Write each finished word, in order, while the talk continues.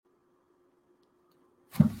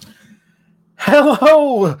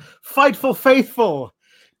Hello, Fightful Faithful.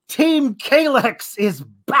 Team Kalex is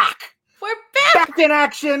back. We're back. Back in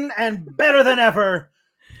action and better than ever.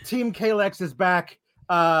 Team Kalex is back.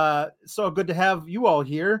 So good to have you all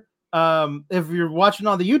here. If you're watching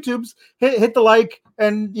on the YouTubes, hit the like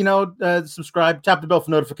and subscribe, tap the bell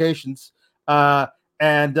for notifications.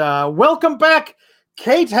 And welcome back,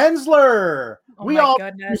 Kate Hensler. We all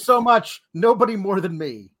love you so much. Nobody more than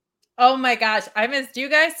me. Oh my gosh, I missed you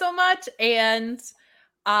guys so much, and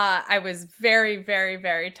I was very, very,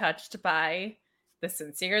 very touched by the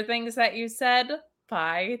sincere things that you said,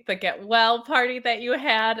 by the get well party that you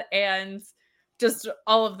had, and just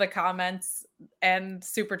all of the comments and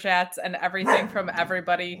super chats and everything from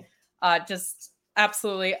everybody. Just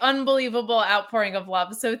absolutely unbelievable outpouring of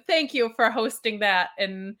love. So thank you for hosting that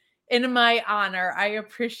in my honor. I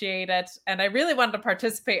appreciate it, and I really wanted to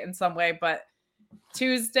participate in some way, but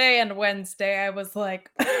Tuesday and Wednesday, I was like,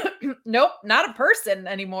 nope, not a person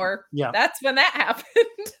anymore. Yeah. That's when that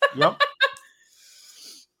happened. Yep.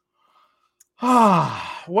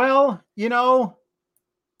 Well,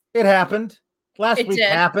 it happened. Last week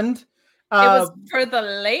happened. It was for the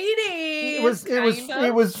ladies.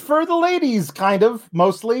 It was for the ladies, kind of,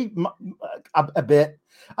 mostly, a bit.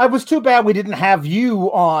 It was too bad we didn't have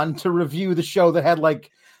you on to review the show that had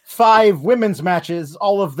like 5 women's matches,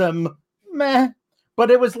 all of them meh. But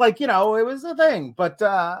it was like, it was a thing. But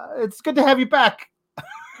it's good to have you back.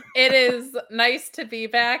 It is nice to be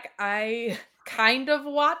back. I kind of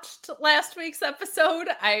watched last week's episode.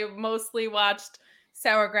 I mostly watched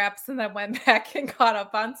Sour Graps and then went back and caught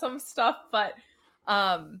up on some stuff. But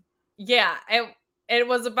yeah, it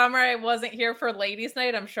was a bummer I wasn't here for ladies'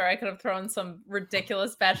 night. I'm sure I could have thrown some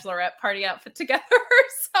ridiculous bachelorette party outfit together or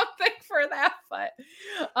something for that. But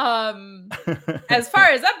as far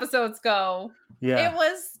as episodes go, yeah,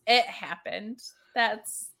 it happened.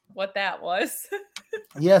 That's what that was.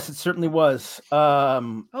 Yes, it certainly was.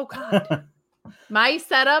 Oh God. My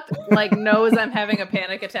setup knows I'm having a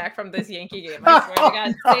panic attack from this Yankee game. I swear to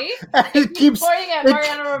God. See? It keeps pointing at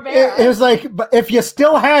Mariano Rivera. It was like, but if you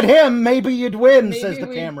still had him, maybe you'd win, says the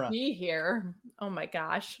camera. Be here. Oh my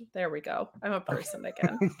gosh. There we go. I'm a person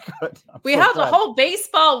again. We held a whole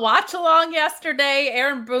baseball watch along yesterday.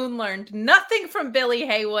 Aaron Boone learned nothing from Billy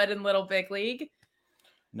Haywood in Little Big League.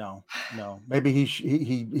 No. Maybe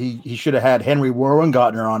he should have had Henry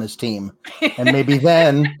Warrengartner on his team, and maybe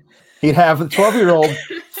then he'd have the 12-year-old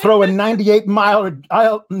throw a 98-mile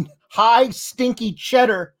high stinky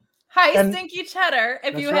cheddar. Stinky cheddar.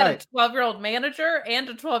 If you had a 12-year-old manager and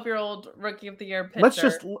a 12-year-old rookie of the year pitcher. Let's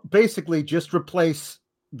just basically replace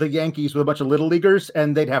the Yankees with a bunch of little leaguers,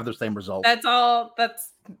 and they'd have the same result. That's all.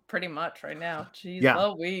 That's pretty much right now. Jeez,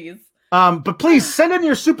 Louise. But please send in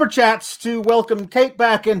your super chats to welcome Kate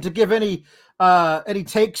back and to give any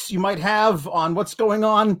takes you might have on what's going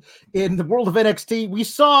on in the world of NXT. We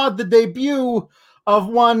saw the debut of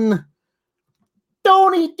one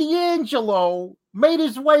Tony D'Angelo made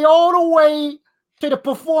his way all the way to the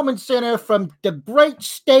Performance Center from the great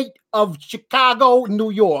state of Chicago, New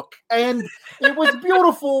York. And it was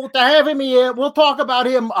beautiful to have him here. We'll talk about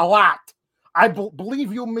him a lot. I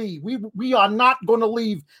believe you me. We are not going to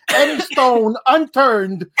leave any stone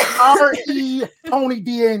unturned. R.E. Tony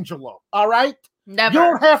D'Angelo. All right? Never. You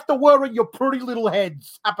don't have to worry your pretty little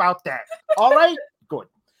heads about that. All right? Good.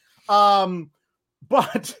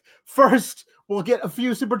 But first, we'll get a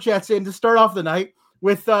few super chats in to start off the night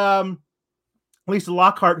with Lisa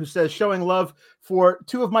Lockhart, who says, showing love for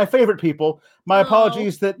 2 of my favorite people. My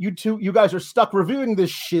apologies that you guys are stuck reviewing this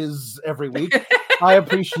shiz every week. I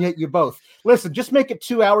appreciate you both. Listen, just make it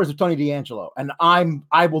 2 hours of Tony D'Angelo, and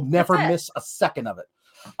I will never miss a second of it.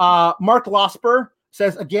 Mark Losper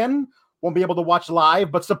says, again, won't be able to watch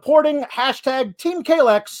live, but supporting hashtag Team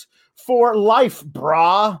Kalex for life,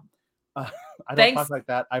 brah. I don't talk like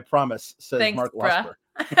that, I promise, says Mark Losper.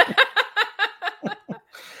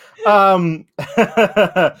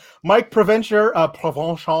 Mike Provencher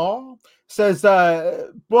says,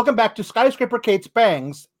 welcome back to Skyscraper Kate's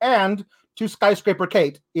Bangs and to Skyscraper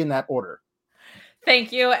Kate in that order.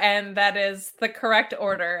 Thank you. And that is the correct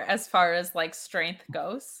order as far as strength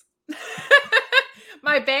goes.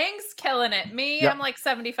 My bangs killing it. Me, I'm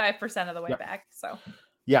 75% of the way back. So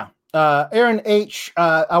yeah. Aaron H,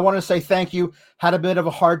 I want to say thank you. Had a bit of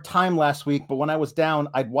a hard time last week, but when I was down,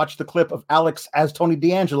 I'd watch the clip of Alex as Tony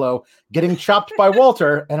D'Angelo getting chopped by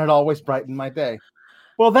Walter, and it always brightened my day.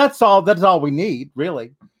 Well, that's all we need,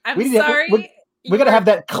 really. I'm sorry. We got to have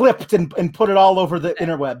that clipped and put it all over the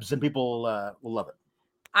interwebs, and people will love it.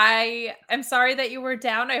 I am sorry that you were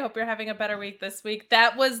down. I hope you're having a better week this week.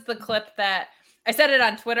 That was the clip that I said it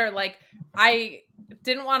on Twitter. I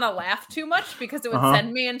didn't want to laugh too much because it would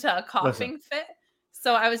send me into a coughing fit.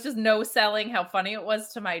 So I was just no selling how funny it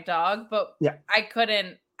was to my dog, but I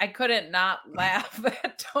couldn't not laugh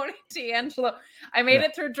at Tony D'Angelo. I made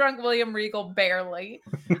it through Drunk William Regal barely.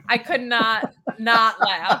 I could not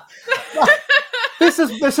laugh. This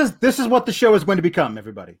is what the show is going to become,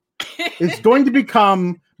 everybody. It's going to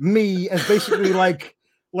become me as basically like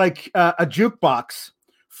a jukebox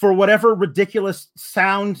for whatever ridiculous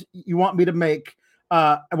sound you want me to make.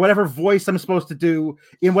 Whatever voice I'm supposed to do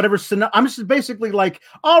in whatever I'm just basically like,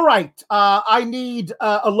 all right, I need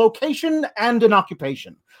a location and an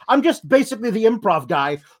occupation. I'm just basically the improv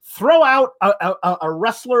guy. Throw out a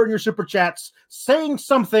wrestler in your super chats saying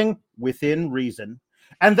something within reason,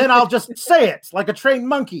 and then I'll just say it like a trained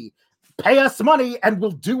monkey. Pay us money and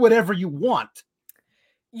we'll do whatever you want.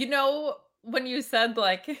 You know, when you said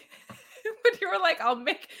like, when you were like, I'm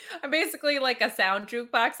basically like a sound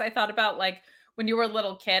jukebox, I thought about like, when you were a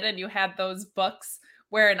little kid and you had those books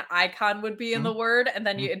where an icon would be in the word and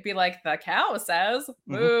then it'd be like, the cow says,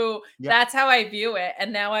 moo. That's how I view it.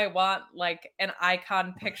 And now I want like an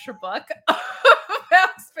icon picture book of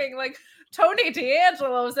us being like, Tony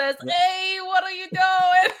D'Angelo says, hey, what are you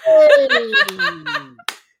doing?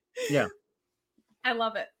 Yeah. I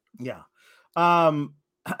love it. Yeah.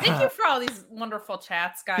 Thank you for all these wonderful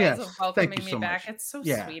chats, guys, of welcoming me back. Much. It's so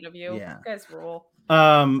sweet of you. You guys rule.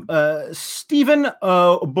 Stephen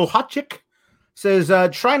Bohachik says,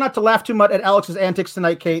 try not to laugh too much at Alex's antics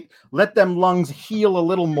tonight, Kate. Let them lungs heal a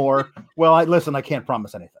little more. Well, I can't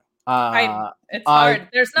promise anything. It's hard.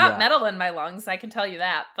 There's not metal in my lungs, I can tell you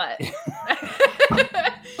that, but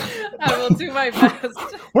I will do my best.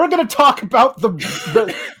 We're going to talk about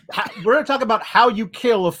we're going to talk about how you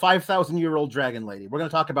kill a 5,000-year-old dragon lady. We're going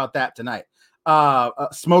to talk about that tonight.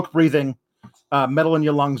 Smoke breathing, metal in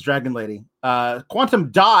your lungs, dragon lady.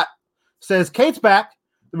 Quantum Dot says, Kate's back,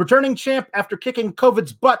 the returning champ after kicking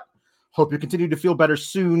COVID's butt. Hope you continue to feel better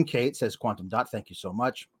soon, Kate, says Quantum Dot. Thank you so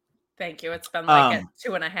much. Thank you. It's been like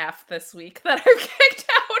 2.5 this week that I kicked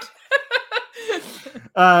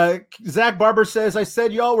out. Zach Barber says, I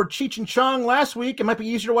said y'all were Cheech and Chong last week. It might be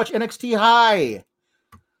easier to watch NXT High.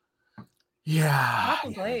 Yeah.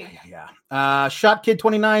 Probably. Yeah. Shot Kid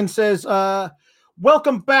 29 says,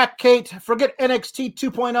 welcome back, Kate. Forget NXT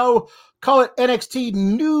 2.0. Call it NXT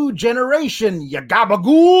New Generation, you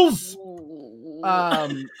gabagools.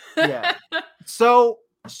 Yeah. So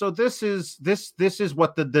this is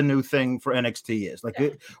what the new thing for NXT is. Like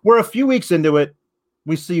we're a few weeks into it.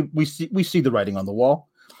 We see the writing on the wall.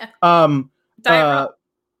 Diet Raw.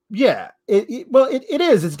 Yeah. It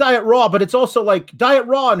is. It's Diet Raw, but it's also like Diet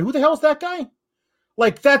Raw. And who the hell is that guy?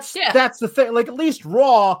 Like that's the thing. Like at least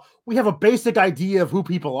Raw, we have a basic idea of who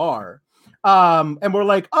people are. And we're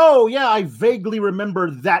like, oh yeah, I vaguely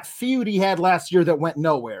remember that feud he had last year that went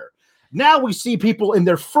nowhere. Now we see people in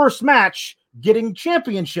their first match getting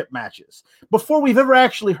championship matches before we've ever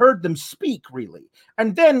actually heard them speak, really.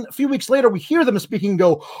 And then a few weeks later, we hear them speaking and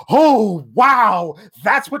go, oh, wow,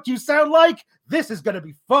 that's what you sound like? This is going to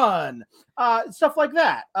be fun. Stuff like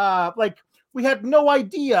that. Like we had no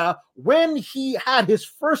idea when he had his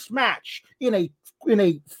first match in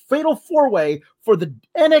a fatal four-way for the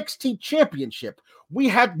NXT championship. We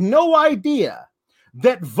had no idea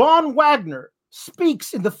that Von Wagner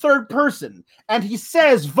speaks in the third person and he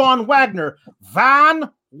says Von Wagner.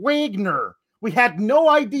 We had no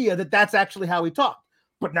idea that that's actually how he talked,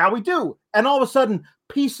 but now we do. And all of a sudden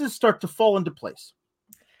pieces start to fall into place.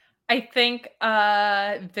 I think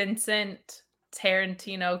Vincent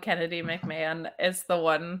Tarantino Kennedy McMahon is the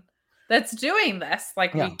one that's doing this.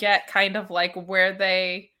 Like we get kind of like where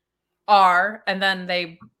they are and then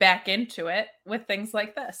they back into it with things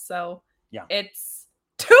like this. So it's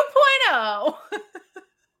 2.0.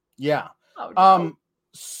 Yeah. Oh, no.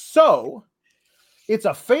 So it's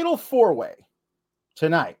a fatal four-way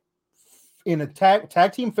tonight in a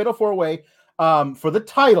tag team fatal four-way for the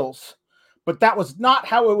titles, but that was not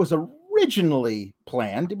how it was originally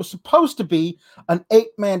planned. It was supposed to be an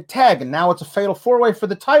 8-man tag, and now it's a fatal four-way for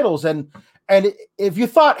the titles. And if you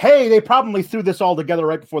thought, hey, they probably threw this all together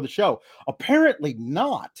right before the show, apparently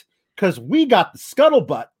not, because we got the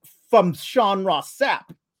scuttlebutt from Sean Ross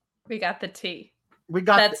Sapp. We got the tea.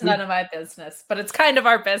 That's none of my business, but it's kind of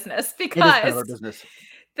our business because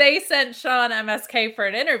they sent Sean MSK for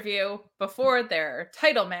an interview before their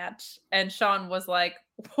title match, and Sean was like,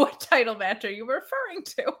 what title match are you referring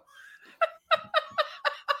to?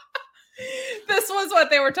 This was what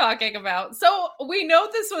they were talking about. So we know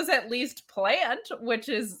this was at least planned, which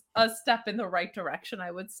is a step in the right direction,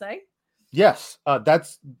 I would say. Yes,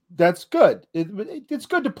 that's good. It's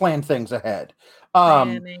good to plan things ahead.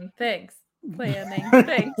 Planning things. Planning.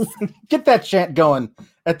 Thanks. Get that chant going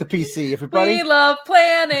at the PC, everybody. We love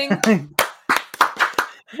planning.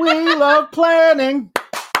 We love planning.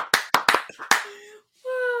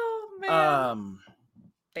 Oh, man.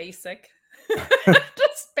 Basic.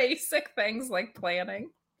 Just basic things like planning.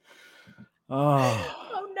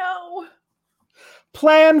 Oh, no.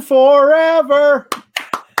 Plan forever.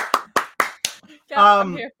 Yeah,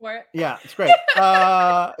 I'm here for it. Yeah, it's great.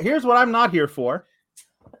 Here's what I'm not here for.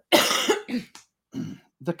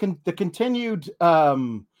 The continued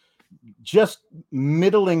just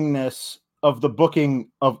middlingness of the booking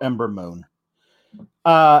of Ember Moon.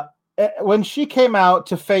 When she came out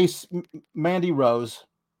to face Mandy Rose,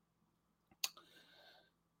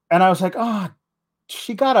 and I was like, oh,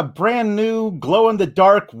 she got a brand new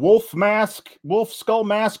glow-in-the-dark wolf skull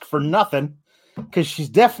mask for nothing, because she's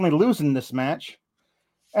definitely losing this match.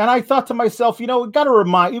 And I thought to myself, we got to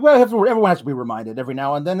everyone has to be reminded every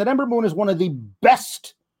now and then that Ember Moon is one of the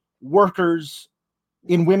best workers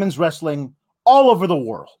in women's wrestling all over the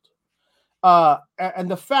world. And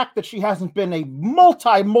the fact that she hasn't been a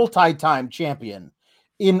multi-time champion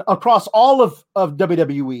across all of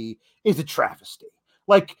WWE is a travesty.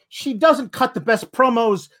 Like, she doesn't cut the best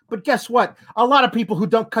promos, but guess what? A lot of people who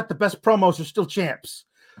don't cut the best promos are still champs.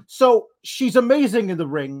 So she's amazing in the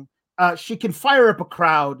ring. She can fire up a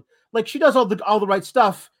crowd. Like, she does all the right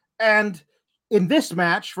stuff. And in this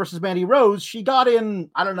match versus Mandy Rose, she got in,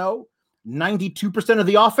 92% of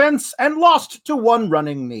the offense and lost to one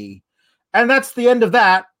running knee. And that's the end of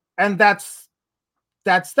that. And that's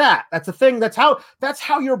that. That's the thing. That's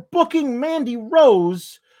how you're booking Mandy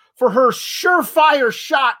Rose for her surefire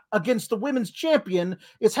shot against the women's champion,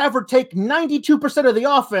 is have her take 92% of the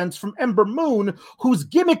offense from Ember Moon, whose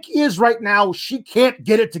gimmick is right now she can't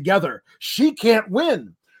get it together. She can't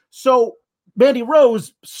win. So Mandy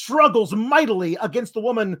Rose struggles mightily against the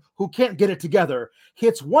woman who can't get it together,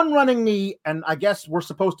 hits one running knee, and I guess we're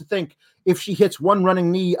supposed to think if she hits one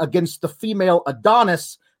running knee against the female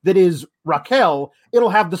Adonis that is Raquel,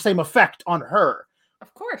 it'll have the same effect on her.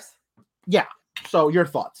 Of course. Yeah. So your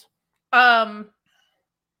thoughts?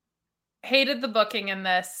 Hated the booking in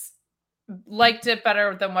this. Liked it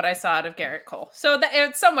better than what I saw out of Garrett Cole. So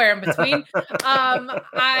it's somewhere in between.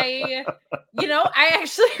 I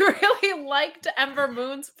actually really liked Ember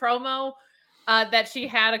Moon's promo that she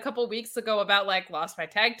had a couple weeks ago about lost my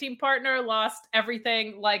tag team partner, lost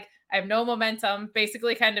everything. I have no momentum.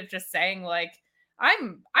 Basically, kind of just saying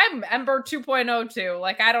I'm Ember 2.0 too.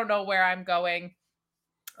 I don't know where I'm going.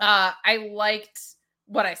 I liked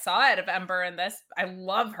what I saw out of Ember in this. I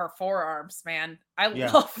love her forearms, man. I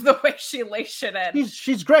love the way she lays shit in.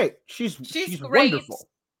 She's great. She's great, wonderful.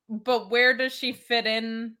 But where does she fit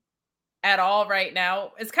in at all right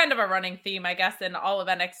now? It's kind of a running theme, I guess, in all of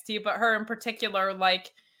NXT, but her in particular,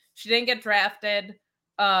 she didn't get drafted,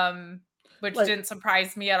 which didn't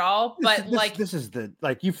surprise me at all. But this is the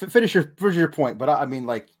you finish your point, but I mean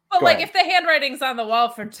But if the handwriting's on the wall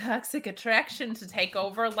for Toxic Attraction to take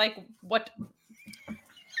over, what?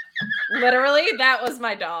 Literally, that was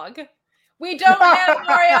my dog. We don't have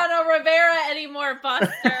Mariano Rivera anymore,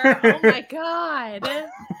 Buster. Oh my God.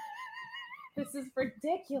 This is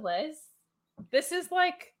ridiculous. This is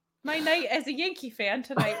my night as a Yankee fan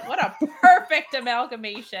tonight. What a perfect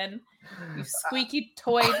amalgamation. You squeaky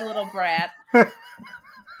toyed little brat.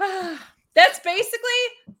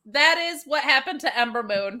 That is what happened to Ember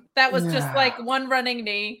Moon. That was just one running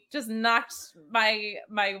knee, just knocked my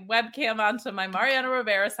webcam onto my Mariano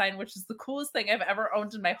Rivera sign, which is the coolest thing I've ever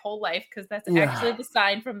owned in my whole life, because that's actually the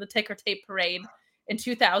sign from the ticker tape parade in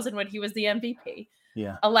 2000 when he was the MVP.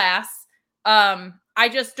 Yeah. Alas, I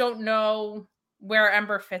just don't know where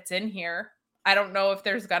Ember fits in here. I don't know if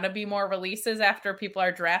there's gonna be more releases after people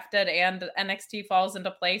are drafted and NXT falls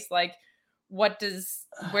into place. Where does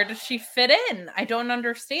she fit in? I don't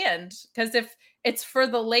understand. Because if it's for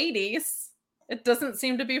the ladies, it doesn't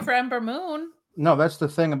seem to be for Ember Moon. No, that's the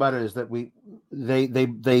thing about it, is that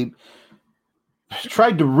they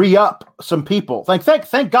tried to re-up some people.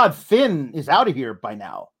 Thank God Finn is out of here by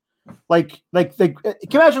now. Can you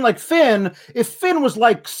imagine Finn, if Finn was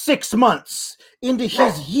 6 months into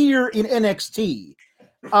his year in NXT,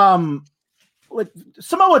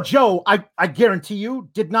 Samoa Joe, I guarantee you,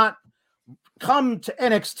 did not come to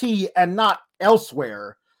NXT and not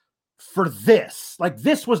elsewhere for this.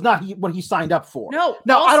 This was not what he signed up for. No,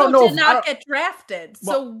 I don't know. Did not get drafted.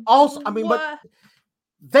 But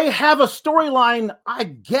they have a storyline, I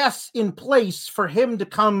guess, in place for him to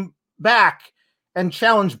come back and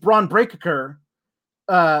challenge Braun Breaker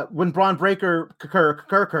when Braun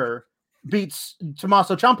Breaker beats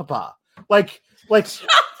Tommaso Ciampa.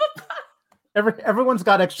 Everyone's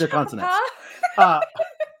got extra consonants. Chumpapa.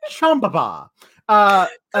 Chumpapa.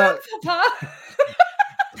 Chumpapa.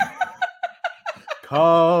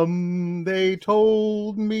 Come, they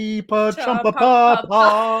told me,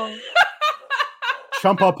 pa-chumpa-pa-pa.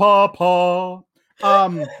 Chumpa-pa-pa.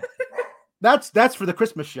 That's for the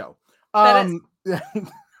Christmas show.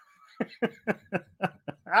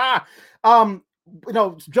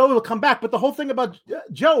 Joe will come back, but the whole thing about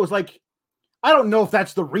Joe is like, I don't know if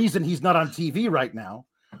that's the reason he's not on TV right now.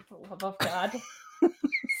 For the love of God.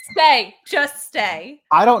 Stay. Just stay.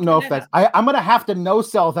 I don't know if that's... I'm going to have to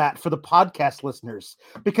no-sell that for the podcast listeners,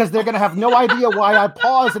 because they're going to have no idea why I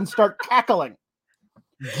pause and start cackling.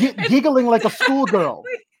 Giggling like a schoolgirl.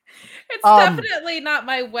 It's definitely not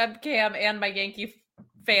my webcam and my Yankee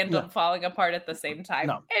fandom falling apart at the same time.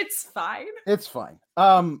 No. It's fine. It's fine.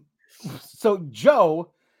 So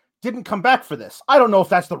Joe didn't come back for this. I don't know if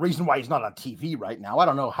that's the reason why he's not on TV right now. I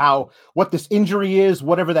don't know what this injury is,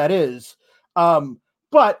 whatever that is.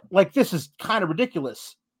 But like, this is kind of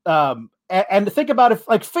ridiculous. And to think about if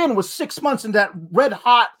like Finn was 6 months in that red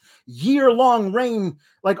hot year-long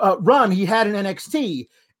run he had in NXT.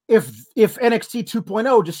 If NXT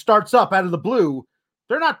 2.0 just starts up out of the blue,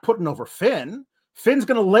 they're not putting over Finn. Finn's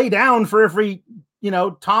going to lay down for every,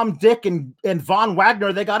 Tom, Dick, and Von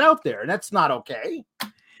Wagner they got out there. And that's not okay.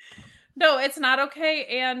 No, it's not okay.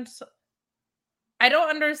 And I don't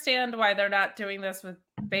understand why they're not doing this with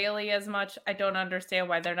Bayley as much. I don't understand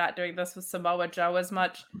why they're not doing this with Samoa Joe as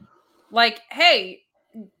much. Like, hey,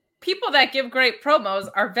 people that give great promos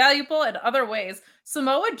are valuable in other ways.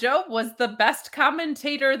 Samoa Joe was the best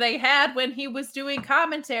commentator they had when he was doing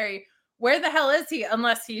commentary. Where the hell is he?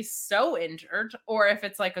 Unless he's so injured, or if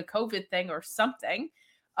it's like a COVID thing or something.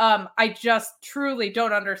 I just truly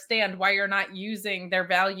don't understand why you're not using their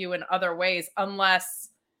value in other ways, unless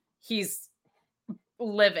he's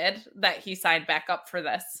livid that he signed back up for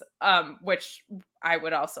this, which I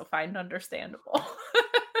would also find understandable.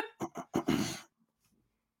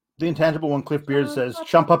 The intangible one, Cliff Beard says,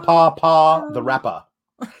 Chumpa Pa Pa the rapper.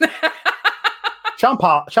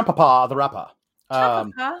 Chumpa Pa the rapper.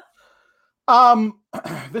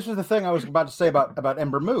 This is the thing I was about to say about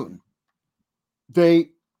Ember Moon. They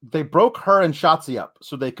broke her and Shotzi up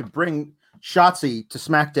so they could bring Shotzi to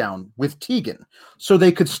SmackDown with Tegan, so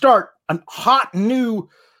they could start a hot new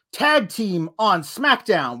tag team on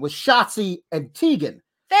SmackDown with Shotzi and Tegan.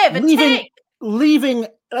 They have a tank.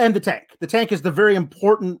 And the tank. The tank is the very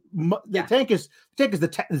important. The tank is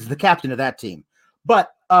the captain of that team.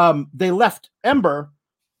 But they left Ember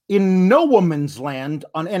in no woman's land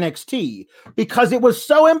on NXT because it was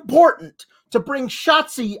so important to bring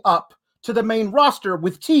Shotzi up to the main roster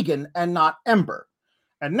with Tegan and not Ember.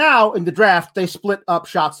 And now in the draft, they split up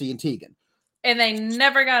Shotzi and Tegan. And they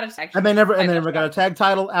never got a tag. And they never got a tag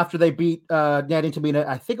title after they beat Natty and Tamina.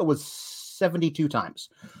 I think it was 72 times.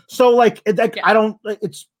 So I don't.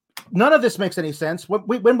 It's none of this makes any sense.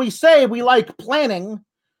 When we say we like planning,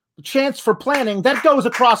 the chance for planning that goes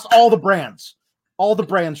across all the brands. All the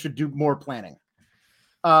brands should do more planning.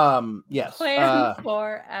 Yes. Plan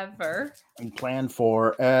forever. And plan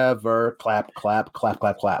forever. Clap, clap, clap,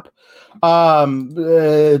 clap, clap.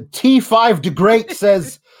 T5 DeGreat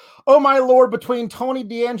says, "Oh my lord, between Tony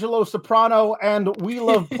D'Angelo Soprano and We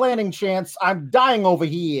Love Planning Chance, I'm dying over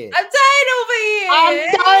here.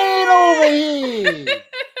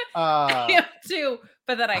 I am too,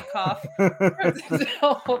 but then I cough." The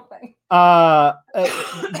whole thing.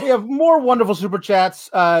 We have more wonderful super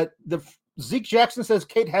chats. Zeke Jackson says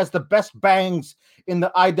Kate has the best bangs in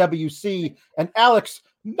the IWC, and Alex,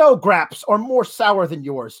 no graps or more sour than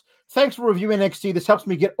yours. Thanks for reviewing NXT. This helps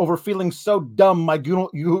me get over feeling so dumb my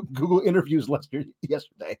Google interviews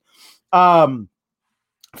yesterday.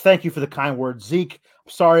 Thank you for the kind words, Zeke. I'm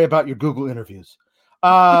sorry about your Google interviews.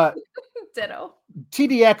 Ditto.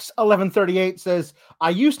 TDX 1138 says, I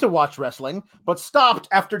used to watch wrestling, but stopped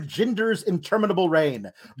after Jinder's interminable reign.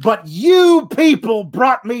 But you people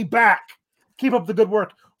brought me back. Keep up the good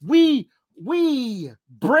work. We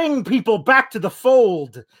bring people back to the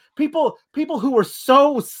fold. People who were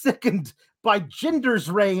so sickened by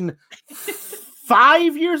Jinder's reign 4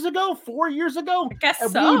 years ago, I guess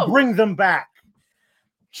and so. we bring them back.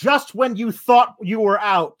 Just when you thought you were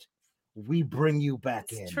out, we bring you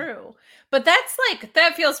back in. It's true. But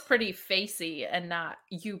that feels pretty facey and not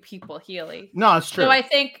you people healy. No, it's true. So I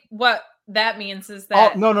think what that means is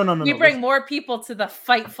that we bring more people to the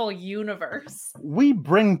Fightful universe. We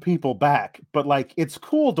bring people back, but like it's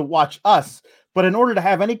cool to watch us. But in order to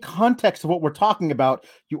have any context of what we're talking about,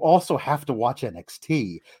 you also have to watch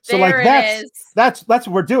NXT. So that's what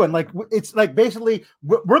we're doing. Like it's like basically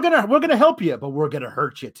we're gonna help you, but we're gonna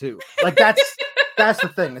hurt you too. Like that's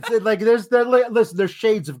the thing. It's like there's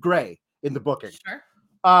shades of gray in the booking. Sure.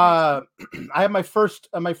 I have my first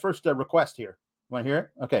request here. Want to hear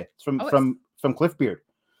it? Okay, it's from Cliff Beard.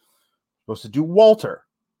 Supposed to do Walter.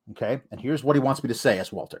 Okay, and here's what he wants me to say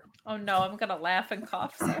as Walter. Oh no, I'm gonna laugh and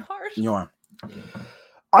cough so hard. You are.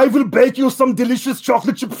 I will bake you some delicious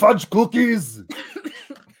chocolate chip fudge cookies.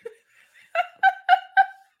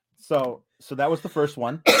 So that was the first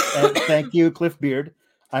one. And thank you, Cliff Beard.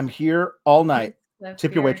 I'm here all night.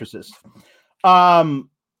 Tip your waitresses. James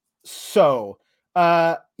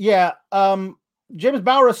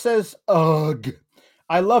Bauer says, ugh.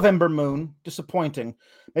 I love Ember Moon. Disappointing.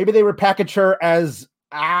 Maybe they repackage her as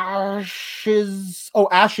Ash's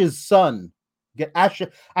son. Get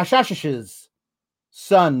Ash's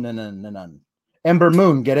son. No. Ember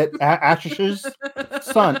Moon. Get it? Ash's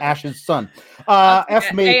son. Ash's son.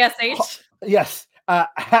 F me. ASH. Yes.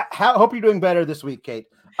 Hope you're doing better this week, Kate.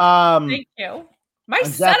 Thank you. My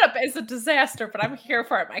setup is a disaster, but I'm here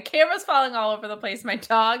for it. My camera's falling all over the place. My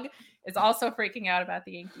dog is also freaking out about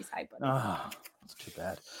the Yankees hype. Oh, that's too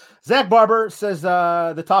bad. Zach Barber says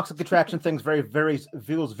the toxic attraction thing's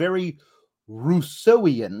feels very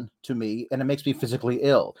Rousseauian to me, and it makes me physically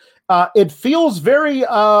ill. It feels very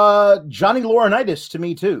Johnny Laurinaitis to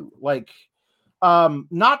me too. Like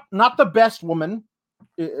not the best woman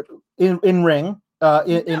in ring in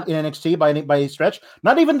NXT by any stretch.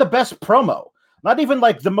 Not even the best promo. Not even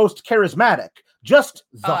like the most charismatic. Just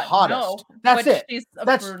the hottest. No, that's it. She's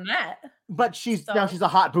a brunette. But she's a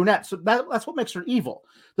hot brunette. So that's what makes her evil.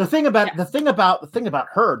 The thing about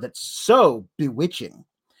her that's so bewitching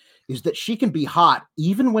is that she can be hot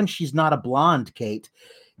even when she's not a blonde, Kate.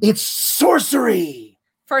 It's sorcery.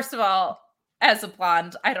 First of all, as a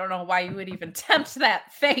blonde, I don't know why you would even tempt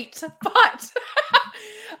that fate, but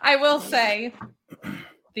I will say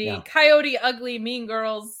the Coyote Ugly Mean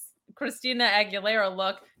Girls Christina Aguilera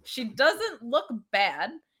look, she doesn't look bad,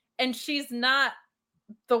 and she's not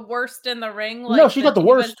the worst in the ring. Like no, she's not the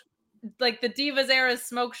worst. Like the Divas era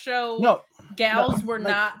smoke show gals were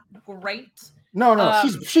not great. No,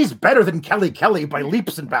 she's better than Kelly by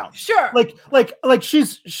leaps and bounds. Sure. Like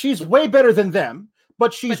she's way better than them,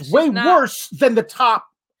 but she's way worse than the top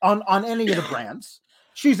on any of the brands.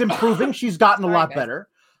 She's improving. She's gotten a lot better.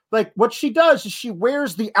 Like what she does is she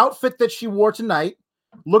wears the outfit that she wore tonight,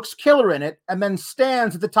 looks killer in it, and then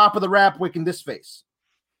stands at the top of the rap waking this face.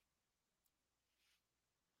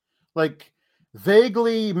 Like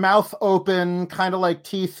vaguely mouth open, kind of like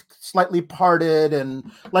teeth slightly parted,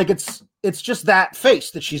 and like it's just that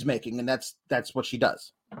face that she's making, and that's what she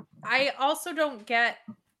does. I also don't get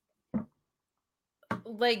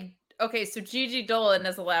like, okay, so Gigi Dolan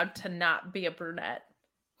is allowed to not be a brunette.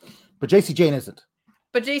 But JC Jane isn't.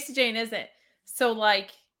 So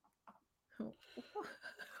like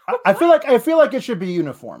I feel like it should be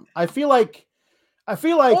uniform. I feel like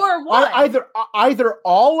or what? Either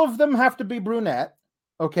all of them have to be brunette,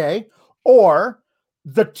 okay, or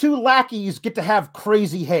the two lackeys get to have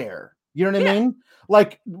crazy hair. You know what I mean?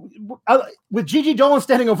 Like with Gigi Dolan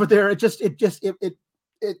standing over there, it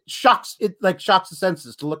shocks the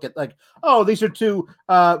senses to look at like, oh, these are two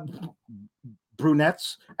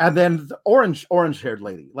brunettes, and then the orange haired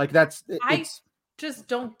lady. Like I just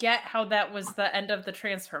don't get how that was the end of the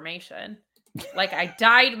transformation. Like I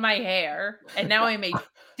dyed my hair and now I'm a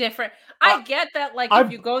different. I get that, like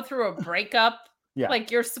if you go through a breakup,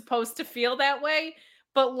 like you're supposed to feel that way.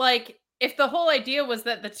 But like if the whole idea was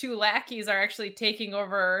that the two lackeys are actually taking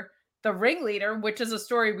over the ringleader, which is a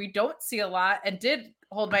story we don't see a lot and did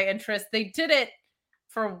hold my interest, they did it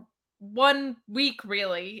for 1 week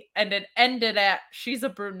really, and it ended at she's a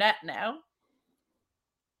brunette now.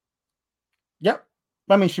 Yep.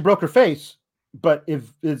 I mean, she broke her face, but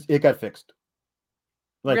it got fixed.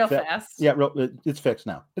 Like real fast. Yeah, it's fixed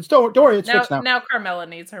now. Don't worry, it's fixed now. Now Carmella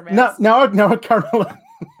needs her mask. Now Carmella.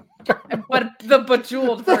 But the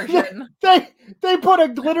bejeweled version. They put a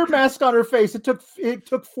glitter mask on her face. It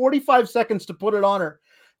took 45 seconds to put it on her.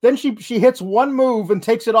 Then she hits one move and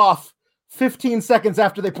takes it off 15 seconds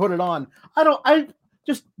after they put it on. I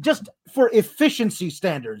just for efficiency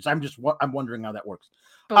standards, I'm wondering how that works.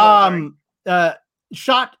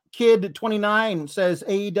 Shot Kid 29 says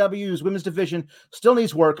AEW's women's division still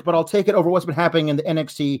needs work, but I'll take it over what's been happening in the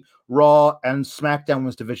NXT, Raw, and SmackDown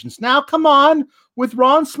women's divisions. Now, come on, with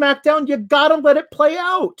Raw and SmackDown, you gotta let it play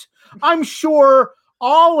out. I'm sure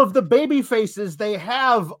all of the baby faces they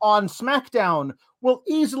have on SmackDown will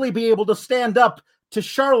easily be able to stand up to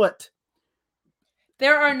Charlotte.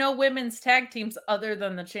 There are no women's tag teams other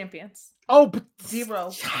than the champions. Oh, but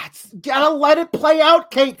 0. Gotta let it play out,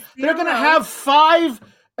 Kate. 0. They're gonna have 5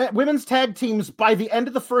 women's tag teams by the end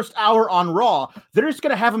of the first hour on Raw. They're just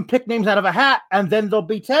gonna have them pick names out of a hat, and then they'll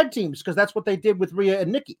be tag teams because that's what they did with Rhea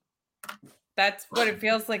and Nikki. That's what it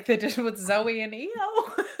feels like they did with Zoe and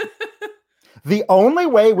Io. The only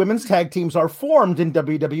way women's tag teams are formed in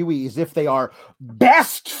WWE is if they are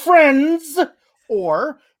best friends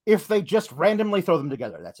or if they just randomly throw them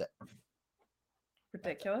together. That's it.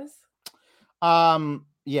 Ridiculous.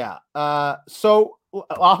 Yeah. So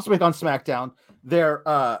last week on SmackDown, there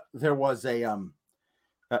was a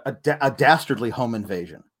dastardly home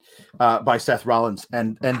invasion by Seth Rollins,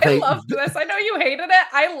 and I loved this. I know you hated it.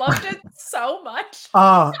 I loved it so much.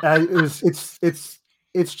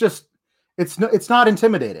 It's not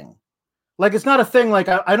intimidating. Like, it's not a thing. Like,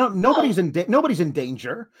 nobody's in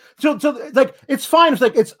danger. So like, it's fine. It's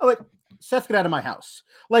like Seth, get out of my house.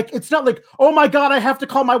 Like, it's not like, oh my God, I have to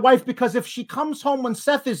call my wife because if she comes home when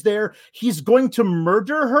Seth is there, he's going to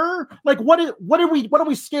murder her. Like, what are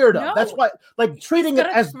we scared of? No. That's why, like, treating it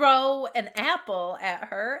as throw an apple at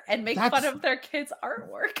her and make fun of their kids'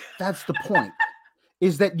 artwork. That's the point.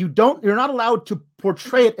 Is that you're not allowed to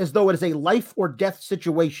portray it as though it is a life or death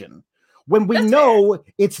situation when we know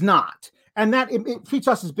fair. It's not. And that it treats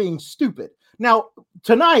us as being stupid. Now,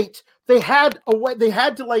 tonight, they had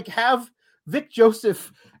to like have Vic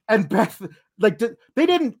Joseph and Beth, like, they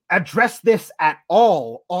didn't address this at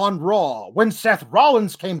all on Raw when Seth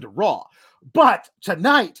Rollins came to Raw. But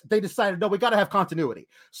tonight, they decided, no, we got to have continuity.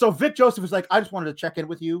 So Vic Joseph was like, I just wanted to check in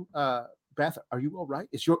with you, Beth, are you all right?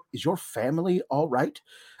 Is your family all right?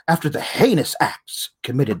 After the heinous acts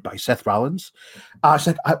committed by Seth Rollins, I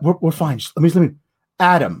said, we're fine. Let me.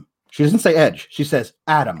 Adam, she doesn't say Edge. She says,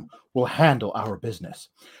 Adam will handle our business.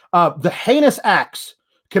 The heinous acts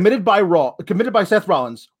committed by Seth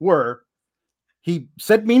Rollins were, he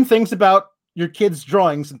said mean things about your kids'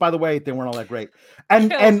 drawings. And by the way, they weren't all that great. And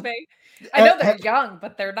me. I know they're young,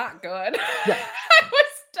 but they're not good. Yeah. I was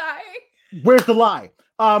dying. Where's the lie?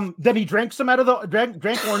 Then he drank some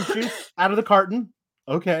drank orange juice out of the carton.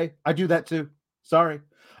 Okay, I do that too. Sorry.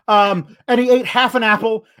 And he ate half an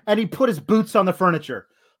apple and he put his boots on the furniture.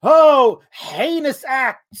 Oh, heinous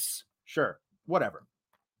acts. Sure, whatever.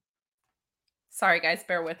 Sorry, guys,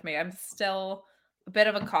 bear with me. I'm still a bit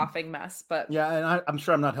of a coughing mess, but yeah, and I'm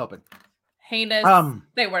sure I'm not helping. Heinous.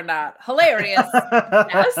 They were not hilarious.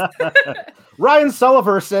 Yes. Ryan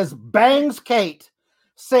Sulliver says bangs Kate,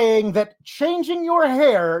 saying that changing your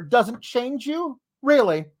hair doesn't change you.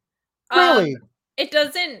 Really? It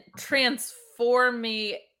doesn't transform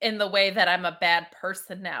me in the way that I'm a bad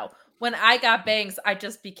person now. When I got bangs, I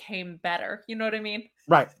just became better. You know what I mean?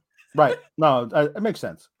 Right. No, it makes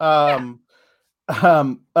sense. Yeah.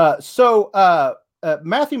 So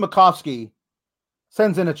Matthew Makovsky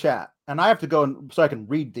sends in a chat, and I have to go so I can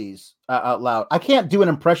read these out loud. I can't do an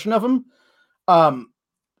impression of him,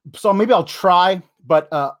 so maybe I'll try. But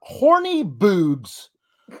horny boogs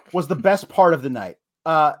was the best part of the night.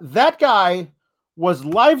 That guy was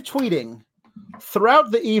live tweeting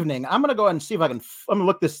throughout the evening. I'm gonna go ahead and see if I can. I'm gonna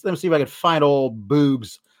look this. Let me see if I can find old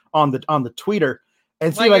boogs on the tweeter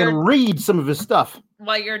and see if I can read some of his stuff.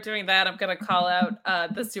 While you're doing that, I'm gonna call out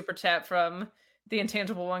the super chat from the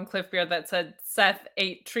intangible one, Cliff Beard, that said Seth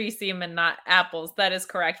ate tree semen, not apples. That is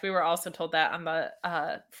correct. We were also told that on the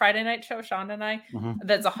Friday night show, Sean and I. Mm-hmm.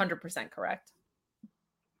 That's 100% correct.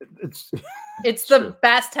 It's the true.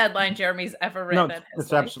 Best headline Jeremy's ever written. No,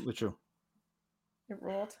 it's absolutely true. It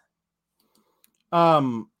ruled.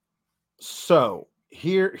 So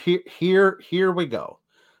here we go.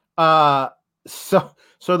 So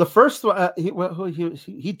the first one, he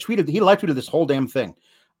tweeted, he live tweeted this whole damn thing.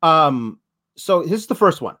 So this is the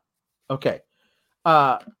first one. Okay.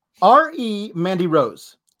 R.E. Mandy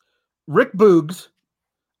Rose. Rick Boogs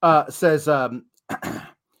says,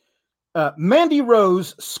 Mandy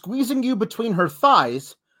Rose squeezing you between her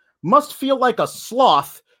thighs must feel like a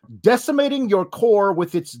sloth decimating your core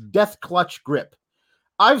with its death clutch grip.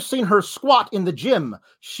 I've seen her squat in the gym.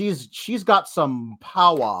 She's got some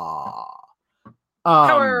power.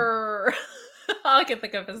 Power. All I can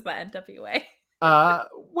think of is the NWA.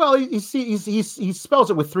 Well, he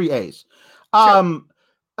spells it with 3 A's. Sure.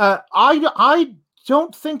 I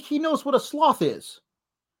don't think he knows what a sloth is.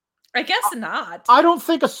 I guess not. I don't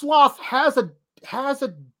think a sloth has a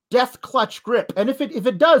death clutch grip, and if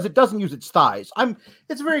it does, it doesn't use its thighs.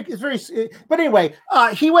 It's very. But anyway,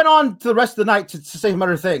 he went on to the rest of the night to say some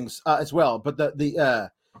other things as well. But the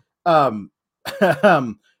other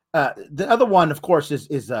one, of course,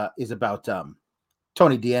 is about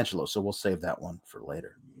Tony D'Angelo. So we'll save that one for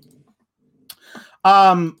later.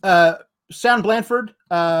 Sound Blanford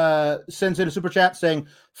sends in a super chat saying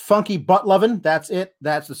 "funky butt lovin'." That's it.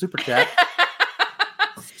 That's the super chat.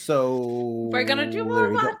 So we're gonna do more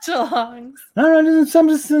watch-alongs.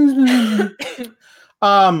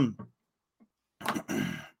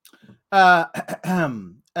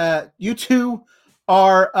 You two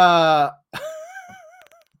are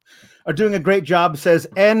doing a great job, says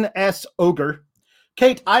NS Ogre.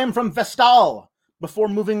 Kate, I am from Vestal. Before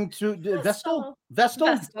moving to Vestal?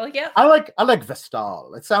 Vestal, yep. I like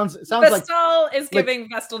Vestal. It sounds Vestal like Vestal is giving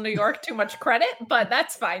Vestal, New York too much credit, but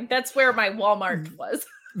that's fine. That's where my Walmart was.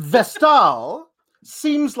 Vestal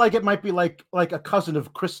seems like it might be like a cousin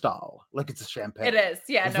of Cristal, like it's a champagne. It is,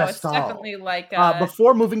 yeah. No, Vestal. It's definitely like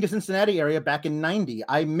before moving to Cincinnati area back in '90.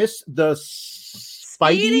 I miss the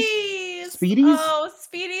Speedies. Oh,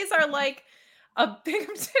 Speedies are like a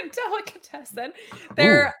Binghamton delicatessen.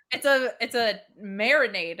 It's a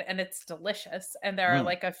marinade and it's delicious. And there are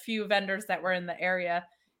like a few vendors that were in the area,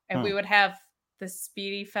 and we would have the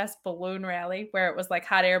Speedy Fest balloon rally where it was like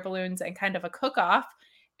hot air balloons and kind of a cook-off,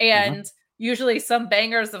 and usually some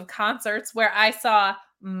bangers of concerts where I saw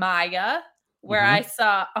Maya, where I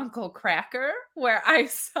saw Uncle Cracker, where I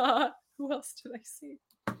saw, who else did I see?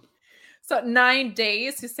 So 9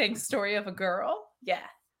 Days, who sang Story of a Girl. Yeah,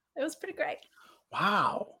 it was pretty great.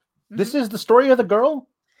 Wow. This is the story of the girl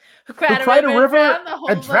who cried a river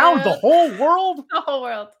and drowned the whole world? The whole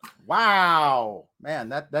world. Wow. Man,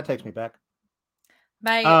 that takes me back.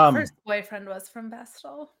 My first boyfriend was from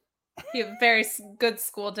Vestal. He had a very good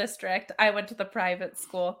school district. I went to the private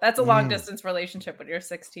school. That's a long distance relationship when you're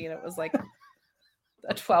 16. It was like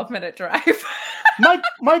a 12-minute drive. Mike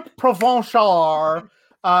Provenchard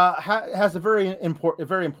has a very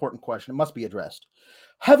important question. It must be addressed.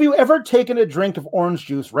 Have you ever taken a drink of orange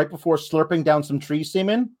juice right before slurping down some tree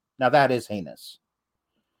semen? Now that is heinous.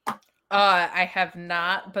 I have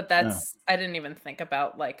not, but that's I didn't even think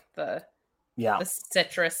about like the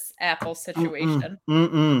citrus apple situation.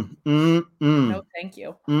 No, thank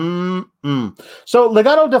you. So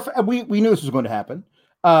Legado we knew this was going to happen.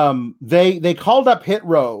 They called up Hit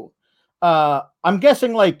Row. I'm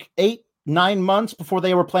guessing like 8-9 months before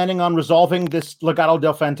they were planning on resolving this Legado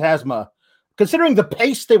del Fantasma. Considering the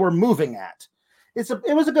pace they were moving at, it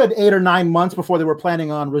was a good 8 or 9 months before they were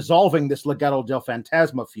planning on resolving this Legado del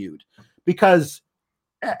Fantasma feud, because,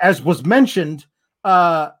 as was mentioned,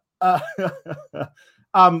 Swerve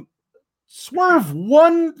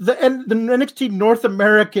won the NXT North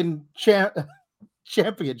American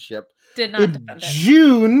Championship in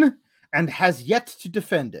June and has yet to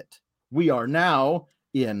defend it. We are now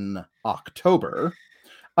in October.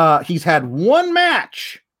 He's had one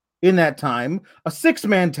match in that time, a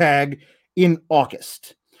 6-man tag in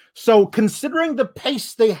August. So considering the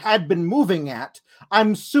pace they had been moving at,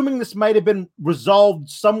 I'm assuming this might have been resolved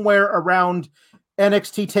somewhere around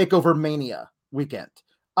NXT TakeOver Mania weekend.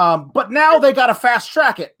 But now they got to fast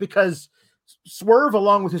track it because Swerve,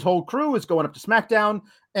 along with his whole crew, is going up to SmackDown,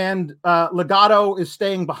 and Legado is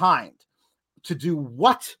staying behind. To do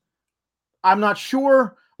what? I'm not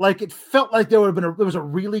sure. Like, it felt like there was a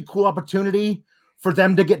really cool opportunity for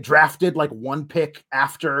them to get drafted like one pick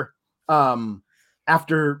after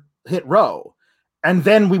Hit Row, and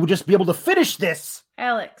then we would just be able to finish this,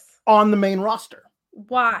 Alex, on the main roster.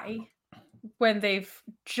 Why, when they've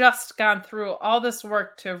just gone through all this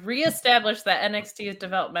work to reestablish that NXT is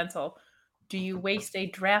developmental, do you waste a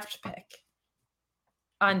draft pick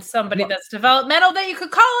on somebody that's developmental that you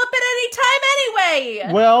could call up at any time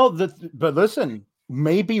anyway? Well, but listen,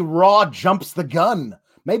 maybe Raw jumps the gun.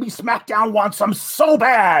 Maybe SmackDown wants them so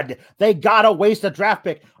bad they gotta waste a draft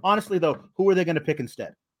pick. Honestly, though, who are they going to pick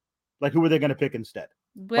instead? Like, who are they going to pick instead?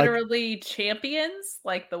 Literally champions,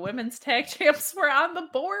 like the women's tag champs were on the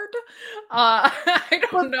board. I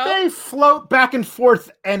don't know. They float back and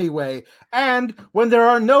forth anyway. And when there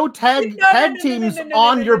are no tag teams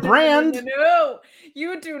on your brand, no,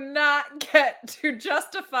 you do not get to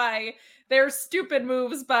justify their stupid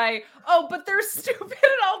moves by, but they're stupid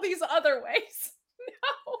in all these other ways.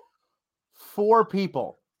 No. 4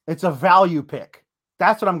 people. It's a value pick.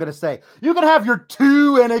 That's what I'm going to say. You can have your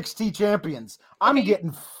 2 NXT champions. I'm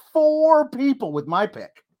getting 4 people with my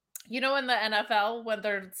pick. You know, in the NFL, when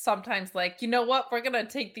they're sometimes like, you know what? We're going to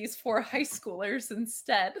take these 4 high schoolers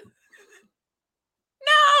instead.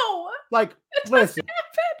 No. Like, listen.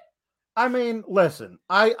 Happen. I mean, listen.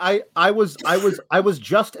 I was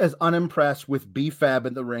just as unimpressed with B-Fab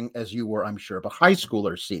in the ring as you were, I'm sure. But high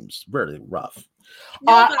schooler seems really rough.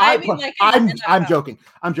 No, but I mean, like, I'm joking.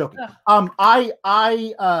 I'm joking. I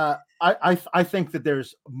think that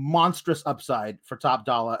there's monstrous upside for Top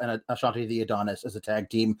Dollar and Ashanti the Adonis as a tag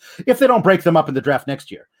team if they don't break them up in the draft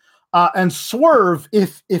next year. And Swerve,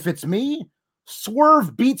 if it's me,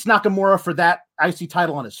 Swerve beats Nakamura for that IC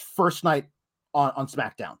title on his first night on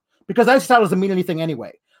SmackDown, because IC title doesn't mean anything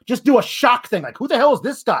anyway. Just do a shock thing, like, who the hell is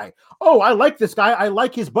this guy? Oh, I like this guy. I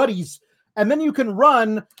like his buddies. And then you can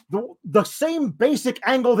run the same basic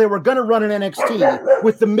angle they were going to run in NXT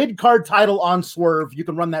with the mid-card title on Swerve. You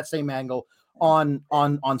can run that same angle on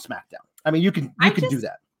SmackDown. I mean, you can do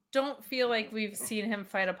that. Don't feel like we've seen him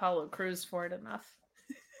fight Apollo Crews for it enough.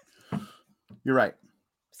 You're right.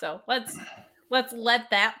 So let's let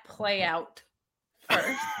that play out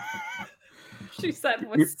first. She said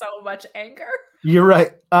with so much anger. You're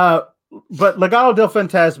right. But Legado del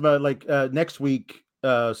Fantasma, next week,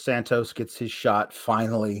 Santos gets his shot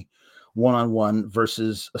finally, one-on-one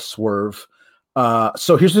versus a Swerve.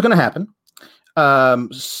 So here's what's going to happen.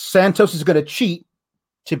 Santos is going to cheat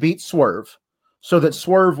to beat Swerve so that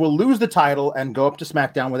Swerve will lose the title and go up to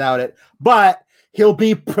SmackDown without it, but he'll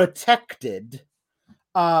be protected.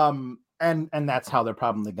 And that's how they're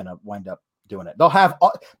probably going to wind up doing it. They'll have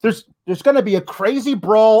there's going to be a crazy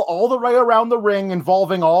brawl all the way around the ring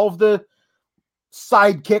involving all of the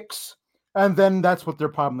sidekicks, and then that's what they're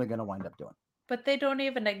probably going to wind up doing. But they don't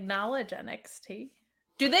even acknowledge NXT.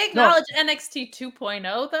 Do they acknowledge NXT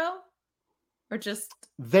 2.0 though, or just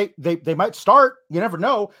they might start? You never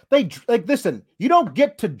know. They listen. You don't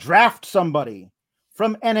get to draft somebody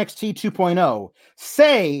from NXT 2.0.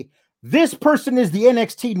 Say, this person is the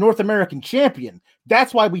NXT North American champion.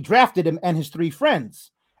 That's why we drafted him and his three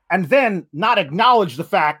friends. And then not acknowledge the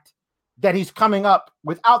fact that he's coming up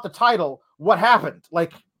without the title. What happened?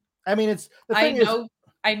 Like, I mean, it's the thing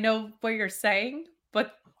I know what you're saying,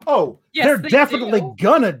 but yes, they're definitely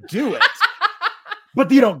gonna do it.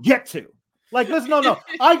 But you don't get to. Like, listen, no.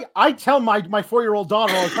 I tell my 4-year-old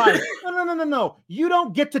daughter all the time, no. You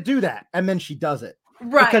don't get to do that. And then she does it.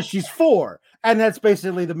 Right. Because she's 4. And that's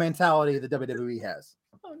basically the mentality that WWE has.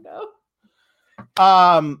 Oh no.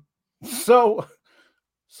 So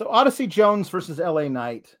Odyssey Jones versus LA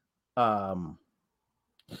Knight. LA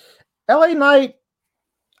Knight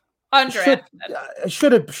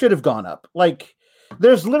should have gone up. Like,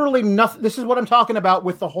 there's literally nothing. This is what I'm talking about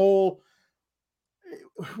with the whole.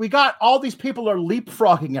 We got all these people are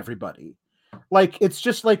leapfrogging everybody. Like, it's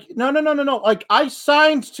just like, no. Like, I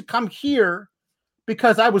signed to come here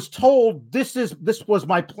because I was told this was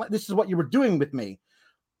my plan. This is what you were doing with me.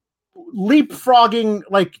 Leapfrogging,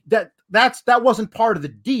 like that wasn't part of the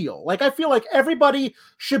deal. Like, I feel like everybody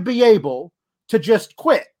should be able to just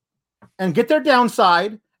quit and get their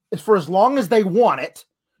downside for as long as they want it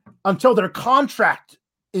until their contract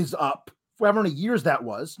is up, for however many years that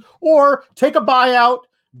was, or take a buyout,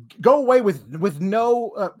 go away with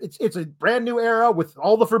no. It's a brand new era with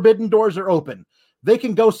all the forbidden doors are open. They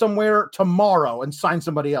can go somewhere tomorrow and sign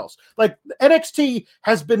somebody else. Like, NXT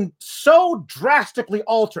has been so drastically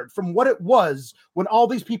altered from what it was when all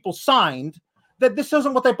these people signed that this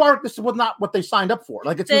isn't what they bargained. This is not what they signed up for.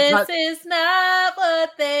 Like, this is not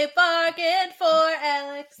what they bargained for,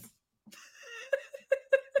 Alex.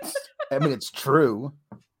 I mean, it's true.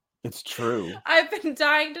 It's true. I've been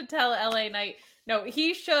dying to tell LA Knight. No,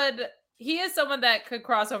 he should. He is someone that could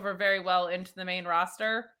cross over very well into the main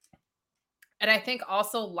roster. And I think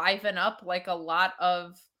also liven up like a lot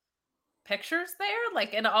of pictures there,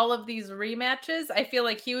 like in all of these rematches. I feel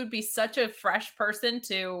like he would be such a fresh person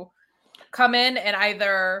to come in and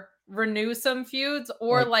either renew some feuds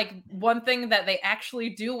or like one thing that they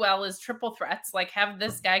actually do well is triple threats. Like, have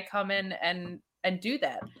this guy come in and do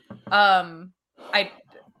that.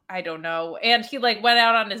 I don't know. And he like went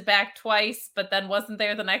out on his back twice, but then wasn't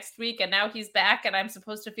there the next week. And now he's back and I'm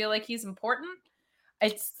supposed to feel like he's important.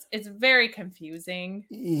 It's very confusing.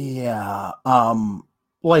 Yeah.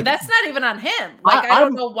 Like, that's not even on him. Like, I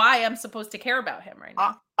don't know why I'm supposed to care about him right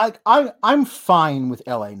now. I'm fine with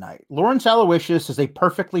LA Knight. Lawrence Aloysius is a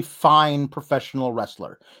perfectly fine professional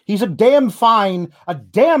wrestler. He's a damn fine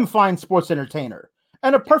sports entertainer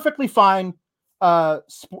and a perfectly fine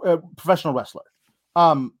professional wrestler.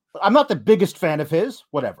 I'm not the biggest fan of his,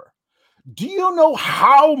 whatever. Do you know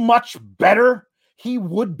how much better he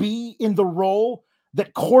would be in the role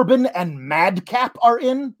that Corbin and Madcap are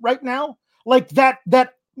in right now? Like, that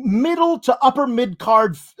middle to upper mid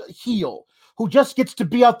card heel who just gets to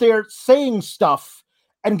be out there saying stuff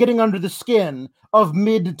and getting under the skin of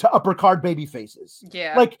mid to upper card baby faces.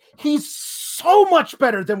 Yeah. Like, he's so much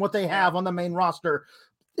better than what they have on the main roster.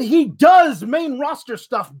 He does main roster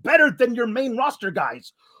stuff better than your main roster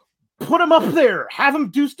guys. Put him up there. Have him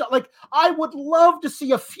do stuff. Like, I would love to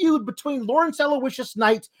see a feud between Lawrence Aloysius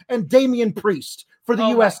Knight and Damian Priest for the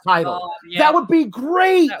U.S. title. Yeah. That would be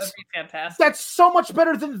great. That would be fantastic. That's so much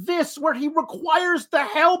better than this, where he requires the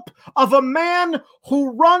help of a man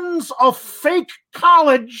who runs a fake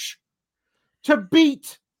college to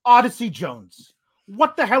beat Odyssey Jones.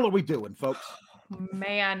 What the hell are we doing, folks?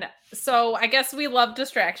 Man, so I guess we love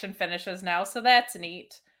distraction finishes now, so that's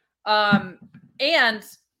neat. And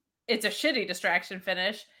it's a shitty distraction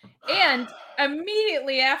finish. And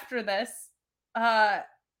immediately after this,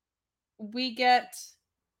 we get,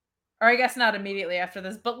 or I guess not immediately after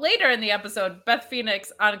this, but later in the episode, Beth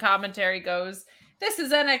Phoenix on commentary goes, "This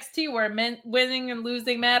is NXT where winning and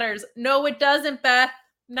losing matters." No, it doesn't, Beth.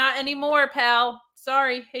 Not anymore, pal.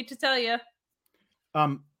 Sorry, hate to tell you.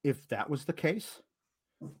 If that was the case,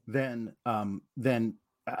 then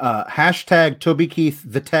hashtag Toby Keith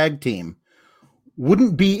the tag team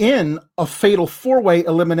wouldn't be in a fatal 4-way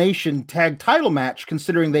elimination tag title match,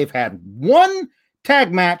 considering they've had one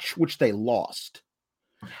tag match which they lost.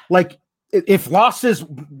 Like, if losses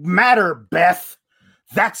matter, Beth,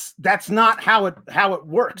 that's not how it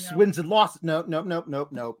works. No. Wins and losses. Nope.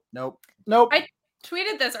 I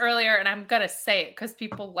tweeted this earlier, and I'm gonna say it because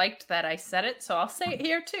people liked that I said it, so I'll say it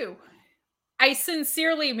here too. I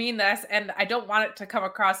sincerely mean this, and I don't want it to come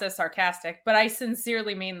across as sarcastic, but I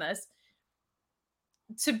sincerely mean this.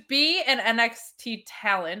 To be an NXT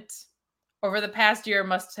talent over the past year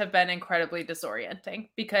must have been incredibly disorienting,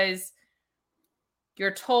 because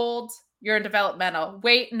you're told you're in developmental.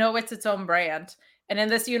 Wait, no, it's its own brand. And in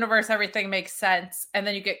this universe, everything makes sense. And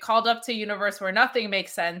then you get called up to a universe where nothing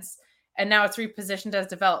makes sense. And now it's repositioned as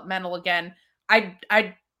developmental again.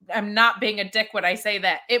 I'm not being a dick when I say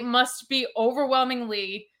that. It must be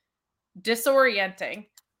overwhelmingly disorienting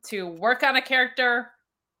to work on a character,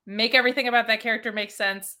 make everything about that character make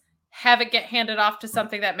sense, have it get handed off to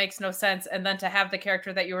something that makes no sense, and then to have the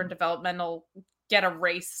character that you were in developmental get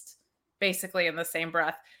erased basically in the same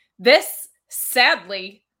breath. This,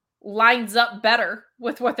 sadly, lines up better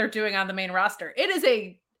with what they're doing on the main roster. It is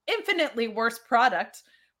a infinitely worse product,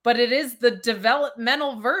 but it is the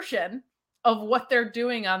developmental version of what they're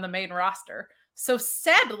doing on the main roster. So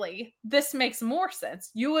sadly, this makes more sense.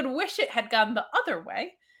 You would wish it had gone the other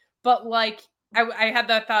way, but like, I had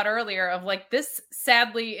that thought earlier of like, this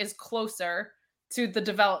sadly is closer to the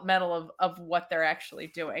developmental of what they're actually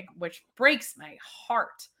doing, which breaks my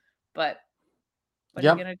heart. But what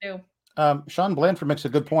are you going to do? Sean Blanford makes a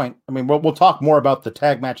good point. I mean, we'll talk more about the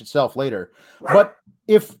tag match itself later. But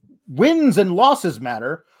if wins and losses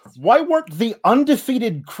matter, why weren't the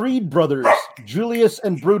undefeated Creed brothers, Julius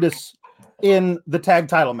and Brutus, in the tag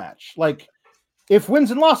title match? Like, if wins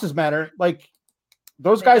and losses matter, like,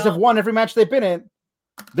 those guys have won every match they've been in.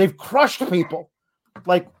 They've crushed people.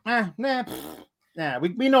 Like,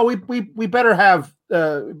 we know we better have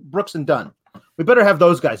Brooks and Dunn. We better have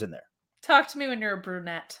those guys in there. Talk to me when you're a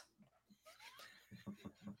brunette.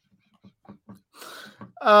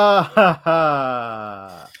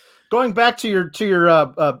 Going back to your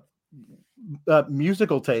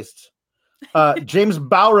musical tastes, James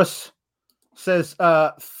Bowris says,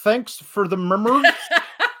 "Thanks for the murmurs."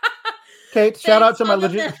 Kate, shout out to my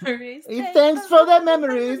legit. Thanks for the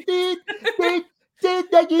memories.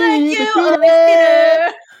 Thank you.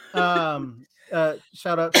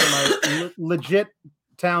 Shout out to my legit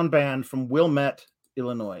town band from Wilmette,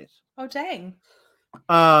 Illinois. Oh, dang.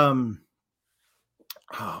 Oh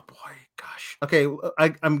boy, gosh. Okay,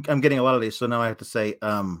 I'm getting a lot of these, so now I have to say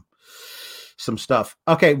some stuff.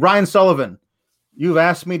 Okay, Ryan Sullivan, you've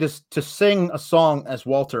asked me to sing a song as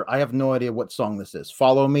Walter. I have no idea what song this is.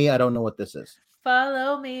 Follow Me. I don't know what this is.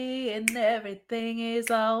 Follow me and everything is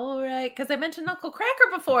all right. Because I mentioned Uncle Cracker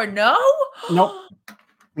before. No?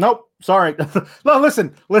 Nope. Sorry. No,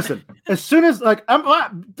 listen. As soon as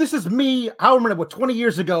this is me, however, 20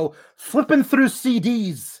 years ago, flipping through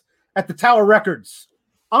CDs at the Tower Records.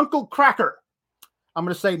 Uncle Cracker. I'm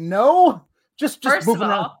going to say no. Just First moving of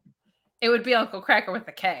all, around. It would be Uncle Cracker with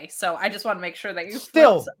a K. So I just want to make sure that you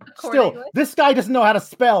still, this guy doesn't know how to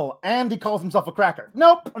spell, and he calls himself a cracker.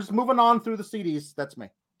 Nope. I'm just moving on through the CDs. That's me.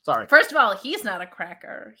 Sorry. First of all, he's not a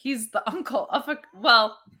cracker. He's the uncle of a.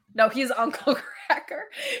 Well, no, he's Uncle Cracker.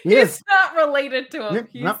 He's not related to him.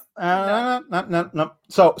 No.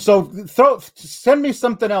 So send me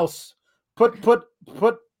something else. Put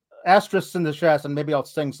asterisks in the chat, and maybe I'll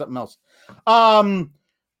sing something else.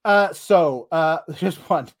 So here's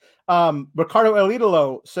one. Ricardo El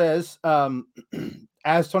Idolo says,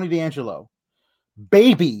 as Tony D'Angelo,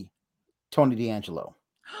 baby Tony D'Angelo.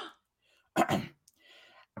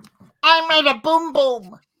 I made a boom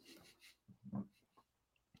boom.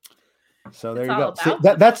 So there you go. See,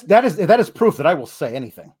 that is proof that I will say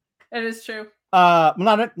anything. It is true.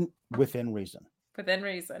 Not within reason. Within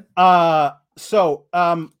reason. So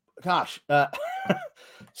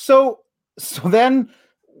then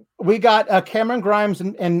we got Cameron Grimes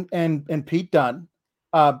and Pete Dunne.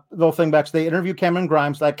 Little thing back. So they interview Cameron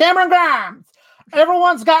Grimes, like, Cameron Grimes,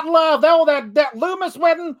 everyone's got love. Oh, that Loomis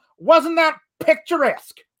wedding, wasn't that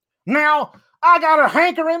picturesque? Now I got a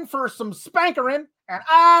hankering for some spankering, and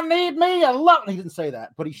I need me a love. He didn't say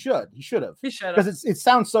that, but he should. He should have. Because it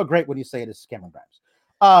sounds so great when you say it as Cameron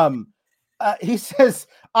Grimes. He says,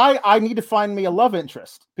 I need to find me a love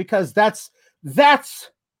interest, because that's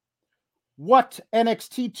what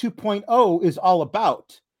NXT 2.0 is all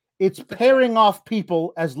about. It's pairing off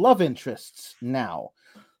people as love interests now.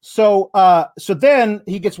 So then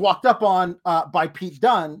he gets walked up on by Pete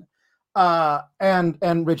Dunne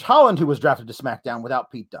and Ridge Holland, who was drafted to SmackDown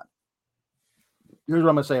without Pete Dunne. Here's what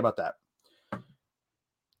I'm going to say about that.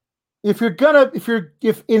 If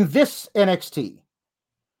in this NXT,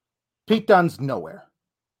 Pete Dunne's nowhere.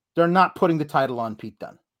 They're not putting the title on Pete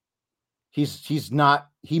Dunne. He's not.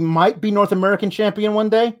 He might be North American champion one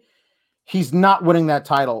day. He's not winning that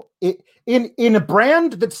title. In a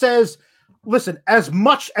brand that says, listen, as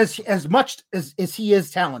much as he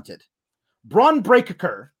is talented, Braun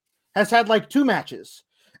Breaker has had like 2 matches,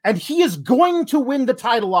 and he is going to win the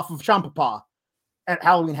title off of Ciampa at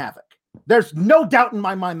Halloween Havoc. There's no doubt in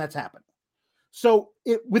my mind that's happening. So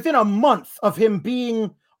within a month of him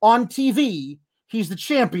being on TV, he's the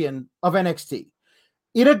champion of NXT.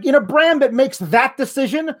 In a brand that makes that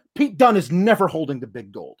decision, Pete Dunne is never holding the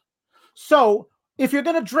big gold. So if you're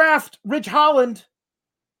going to draft Ridge Holland,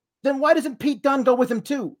 then why doesn't Pete Dunne go with him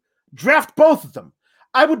too? Draft both of them.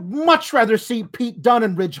 I would much rather see Pete Dunne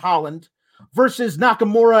and Ridge Holland versus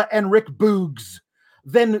Nakamura and Rick Boogs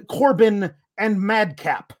than Corbin and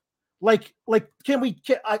Madcap. Like, I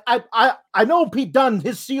know Pete Dunne,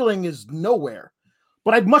 his ceiling is nowhere,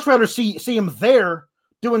 but I'd much rather see him there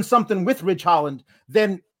doing something with Ridge Holland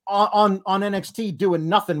than on NXT doing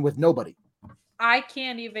nothing with nobody. I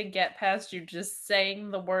can't even get past you just saying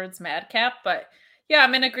the words Madcap, but yeah,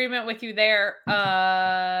 I'm in agreement with you there.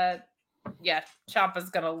 Yeah, Ciampa's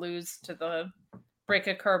gonna lose to the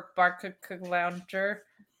Break-A-Curb Lounger.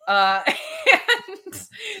 And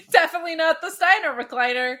definitely not the Steiner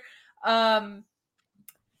recliner.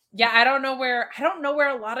 Yeah, I don't know where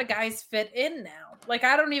a lot of guys fit in now. Like,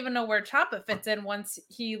 I don't even know where Ciampa fits in once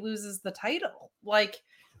he loses the title. Like,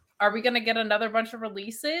 are we gonna get another bunch of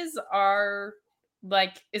releases? Could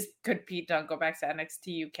Pete Dunne go back to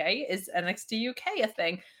NXT UK? Is NXT UK a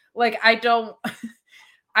thing? Like, I don't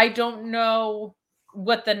know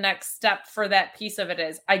what the next step for that piece of it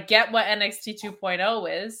is. I get what NXT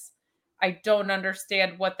 2.0 is. I don't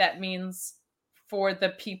understand what that means for the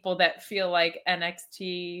people that feel like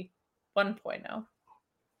NXT 1.0.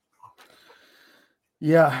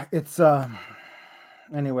 Yeah, it's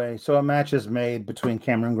anyway, so a match is made between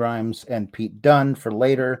Cameron Grimes and Pete Dunne for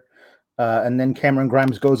later. And then Cameron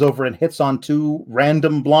Grimes goes over and hits on 2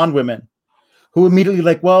 random blonde women who immediately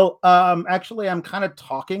like, well, actually, I'm kind of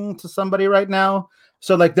talking to somebody right now.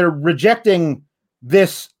 So like they're rejecting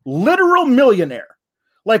this literal millionaire.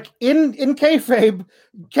 Like in kayfabe,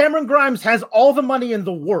 Cameron Grimes has all the money in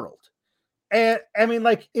the world. And I mean,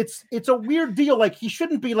 like, it's a weird deal. Like, he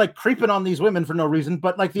shouldn't be like creeping on these women for no reason.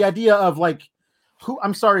 But like the idea of like, who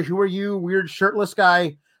are you, weird shirtless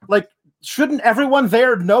guy? Like, shouldn't everyone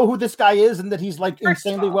there know who this guy is and that he's like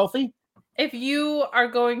insanely wealthy? If you are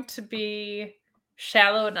going to be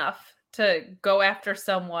shallow enough to go after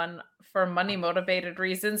someone for money motivated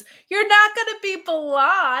reasons, you're not going to be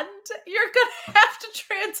blonde. You're going to have to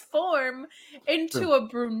transform into a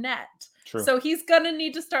brunette. True. So he's going to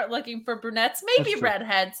need to start looking for brunettes, maybe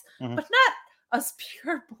redheads, but not us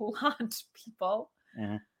pure blonde people.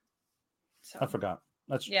 Mm-hmm. So, I forgot.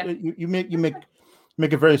 That's you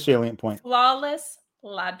make a very salient point. Flawless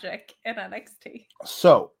logic in NXT.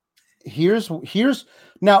 So here's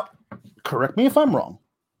now, correct me if I'm wrong,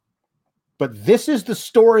 but this is the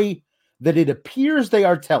story that it appears they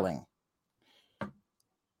are telling.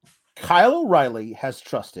 Kyle O'Reilly has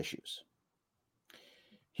trust issues.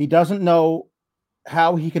 He doesn't know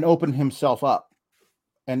how he can open himself up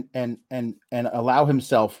and allow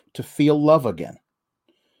himself to feel love again.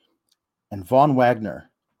 And Von Wagner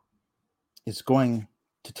is going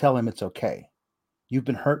to tell him it's okay. You've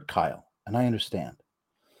been hurt, Kyle, and I understand.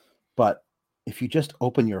 But if you just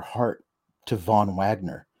open your heart to Von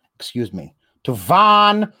Wagner, to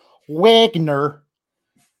Von Wagner,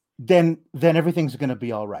 then everything's going to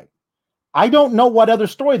be all right. I don't know what other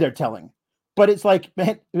story they're telling, but it's like,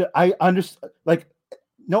 man, I understand. Like,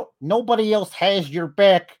 nobody else has your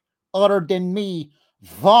back other than me,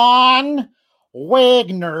 Von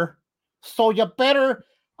Wagner. So you better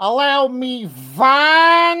allow me,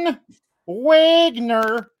 Von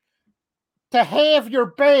Wagner, to have your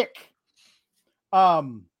back.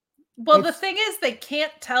 Well, the thing is, they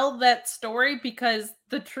can't tell that story because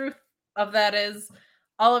the truth of that is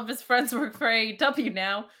all of his friends work for AEW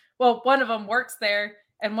now. Well, one of them works there,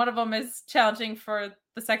 and one of them is challenging for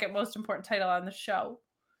the second most important title on the show.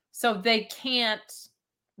 So they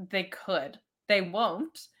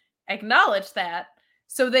won't acknowledge that.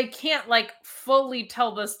 So they can't like fully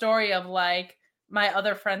tell the story of like my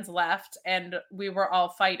other friends left and we were all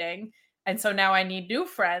fighting. And so now I need new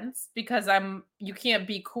friends because you can't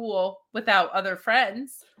be cool without other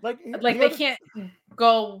friends. Like they can't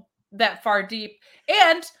go that far deep.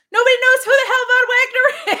 And nobody knows who the hell Von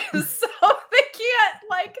Wagner is. So they can't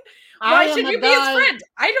like, why should you be his friend?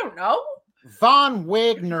 I don't know. Von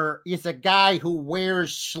Wagner is a guy who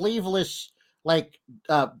wears sleeveless, like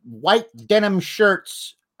white denim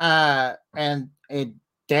shirts, and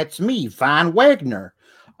that's me, Von Wagner.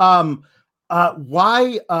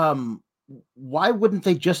 Why wouldn't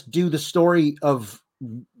they just do the story of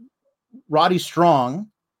Roddy Strong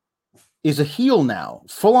is a heel now,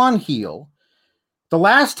 full on heel. The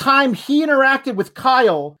last time he interacted with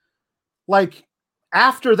Kyle, like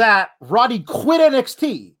after that, Roddy quit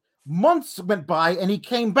NXT. Months went by and he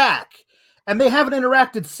came back, and they haven't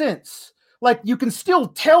interacted since. Like, you can still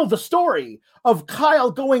tell the story of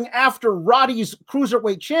Kyle going after Roddy's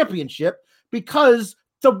Cruiserweight Championship because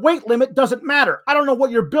the weight limit doesn't matter. I don't know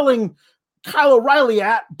what you're billing Kyle O'Reilly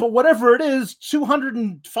at, but whatever it is,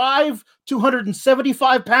 205,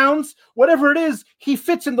 275 pounds, whatever it is, he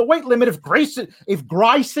fits in the weight limit. If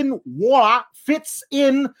Grayson Watt fits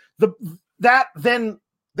in then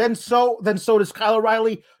so does Kyle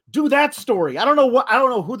O'Reilly. Do that story. I don't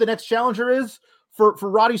know who the next challenger is for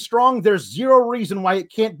Roddy Strong. There's zero reason why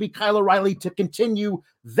it can't be Kyle O'Reilly to continue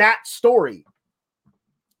that story.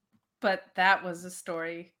 But that was a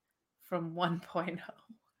story from 1.0.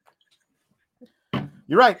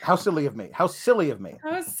 You're right. How silly of me. How silly of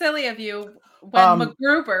you when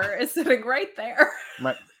MacGruber is sitting right there.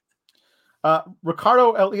 Right.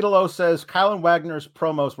 Ricardo El Idolo says Kyle and Wagner's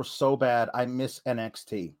promos were so bad. I miss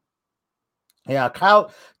NXT. Yeah,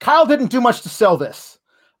 Kyle didn't do much to sell this.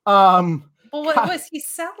 Well, what was he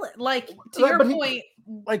selling? Like, to your point.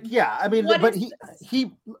 They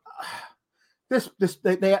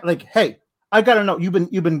like, hey, I gotta know. You've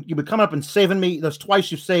been coming up and saving me. That's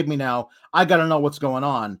twice you've saved me now. I gotta know what's going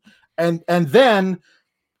on. And then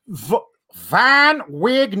Von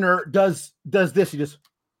Wagner does this. He just,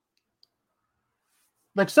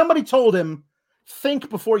 like, somebody told him,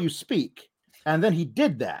 think before you speak. And then he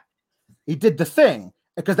did that. He did the thing,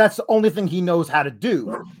 because that's the only thing he knows how to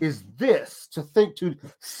do, is this, to think, to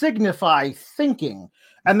signify thinking.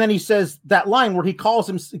 And then he says that line where he calls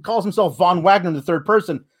himself Von Wagner in the third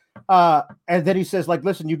person. And then he says, like,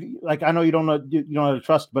 listen, you, like, I know you don't know how to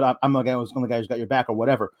trust, but I'm the guy who's got your back or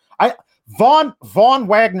whatever. Von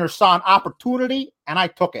Wagner saw an opportunity and I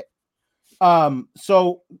took it.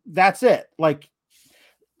 So that's it. Like,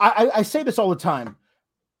 I say this all the time.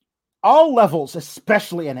 All levels,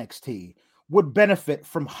 especially NXT, would benefit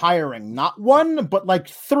from hiring not one, but like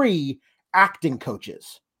 3 acting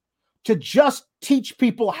coaches to just teach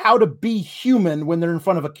people how to be human when they're in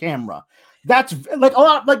front of a camera. That's like a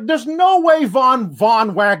lot. Like, there's no way Von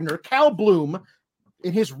Wagner, Cal Bloom,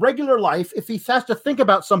 in his regular life, if he has to think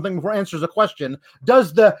about something before he answers a question,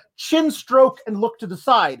 does the chin stroke and look to the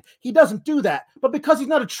side. He doesn't do that. But because he's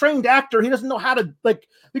not a trained actor, he doesn't know how to, like,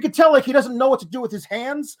 you could tell, like, he doesn't know what to do with his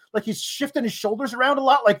hands. Like, he's shifting his shoulders around a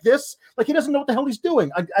lot like this. Like, he doesn't know what the hell he's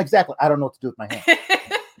doing. Exactly. I don't know what to do with my hands.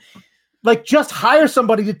 Like, just hire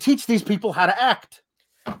somebody to teach these people how to act.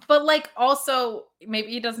 But, like, also,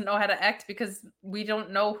 maybe he doesn't know how to act because we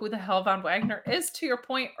don't know who the hell Von Wagner is, to your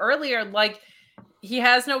point earlier. Like, he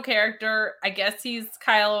has no character. I guess he's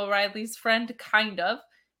Kyle O'Reilly's friend, kind of.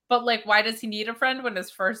 But, like, why does he need a friend when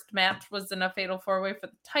his first match was in a fatal 4-way for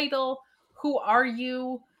the title? Who are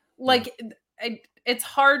you? Like, it's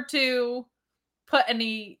hard to put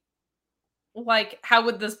any, like, how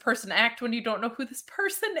would this person act when you don't know who this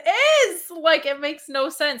person is? Like, it makes no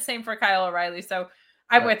sense. Same for Kyle O'Reilly. So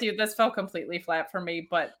I'm with you. This fell completely flat for me,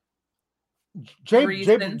 but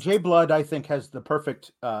Jay Blood, I think, has the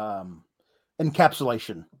perfect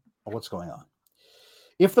encapsulation of what's going on.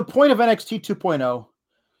 If the point of NXT 2.0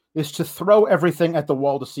 is to throw everything at the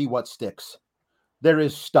wall to see what sticks, there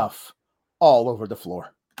is stuff all over the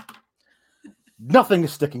floor. Nothing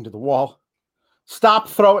is sticking to the wall. Stop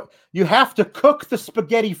throwing. You have to cook the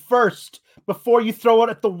spaghetti first before you throw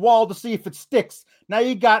it at the wall to see if it sticks. Now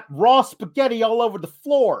you got raw spaghetti all over the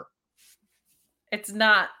floor. It's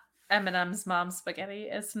not Eminem's mom's spaghetti.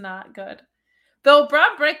 It's not good. Though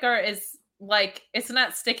Braun Breaker is like, it's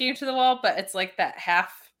not sticking to the wall, but it's like that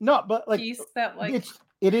half piece that like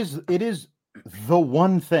it is the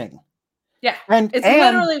one thing. Yeah. It's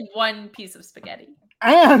literally one piece of spaghetti.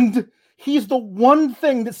 And he's the one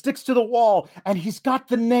thing that sticks to the wall, and he's got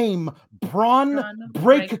the name Braun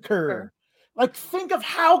Breaker. Like, think of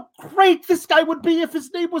how great this guy would be if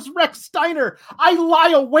his name was Rex Steiner. I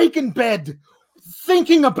lie awake in bed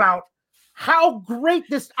thinking about how great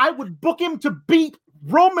I would book him to beat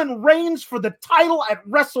Roman Reigns for the title at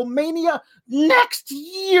WrestleMania next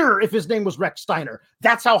year if his name was Rex Steiner.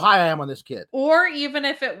 That's how high I am on this kid. Or even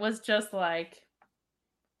if it was just like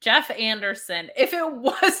Jeff Anderson, if it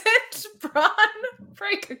wasn't Braun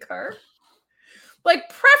Breaker. Like,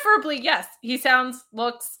 preferably, yes, he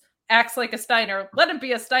acts like a Steiner. Let him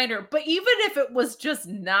be a Steiner. But even if it was just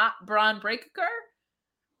not Braun Breaker,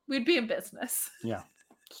 we'd be in business. Yeah,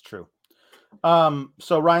 it's true.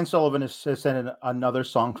 So Ryan Sullivan has sent in another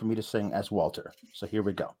song for me to sing as Walter. So here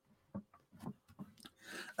we go.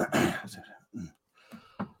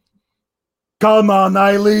 Come on,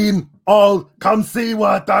 Eileen. Come see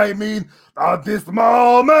what I mean. At this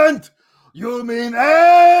moment, you mean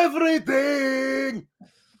everything.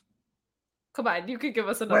 Come on, you could give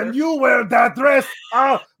us another. When you wear that dress,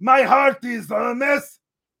 my heart is a mess.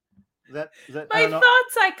 Is that my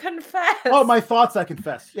thoughts, I confess. Oh, my thoughts, I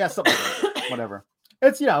confess. Yeah, something like that. Whatever.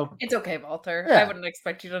 It's, It's okay, Walter. Yeah. I wouldn't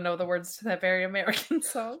expect you to know the words to that very American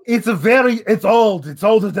song. It's old.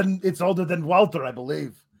 It's older than Walter, I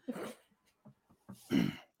believe.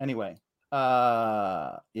 Anyway,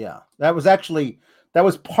 yeah, that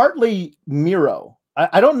was partly Miro.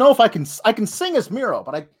 I don't know if I can sing as Miro,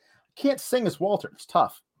 but I can't sing as Walter. It's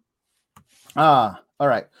tough. All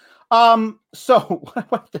right. So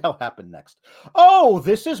what the hell happened next? Oh,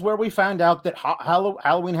 this is where we found out that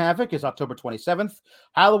Halloween Havoc is October 27th.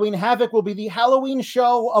 Halloween Havoc will be the Halloween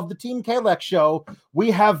show of the Team Kalex show. We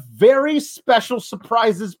have very special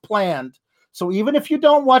surprises planned. So even if you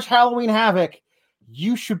don't watch Halloween Havoc,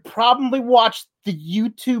 you should probably watch the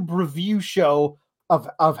YouTube review show of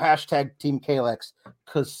hashtag Team Kalex,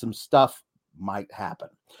 because some stuff might happen.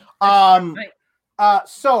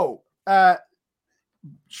 So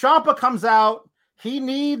Ciampa comes out. He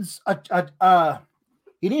needs a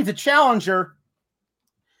challenger.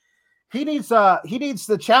 He needs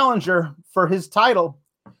the challenger for his title.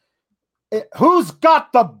 Who's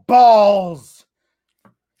got the balls?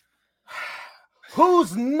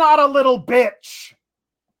 Who's not a little bitch?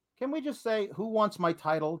 Can we just say, who wants my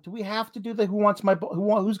title? Do we have to do the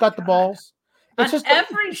who's got the balls? It's on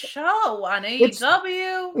every show on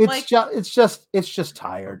AEW. It's just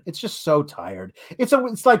tired. It's just so tired. It's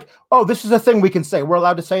like, oh, this is a thing we can say. We're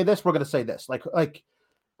allowed to say this. We're going to say this. I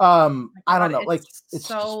don't know. It's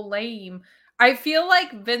so just lame. I feel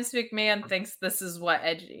like Vince McMahon thinks this is what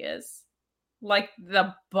edgy is. Like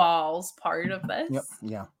the balls part of this. Yep.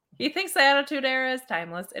 Yeah. He thinks the Attitude Era is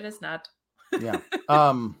timeless. It is not. Yeah.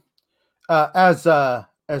 As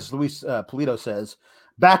Luis Polito says,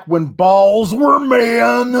 back when balls were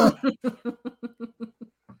man.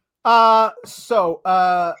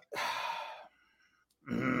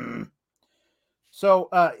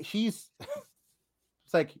 He's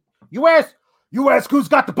it's like, you ask who's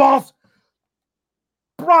got the balls?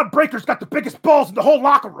 Braun Breaker's got the biggest balls in the whole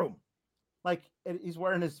locker room. Like, he's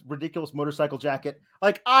wearing his ridiculous motorcycle jacket.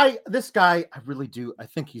 Like, this guy, I really do. I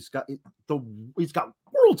think he's got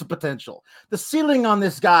worlds of potential. The ceiling on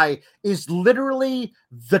this guy is literally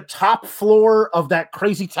the top floor of that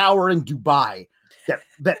crazy tower in Dubai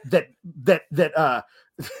that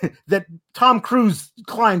Tom Cruise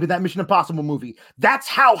climbed in that Mission Impossible movie. That's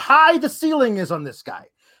how high the ceiling is on this guy.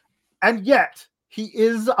 And yet he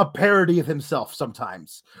is a parody of himself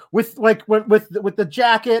sometimes with the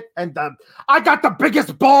jacket and I got the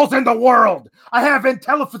biggest balls in the world. I have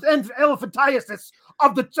elephantiasis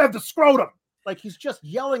of the scrotum. Like, he's just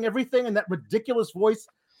yelling everything in that ridiculous voice.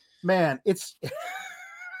 Man, and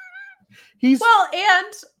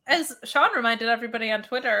as Sean reminded everybody on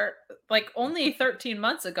Twitter, like, only 13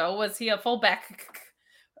 months ago was he a fullback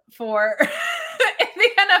for in the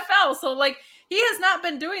NFL. So, like, he has not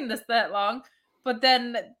been doing this that long. But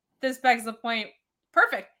then this begs the point.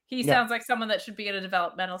 Perfect. He sounds like someone that should be in a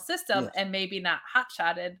developmental system and maybe not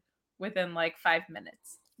hot-shotted within like 5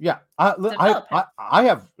 minutes. Yeah, I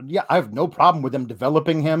have no problem with them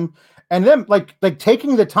developing him and them like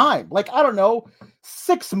taking the time. Like, I don't know,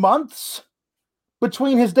 6 months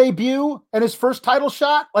between his debut and his first title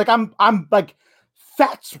shot. Like, I'm like,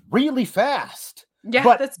 that's really fast. Yeah,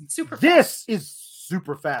 but that's super fast. This is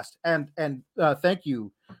super fast. And thank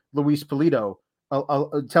you, Luis Polito,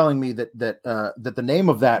 telling me that the name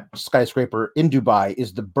of that skyscraper in Dubai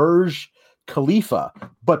is the Burj Khalifa,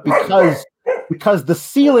 but because the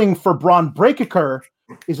ceiling for Braun Breaker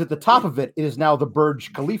is at the top of it, it is now the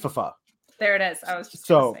Burj Khalifa. There it is. I was just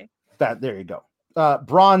so say. There you go.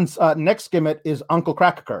 Braun's next gimmick is Uncle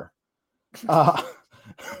Cracker.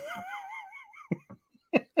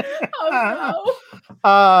 Oh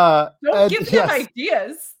no! Don't give him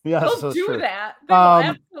ideas. Yes, they'll do that. They will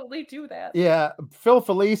absolutely do that. Yeah, Phil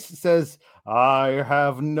Felice says, "I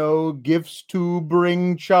have no gifts to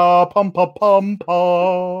bring, cha pum pa pum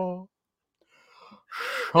pa."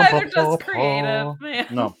 Neither does creative, man.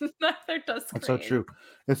 No, neither does creative. It's so true.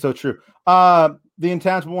 It's so true. The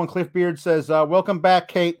intangible one, Cliff Beard says, "Welcome back,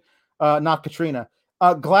 Kate. Not Katrina.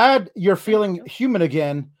 Glad you're feeling human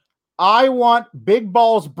again. I want big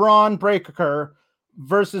balls Braun Breaker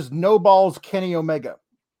versus no balls Kenny Omega."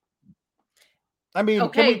 I mean,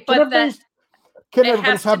 okay, but it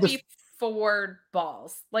has to be 4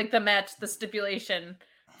 balls. Like the match, the stipulation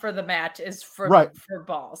for the match is for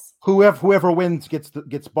balls. Whoever wins gets balls.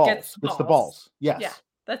 Gets the balls. Yes. Yeah,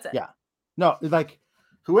 that's it. Yeah. No, like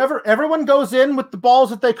everyone goes in with the balls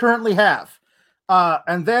that they currently have.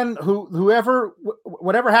 And then whatever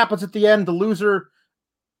happens at the end, the loser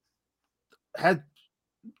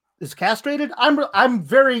is castrated. I don't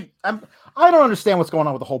understand what's going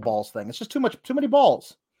on with the whole balls thing. It's just too many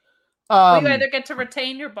balls. You either get to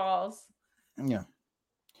retain your balls. Yeah.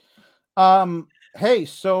 Hey,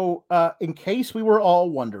 so in case we were all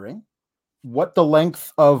wondering what the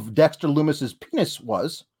length of Dexter Lumis's penis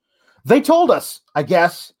was, they told us, I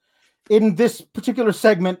guess, in this particular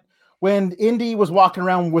segment when Indy was walking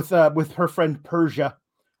around with her friend Persia.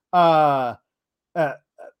 What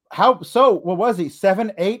was he?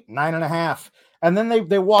 7, 8, 9.5. And then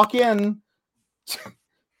they walk in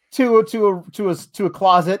to a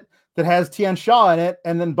closet that has Tian Shaw in it,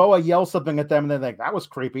 and then Boa yells something at them, and they're like, "That was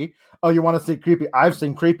creepy. Oh, you want to see creepy? I've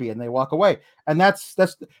seen creepy," and they walk away. And that's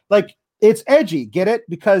like, it's edgy. Get it?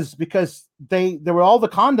 Because there were all the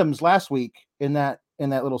condoms last week in that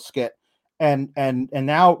little skit, and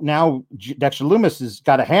now Dexter Lumis has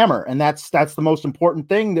got a hammer, and that's the most important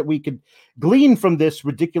thing that we could glean from this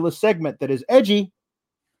ridiculous segment that is edgy.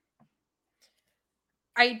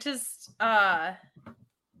 I just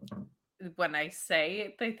when I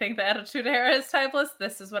say they think the Attitude Era is timeless,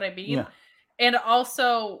 this is what I mean. Yeah. And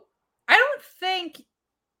also, I don't think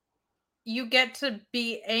you get to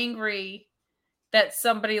be angry that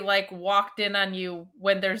somebody like walked in on you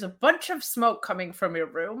when there's a bunch of smoke coming from your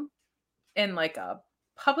room in like a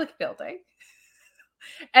public building.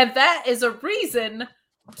 And that is a reason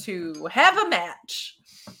to have a match.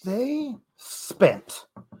 They spent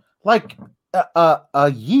like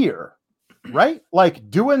a year, right? Like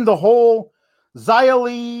doing the whole Xia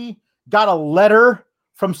Li got a letter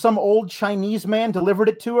from some old Chinese man, delivered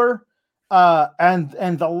it to her. And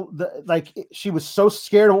the like, she was so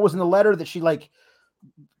scared of what was in the letter that she like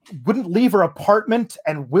wouldn't leave her apartment,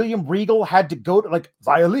 and William Regal had to go to like,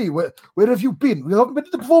 "Xia Li, where have you been? We haven't been to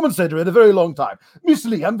the performance center in a very long time. Miss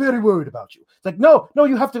Li, I'm very worried about you." It's like, no,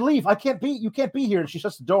 you have to leave. You can't be here. And she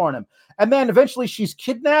shuts the door on him. And then eventually she's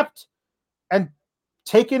kidnapped and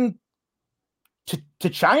taken to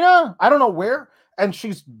China. I don't know where. And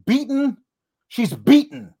she's beaten,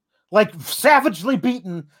 like savagely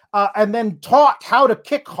beaten, and then taught how to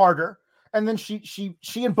kick harder. And then she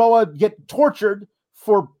and Boa get tortured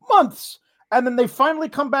for months, and then they finally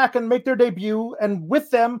come back and make their debut, and with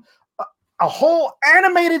them a whole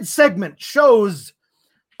animated segment shows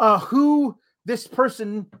who this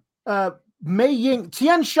person, Mei Ying.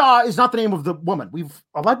 Tian Sha is not the name of the woman.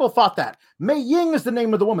 I both thought that. Mei Ying is the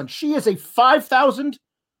name of the woman. She is a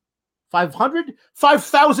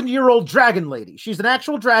 5,000-year-old dragon lady. She's an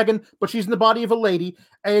actual dragon, but she's in the body of a lady,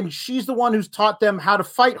 and she's the one who's taught them how to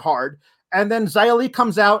fight hard. And then Xia Li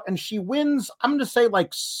comes out and she wins, I'm going to say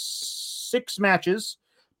like 6 matches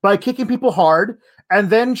by kicking people hard. And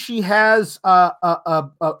then she has a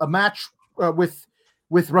match with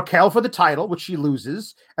Raquel for the title, which she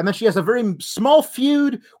loses. And then she has a very small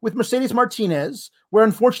feud with Mercedes Martinez, where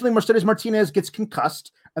unfortunately Mercedes Martinez gets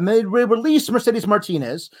concussed. And they release Mercedes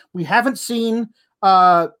Martinez. We haven't seen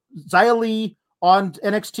Xia Li on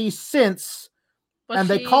NXT since.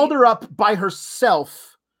 They called her up by herself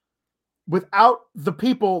without the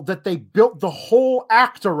people that they built the whole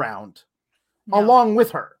act around along with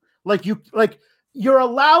her. You're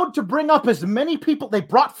allowed to bring up as many people. They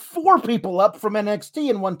brought 4 people up from NXT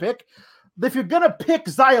in one pick. If you're going to pick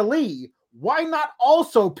Xia Li, why not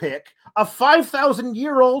also pick a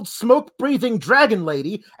 5,000-year-old smoke-breathing dragon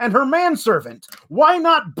lady and her manservant? Why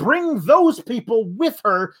not bring those people with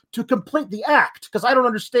her to complete the act? Because I don't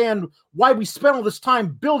understand why we spent all this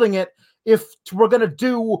time building it if we're going to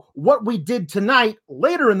do what we did tonight,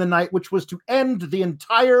 later in the night, which was to end the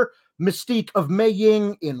entire mystique of Mei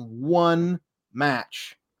Ying in one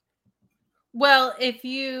match. Well, if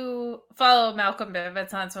you follow Malcolm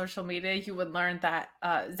Bivens on social media, you would learn that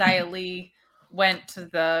Xia Li went to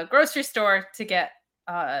the grocery store to get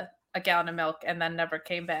a gallon of milk and then never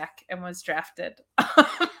came back and was drafted.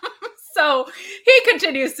 So he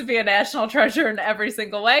continues to be a national treasure in every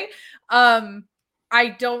single way. I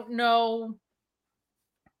don't know.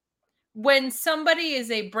 When somebody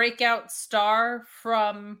is a breakout star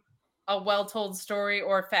from a well-told story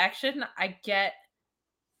or faction, I get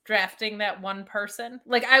drafting that one person.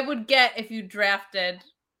 Like, I would get if you drafted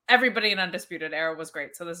everybody in Undisputed Era was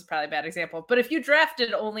great, so this is probably a bad example. But if you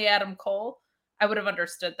drafted only Adam Cole, I would have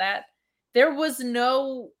understood that. There was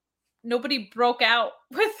nobody broke out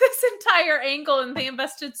with this entire angle, and they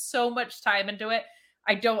invested so much time into it.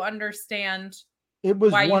 I don't understand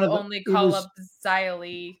why you only call up Xia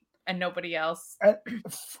Li and nobody else.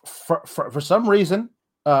 For some reason,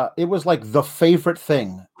 it was like the favorite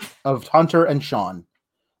thing of Hunter and Sean.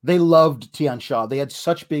 They loved Tian Sha. They had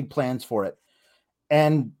such big plans for it.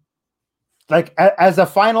 And like as a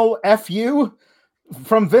final FU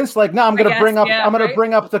from Vince, like, no, I'm going to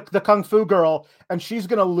bring up the Kung Fu girl, and she's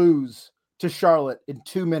going to lose to Charlotte in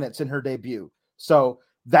 2 minutes in her debut. So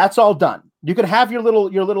that's all done. You can have your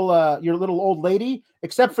little old lady,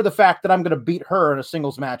 except for the fact that I'm going to beat her in a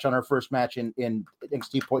singles match on her first match in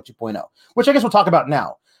NXT 2.0, which I guess we'll talk about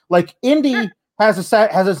now. Like, Indy has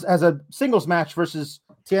a singles match versus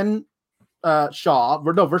Tian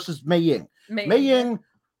versus Mei Ying. Mei Ying,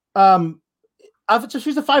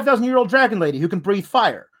 she's a 5,000-year-old dragon lady who can breathe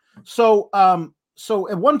fire. So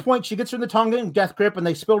at one point she gets her in the Tongan death grip and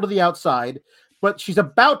they spill to the outside, but she's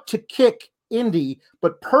about to kick Indy,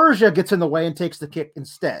 but Persia gets in the way and takes the kick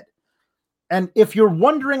instead. And if you're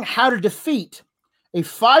wondering how to defeat a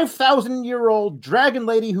 5,000-year-old dragon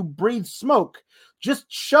lady who breathes smoke, just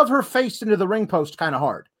shove her face into the ring post kind of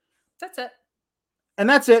hard. That's it. And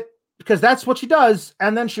that's it, because that's what she does.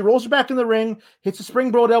 And then she rolls her back in the ring, hits a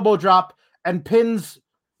springboard elbow drop, and pins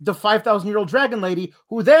the 5,000-year-old dragon lady,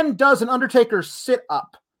 who then does an Undertaker sit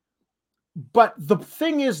up. But the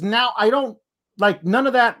thing is, now I don't like, none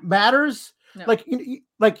of that matters. No.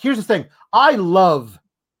 Like here's the thing. I love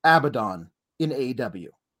Abaddon in AEW.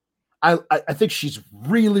 I think she's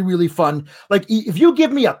really, really fun. Like, if you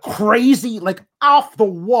give me a crazy, like, off the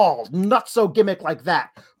wall, nutso gimmick like that,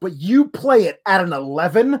 but you play it at an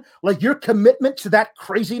 11, like, your commitment to that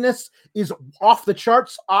craziness is off the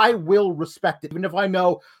charts, I will respect it, even if I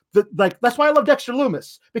know that, like, that's why I love Dexter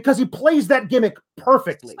Lumis, because he plays that gimmick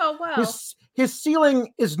perfectly. Oh, wow. His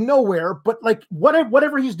ceiling is nowhere, but like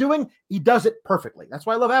whatever he's doing, he does it perfectly. That's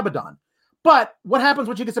why I love Abaddon. But what happens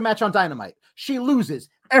when she gets a match on Dynamite? She loses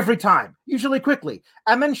every time, usually quickly.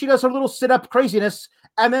 And then she does her little sit-up craziness.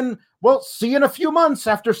 And then, well, see you in a few months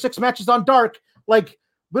after 6 matches on Dark. Like,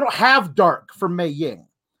 we don't have Dark for Mei Ying.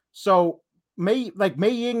 So Mei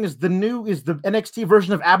Ying is the NXT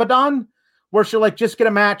version of Abaddon, where she'll like just get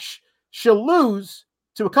a match. She'll lose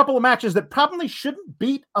to a couple of matches that probably shouldn't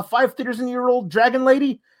beat a 5,000-year-old dragon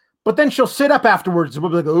lady, but then she'll sit up afterwards and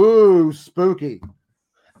we'll be like, ooh, spooky.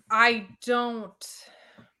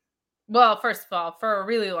 Well, first of all, for a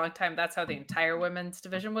really long time, that's how the entire women's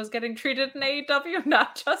division was getting treated in AEW,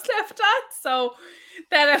 not just Abaddon. So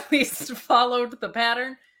that at least followed the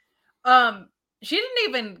pattern. She didn't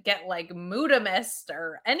even get like Muda missed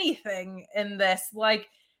or anything in this. Like,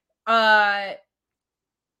 I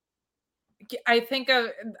think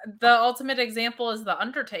the ultimate example is The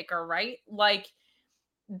Undertaker, right? Like,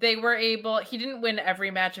 he didn't win every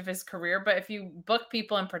match of his career, but if you book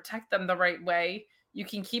people and protect them the right way, you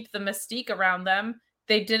can keep the mystique around them.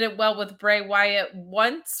 They did it well with Bray Wyatt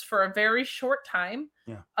once for a very short time.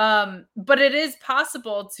 Yeah. But it is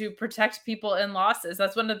possible to protect people in losses.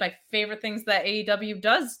 That's one of my favorite things that AEW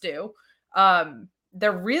does do.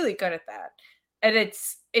 They're really good at that. And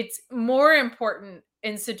it's more important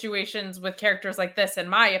in situations with characters like this, in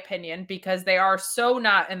my opinion, because they are so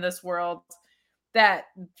not in this world, that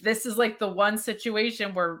this is like the one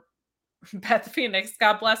situation where Beth Phoenix,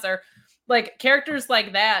 God bless her, like characters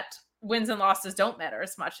like that wins and losses don't matter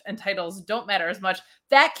as much and titles don't matter as much.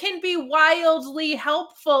 That can be wildly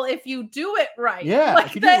helpful if you do it right. Yeah, like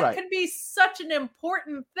if you do it right. can be such an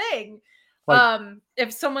important thing. Like,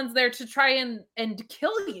 if someone's there to try and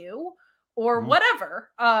kill you or Mhm. whatever,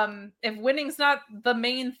 if winning's not the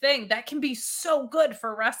main thing, that can be so good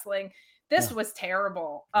for wrestling. This Yeah. was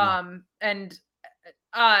terrible. Yeah. And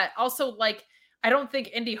also, like, I don't think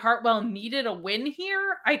Indy Hartwell needed a win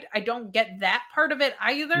here. I don't get that part of it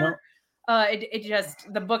either. No. It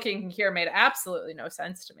just, the booking here made absolutely no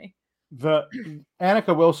sense to me. The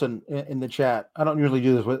Annika Wilson in the chat, I don't usually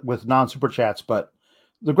do this with non-super chats, but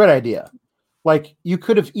the great idea. Like, you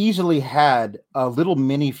could have easily had a little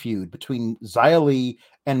mini feud between Xia Li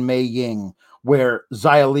and Mei Ying, where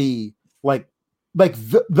Xia Li, like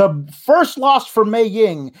the first loss for Mei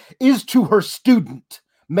Ying is to her student,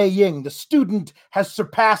 Mei Ying. The student has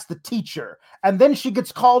surpassed the teacher, and then she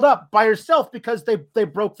gets called up by herself because they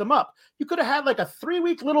broke them up. You could have had like a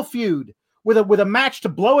 3-week little feud with a match to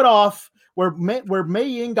blow it off, where Mei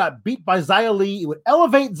Ying got beat by Xia Li. It would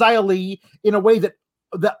elevate Xia Li in a way that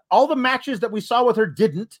all the matches that we saw with her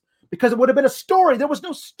didn't, because it would have been a story. There was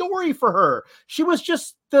no story for her. She was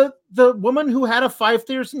just the woman who had a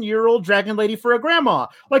 5,000-year-old dragon lady for a grandma.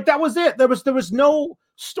 Like, that was it. There was no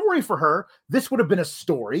story for her. This would have been a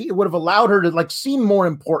story. It would have allowed her to, like, seem more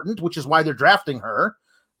important, which is why they're drafting her.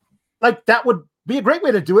 Like, that would be a great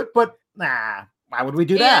way to do it, but why would we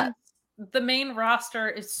do that? The main roster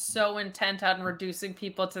is so intent on reducing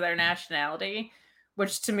people to their nationality,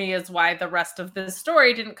 which to me is why the rest of the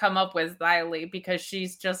story didn't come up with Xia Li, because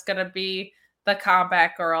she's just going to be the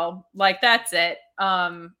combat girl. Like, that's it.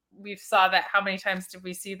 We saw that. How many times did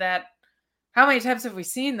we see that? How many times have we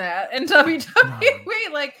seen that in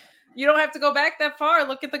WWE? Like, you don't have to go back that far.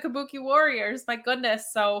 Look at the Kabuki Warriors. My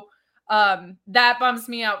goodness. So that bums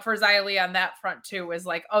me out for Xia Li on that front too, is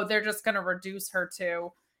like, oh, they're just going to reduce her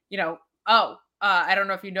to, I don't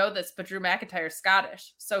know if you know this, but Drew McIntyre's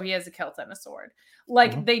Scottish, so he has a kilt and a sword.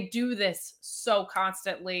 Like, they do this so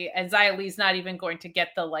constantly, and Xia Li's not even going to get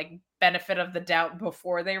the, like, benefit of the doubt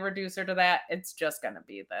before they reduce her to that. It's just going to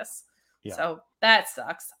be this. Yeah. So that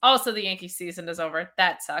sucks. Also, the Yankee season is over.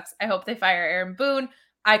 That sucks. I hope they fire Aaron Boone.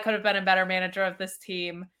 I could have been a better manager of this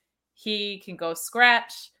team. He can go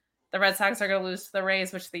scratch. The Red Sox are going to lose to the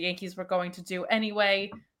Rays, which the Yankees were going to do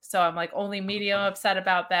anyway. So I'm, like, only medium upset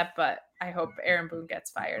about that, but I hope Aaron Boone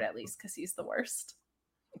gets fired at least, because he's the worst.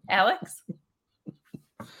 Alex?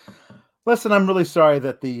 Listen, I'm really sorry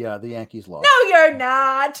that the Yankees lost. No, you're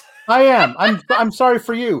not. I am. I'm sorry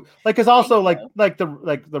for you. Like, it's also like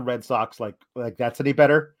the Red Sox, like that's any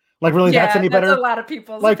better? Like, really, that's any better? That's a lot of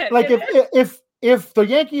people's opinion. Like if the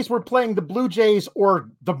Yankees were playing the Blue Jays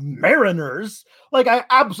or the Mariners, like, I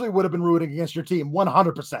absolutely would have been rooting against your team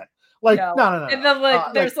 100%. Like, no. And then,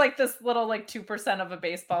 there's this little 2% of a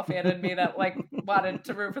baseball fan in me that wanted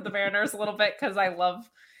to root for the Mariners a little bit, because I love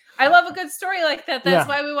a good story like that. That's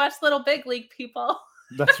why we watch Little Big League, people.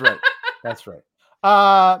 That's right. That's right.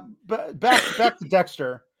 But back to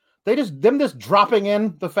Dexter. Them just dropping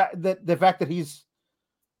in the fact that he's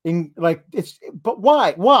in, like, it's, but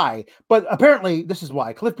why? But apparently this is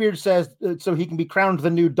why. Cliff Beard says so he can be crowned the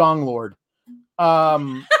new Dong Lord.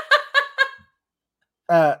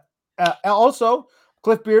 Also,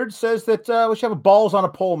 Cliff Beard says that we should have a balls on a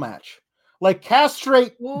pole match. Like,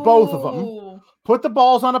 castrate both of them, put the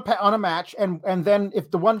balls on a match, and then if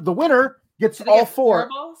the winner gets all four,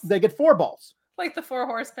 they get 4 balls. Like the 4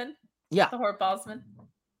 horsemen. Yeah. The Horsebalsmen.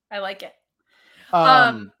 I like it.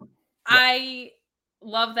 Yeah. I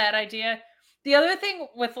love that idea. The other thing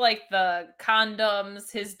with, like, the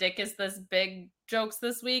condoms, his dick is this big jokes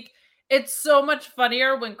this week, it's so much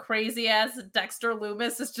funnier when crazy ass Dexter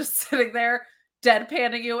Lumis is just sitting there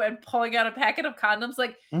deadpanning you and pulling out a packet of condoms.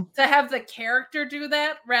 Like, to have the character do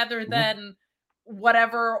that rather than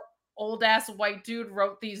whatever old ass white dude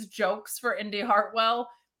wrote these jokes for Indy Hartwell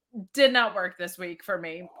did not work this week for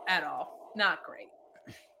me at all. Not great.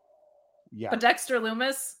 Yeah. But Dexter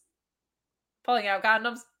Lumis pulling out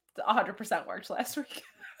condoms 100% worked last week.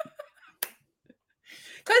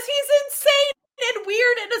 Because he's insane and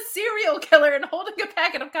weird and a serial killer and holding a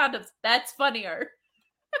packet of condoms. That's funnier.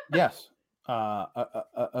 Yes.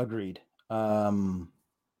 Agreed. You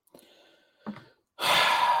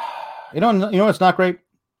know it's not great?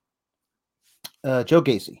 Joe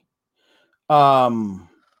Gacy.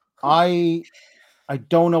 I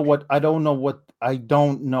don't know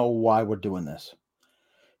why we're doing this.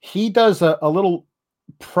 He does a little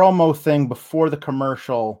promo thing before the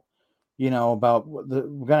commercial, about we're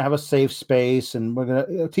going to have a safe space and we're going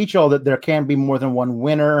to teach you all that there can be more than one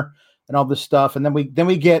winner and all this stuff. And then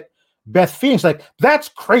we get Beth Phoenix, like, that's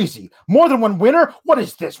crazy. More than one winner? What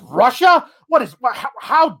is this, Russia?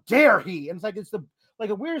 How dare he? And it's like, it's the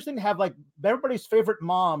weirdest thing to have, like, everybody's favorite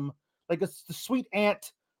mom, like, it's the sweet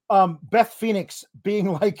aunt, Beth Phoenix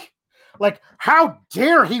being like, how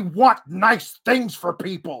dare he want nice things for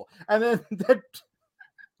people? And then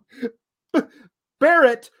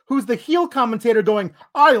Barrett, who's the heel commentator, going,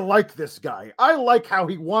 I like this guy. I like how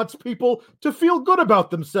he wants people to feel good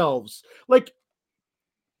about themselves. Like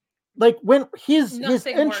when his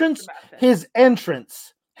entrance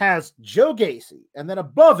has Joe Gacy, and then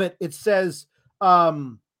above it says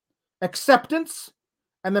acceptance,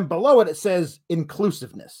 and then below it says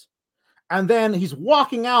inclusiveness. And then he's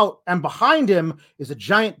walking out, and behind him is a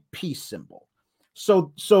giant peace symbol.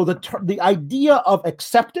 So the idea of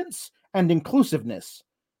acceptance and inclusiveness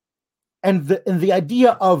and the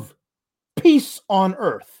idea of peace on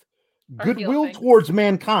earth, goodwill towards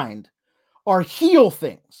mankind, are heel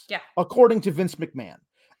things, according to Vince McMahon.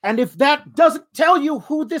 And if that doesn't tell you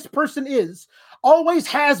who this person is, always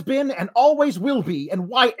has been and always will be, and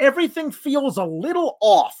why everything feels a little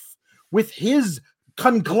off with his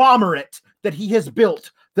conglomerate that he has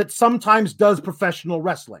built that sometimes does professional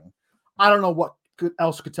wrestling, I don't know what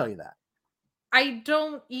else could tell you that. I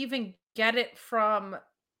don't even get it from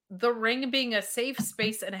the ring being a safe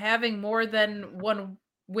space and having more than one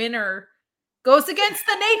winner goes against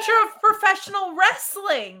the nature of professional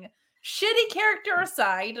wrestling. Shitty character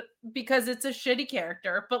aside, because it's a shitty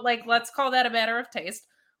character, but like, let's call that a matter of taste.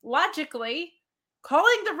 Logically,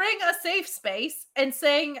 calling the ring a safe space and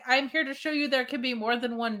saying, I'm here to show you there can be more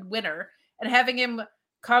than one winner, and having him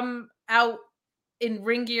come out in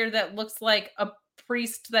ring gear that looks like a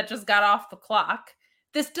priest that just got off the clock.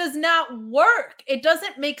 This does not work. It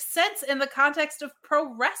doesn't make sense in the context of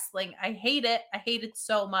pro wrestling. I hate it. I hate it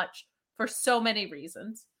so much for so many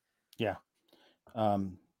reasons. Yeah.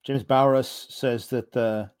 James Bowers says that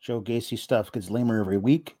the Joe Gacy stuff gets lamer every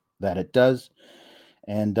week. That it does.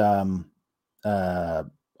 And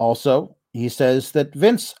also, he says that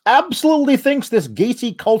Vince absolutely thinks this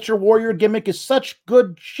Gacy culture warrior gimmick is such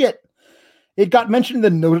good shit. It got mentioned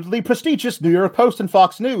in the notably prestigious New York Post and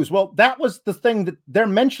Fox News. Well, that was the thing that they're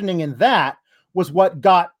mentioning in that was what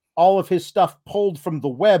got all of his stuff pulled from the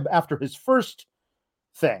web after his first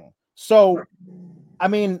thing. So, I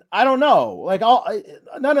mean, I don't know. Like, I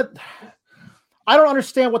don't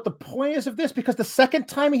understand what the point is of this, because the second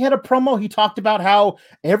time he had a promo, he talked about how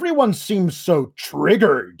everyone seems so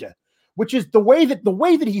triggered, which is the way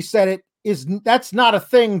that he said it is, that's not a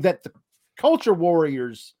thing that the culture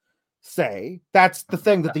warriors say. That's the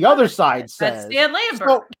thing that the other side says. That's Dan Lambert.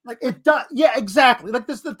 So, like, it does. Yeah, exactly. Like,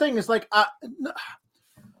 this is the thing is like,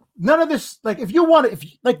 none of this, like, if you want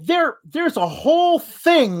to, there's a whole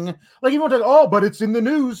thing, like, you want to, oh, but it's in the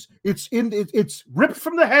news, it's ripped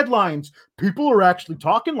from the headlines, people are actually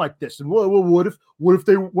talking like this, and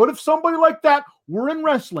what if somebody like that were in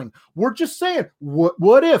wrestling? We're just saying,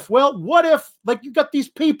 what if, like, you got these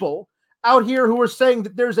people out here who are saying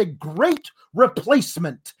that there's a great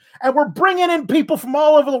replacement, and we're bringing in people from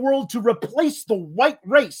all over the world to replace the white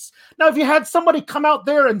race. Now, if you had somebody come out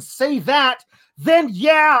there and say that, then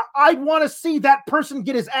yeah, I'd want to see that person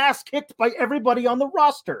get his ass kicked by everybody on the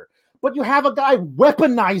roster. But you have a guy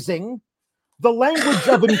weaponizing the language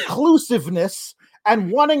of inclusiveness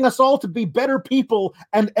and wanting us all to be better people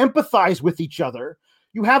and empathize with each other.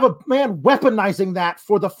 You have a man weaponizing that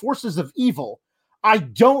for the forces of evil. I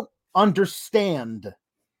don't understand.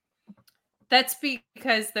 That's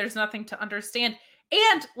because there's nothing to understand.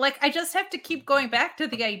 And, like, I just have to keep going back to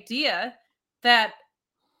the idea that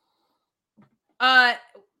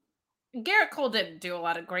Garrett Cole didn't do a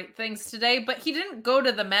lot of great things today, but he didn't go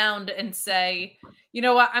to the mound and say, you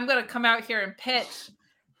know what, I'm going to come out here and pitch,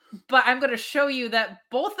 but I'm going to show you that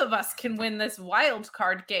both of us can win this wild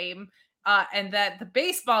card game, and that the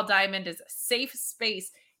baseball diamond is a safe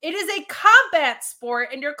space. It is a combat sport,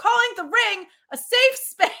 and you're calling the ring a safe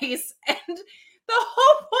space, and the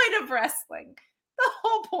whole point of wrestling, the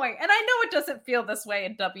whole point, and I know it doesn't feel this way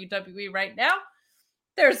in WWE right now.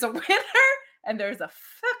 There's a winner and there's a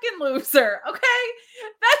fucking loser, okay?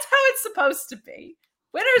 That's how it's supposed to be.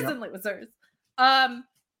 Winners and losers.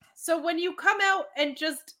 So when you come out and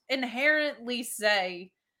just inherently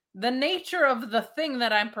say the nature of the thing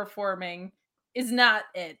that I'm performing is not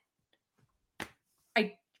it.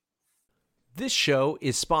 This show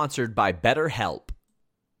is sponsored by BetterHelp.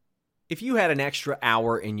 If you had an extra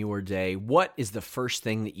hour in your day, what is the first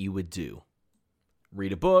thing that you would do?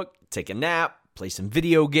 Read a book, take a nap, play some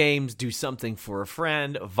video games, do something for a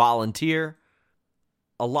friend, volunteer.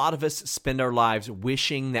 A lot of us spend our lives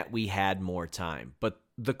wishing that we had more time, but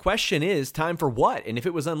The question is, time for what? And if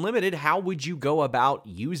it was unlimited, how would you go about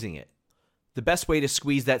using it? The best way to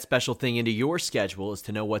squeeze that special thing into your schedule is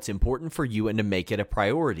to know what's important for you and to make it a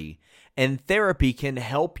priority. And therapy can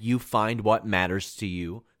help you find what matters to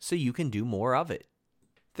you so you can do more of it.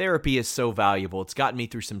 Therapy is so valuable. It's gotten me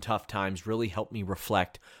through some tough times, really helped me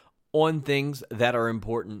reflect on things that are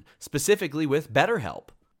important, specifically with BetterHelp.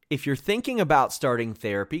 If you're thinking about starting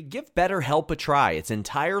therapy, give BetterHelp a try. It's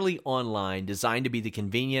entirely online, designed to be the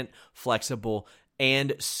convenient, flexible,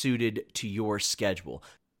 and suited to your schedule.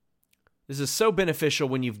 This is so beneficial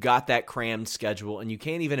when you've got that crammed schedule and you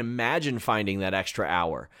can't even imagine finding that extra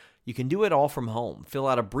hour. You can do it all from home. Fill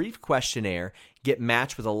out a brief questionnaire, get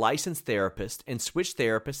matched with a licensed therapist, and switch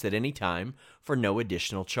therapists at any time for no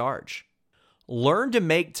additional charge. Learn to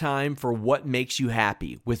make time for what makes you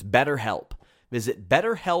happy with BetterHelp. Visit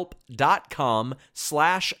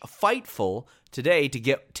betterhelp.com/Fightful today to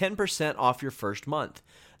get 10% off your first month.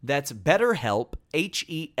 That's BetterHelp,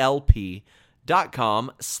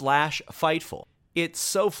 HELP.com/Fightful. It's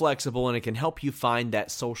so flexible and it can help you find that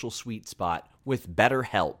social sweet spot with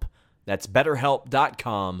BetterHelp. That's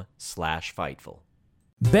betterhelp.com/Fightful.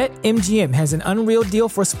 BetMGM has an unreal deal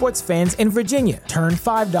for sports fans in Virginia. Turn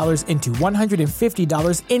 $5 into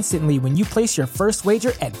 $150 instantly when you place your first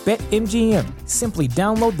wager at BetMGM. Simply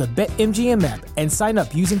download the BetMGM app and sign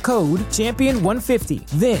up using code Champion150.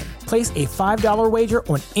 Then, place a $5 wager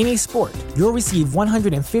on any sport. You'll receive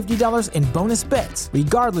 $150 in bonus bets,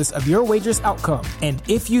 regardless of your wager's outcome. And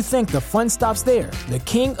if you think the fun stops there, the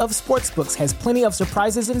King of Sportsbooks has plenty of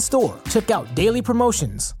surprises in store. Check out daily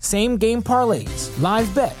promotions, same-game parlays, live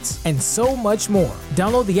bets, and so much more.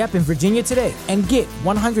 Download the app in Virginia today and get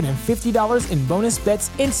 $150 in bonus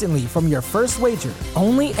bets instantly from your first wager.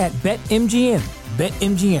 Only at BetMGM.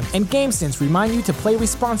 BetMGM and GameSense remind you to play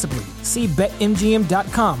responsibly. See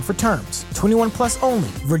BetMGM.com for terms. 21 plus only.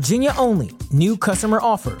 Virginia only. New customer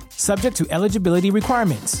offer. Subject to eligibility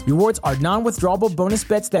requirements. Rewards are non-withdrawable bonus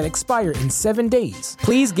bets that expire in 7 days.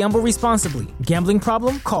 Please gamble responsibly. Gambling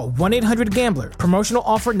problem? Call 1-800-GAMBLER. Promotional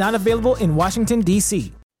offer not available in Washington,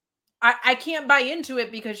 D.C. I can't buy into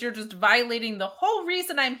it because you're just violating the whole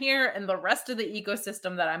reason I'm here and the rest of the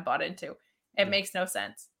ecosystem that I'm bought into. It makes no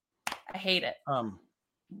sense. I hate it.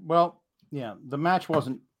 Well, yeah, the match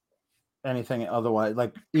wasn't anything otherwise.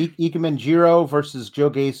 Like Ikemen Jiro versus Joe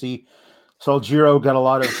Gacy. So Jiro got a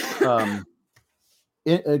lot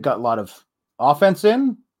of offense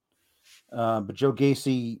in, but Joe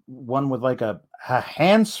Gacy won with like a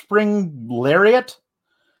handspring lariat.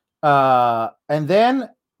 And then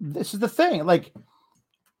this is the thing. Like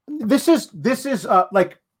this is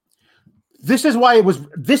why it was.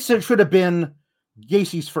 This should have been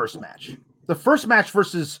Gacy's first match. The first match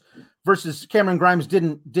versus Cameron Grimes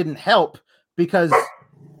didn't help because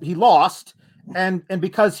he lost and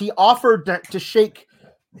because he offered to shake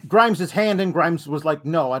Grimes's hand and Grimes was like,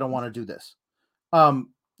 no, I don't want to do this.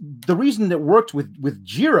 The reason it worked with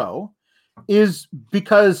Jiro is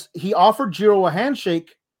because he offered Jiro a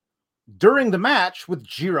handshake during the match with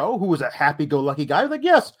Jiro, who was a happy-go-lucky guy. Like,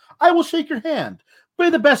 yes, I will shake your hand.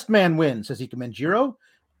 But the best man wins, says Ikemen Jiro.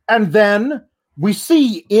 And then we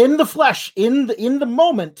see in the flesh, in the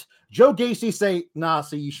moment, Joe Gacy say, nah,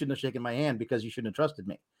 see, you shouldn't have shaken my hand because you shouldn't have trusted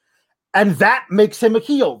me. And that makes him a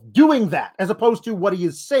heel, doing that, as opposed to what he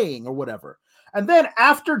is saying or whatever. And then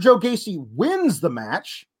after Joe Gacy wins the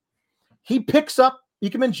match, he picks up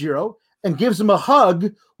Ikemen Jiro and gives him a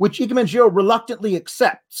hug, which Ikemen Jiro reluctantly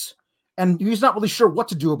accepts. And he's not really sure what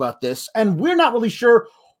to do about this. And we're not really sure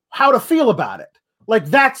how to feel about it. Like,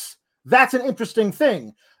 that's an interesting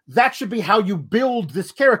thing. That should be how you build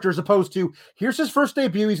this character, as opposed to, here's his first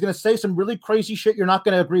debut. He's going to say some really crazy shit you're not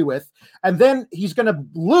going to agree with. And then he's going to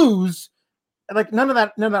lose. Like, none of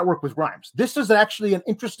that worked with Grimes. This is actually an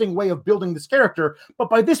interesting way of building this character. But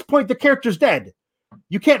by this point, the character's dead.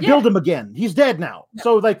 You can't build him again. He's dead now. Yeah.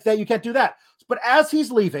 So like that, you can't do that. But as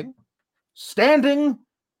he's leaving, standing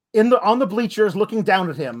on the bleachers, looking down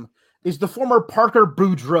at him, is the former Parker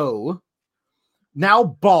Boudreaux, now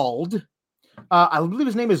bald. I believe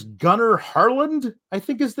his name is Gunnar Harland. I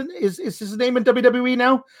think is his name in WWE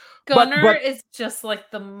now. Gunnar is just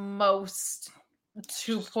like the most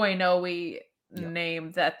 2.0-y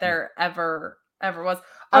name that there ever was.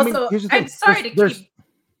 Also, I'm sorry to keep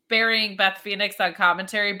burying Beth Phoenix on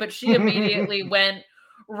commentary, but she immediately went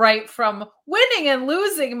right from winning and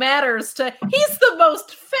losing matters to he's the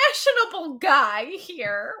most fashionable guy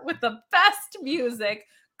here with the best music.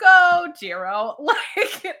 Go, Jiro.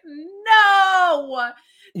 Like, no,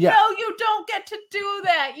 you don't get to do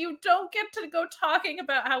that. You don't get to go talking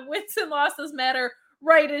about how wins and losses matter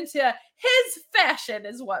right into his fashion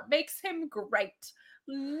is what makes him great.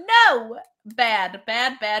 No. Bad.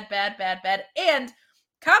 And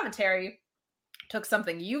commentary took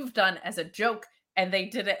something you've done as a joke and they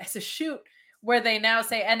did it as a shoot where they now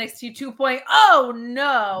say NXT 2.0. Oh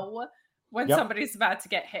no. When somebody's about to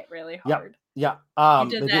get hit really hard. Yeah. You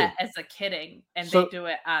did that as a kidding, and they do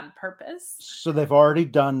it on purpose. So they've already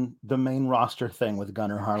done the main roster thing with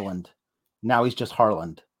Gunnar Harland. Now he's just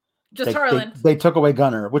Harland. Harland. They took away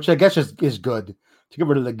Gunnar, which I guess is good to get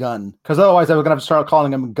rid of the gun, because otherwise I was gonna have to start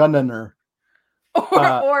calling him Gunnar.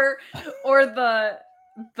 Or the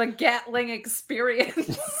Gatling experience.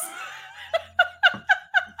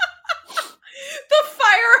 The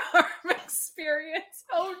firearm experience.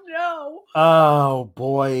 Oh no. Oh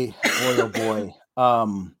boy.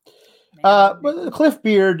 Cliff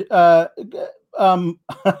Beard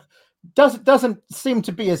doesn't seem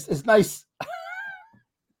to be as nice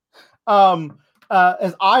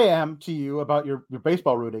as I am to you about your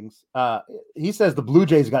baseball rootings. He says the Blue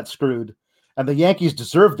Jays got screwed and the Yankees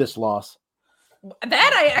deserve this loss.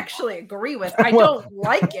 That I actually agree with. I don't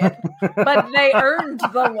like it, but they earned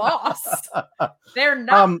the loss. They're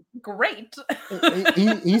not great.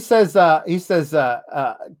 he says,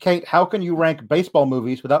 Kate, how can you rank baseball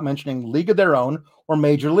movies without mentioning League of Their Own or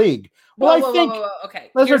Major League? Well, I think okay.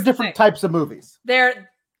 Those are different types of movies.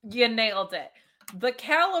 You nailed it. The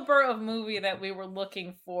caliber of movie that we were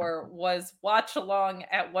looking for was watch along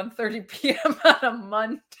at 1:30 p.m. on a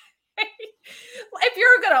Monday. If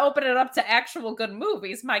you're going to open it up to actual good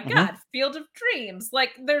movies, my God, Field of Dreams,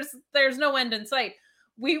 like there's no end in sight.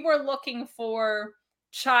 We were looking for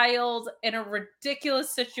child in a ridiculous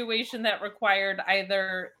situation that required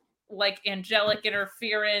either like angelic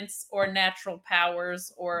interference or natural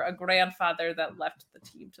powers or a grandfather that left the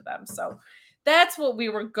team to them. So that's what we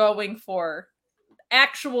were going for.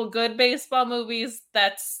 Actual good baseball movies,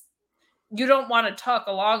 you don't want to talk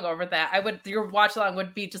along over that. Your watch along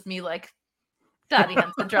would be just me like, Dottie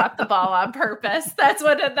Henson dropped the ball on purpose. That's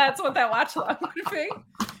what that watch along would be.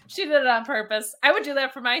 She did it on purpose. I would do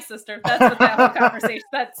that for my sister. That's what that whole conversation.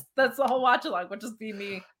 That's the whole watch along would just be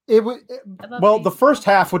me. The first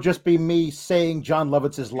half would just be me saying John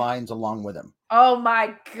Lovitz's lines along with him. Oh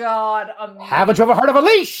my God! Amazing. Haven't you ever heard of a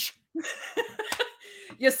leash?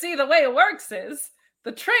 You see, the way it works is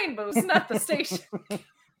the train moves, not the station.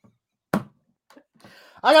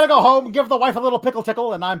 I gotta go home, give the wife a little pickle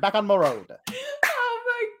tickle, and I'm back on my road. Oh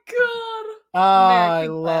my God! I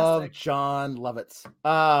love John Lovitz.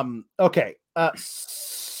 Okay.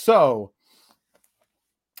 So,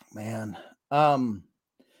 man.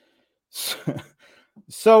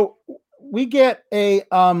 So we get a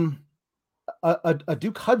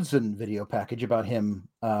Duke Hudson video package about him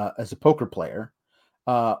as a poker player.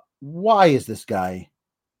 Why is this guy?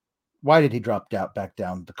 Why did he drop back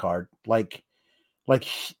down the card? Like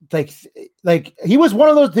he was one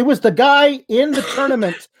of those. He was the guy in the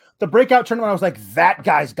tournament, the breakout tournament. I was like, that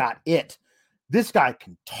guy's got it. This guy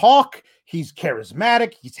can talk. He's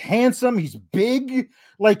charismatic. He's handsome. He's big.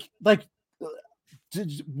 What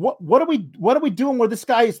are we doing where this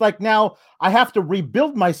guy is like, now I have to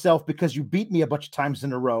rebuild myself because you beat me a bunch of times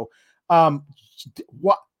in a row.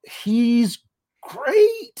 He's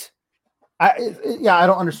great. I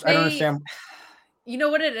don't understand. You know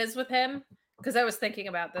what it is with him? Because I was thinking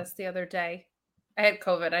about this the other day. I had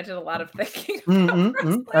COVID. I did a lot of thinking.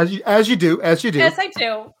 As you do. Yes, I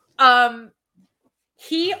do.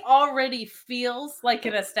 He already feels like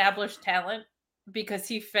an established talent because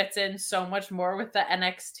he fits in so much more with the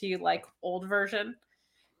NXT like old version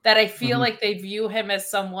that I feel like they view him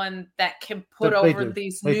as someone that can put over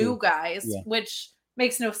these new guys, which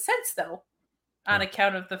makes no sense though, on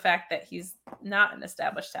account of the fact that he's not an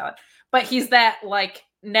established talent, but he's that like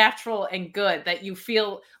natural and good that you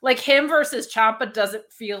feel like him versus Ciampa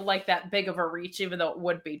doesn't feel like that big of a reach, even though it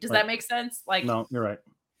would be. Does that make sense? Like, no, you're right.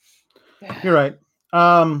 You're right.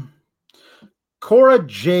 Cora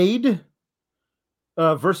Jade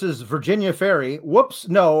versus Virginia Ferry. Whoops.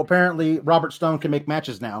 No, apparently Robert Stone can make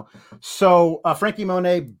matches now. So Frankie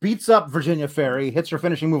Monet beats up Virginia Ferry, hits her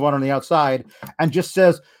finishing move on the outside, and just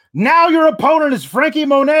says, now your opponent is Frankie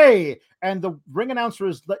Monet. And the ring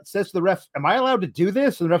announcer says to the ref, am I allowed to do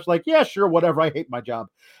this? And the ref's like, yeah, sure, whatever. I hate my job.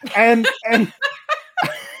 And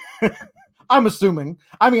I'm assuming.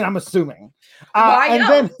 Why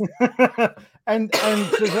and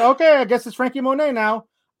says, okay, I guess it's Frankie Monet now.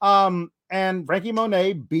 And Frankie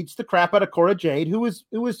Monet beats the crap out of Cora Jade,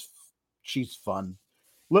 she's fun.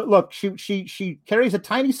 Look, she carries a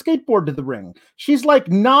tiny skateboard to the ring. She's like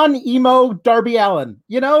non-emo Darby Allin,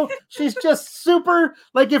 She's just super.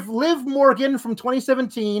 Like if Liv Morgan from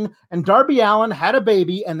 2017 and Darby Allin had a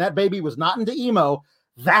baby and that baby was not into emo,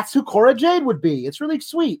 that's who Cora Jade would be. It's really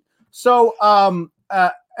sweet. So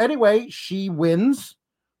anyway, she wins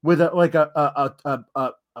with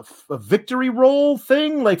a victory roll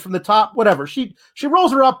thing, like from the top, whatever. She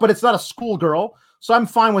rolls her up, but it's not a schoolgirl, so I'm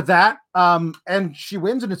fine with that. And she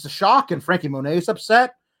wins, and it's a shock, and Frankie Monet is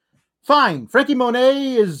upset. Fine. Frankie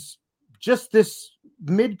Monet is just this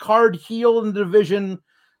mid-card heel in the division.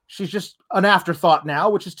 She's just an afterthought now,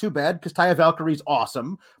 which is too bad because Taya Valkyrie's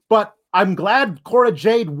awesome. But I'm glad Cora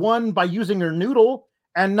Jade won by using her noodle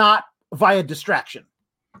and not via distraction.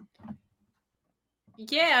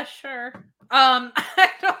 Yeah, sure. I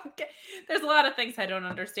don't get, there's a lot of things I don't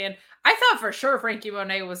understand. I thought for sure Frankie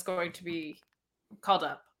Monet was going to be called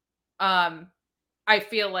up. I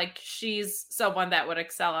feel like she's someone that would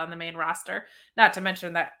excel on the main roster. Not to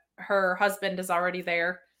mention that her husband is already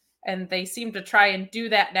there, and they seem to try and do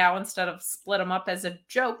that now instead of split them up as a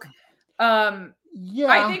joke. Yeah,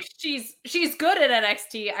 I think she's good at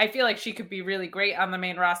NXT. I feel like she could be really great on the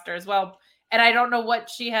main roster as well. And I don't know what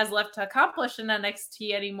she has left to accomplish in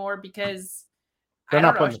NXT anymore because they're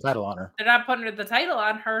not putting the title on her. They're not putting the title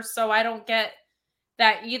on her, so I don't get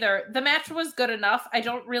that either. The match was good enough. I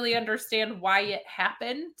don't really understand why it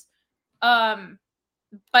happened.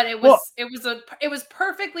 But it was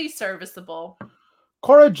perfectly serviceable.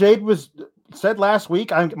 Cora Jade said last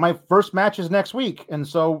week, my first match is next week, and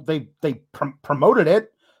so they promoted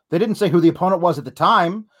it. They didn't say who the opponent was at the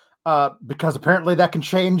time, because apparently that can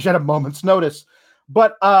change at a moment's notice.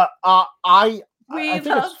 But I think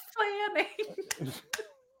love planning.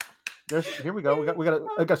 Here we go.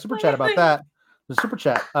 I got a super chat about that. The super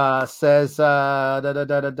chat says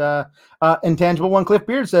Intangible One Cliff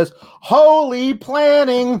Beard says, "Holy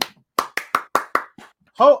planning,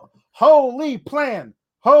 holy plan,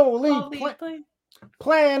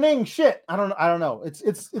 planning shit." I don't know.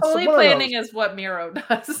 It's Holy planning is what Miro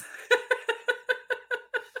does.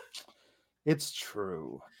 It's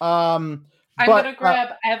true. I'm gonna grab.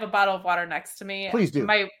 I have a bottle of water next to me. Please do.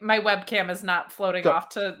 My webcam is not floating off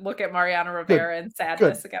to look at Mariana Rivera and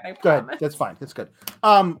sadness again. I promise. Go ahead. That's fine. That's good.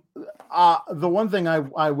 The one thing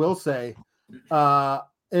I will say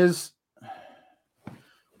is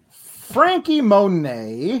Frankie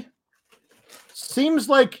Monet seems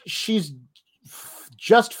like she's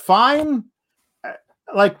just fine.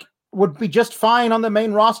 Like would be just fine on the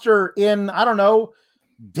main roster in, I don't know,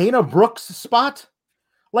 Dana Brooks' spot.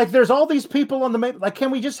 Like there's all these people on the main, like,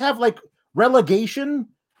 can we just have like relegation?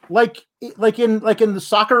 Like in the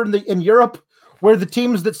soccer in Europe, where the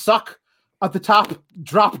teams that suck at the top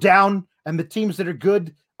drop down and the teams that are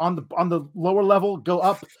good on the lower level go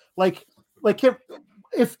up. Like if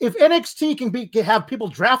NXT can have people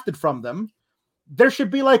drafted from them, there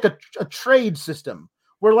should be like a trade system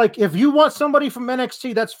where, like, if you want somebody from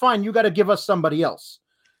NXT, that's fine. You got to give us somebody else.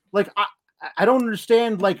 Like, I don't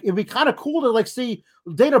understand. Like, it'd be kind of cool to like see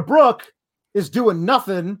Dana Brooke is doing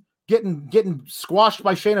nothing, getting squashed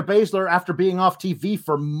by Shayna Baszler after being off TV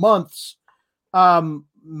for months.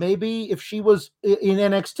 Maybe if she was in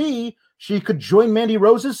NXT, she could join Mandy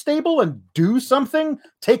Rose's stable and do something,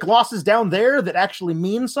 take losses down there that actually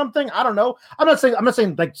means something. I don't know. I'm not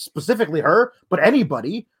saying like specifically her, but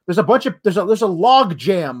anybody. There's a log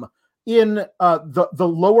jam in the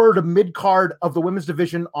lower to mid card of the women's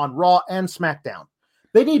division on Raw and SmackDown.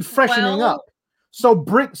 They need freshening up. So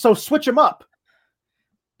switch them up.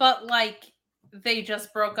 But like they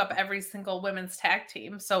just broke up every single women's tag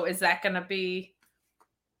team. So is that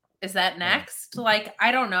next? Like,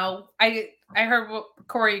 I don't know. I heard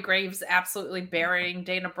Corey Graves absolutely burying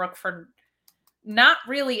Dana Brooke for not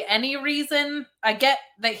really any reason. I get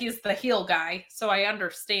that he's the heel guy, so I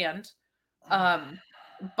understand.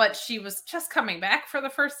 But she was just coming back for the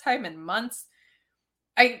first time in months.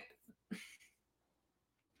 I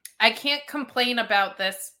can't complain about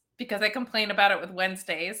this because I complain about it with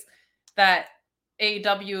Wednesdays that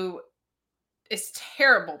AEW is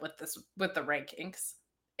terrible with the rankings.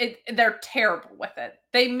 They're terrible with it.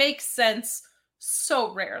 They make sense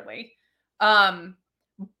so rarely.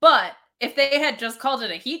 But if they had just called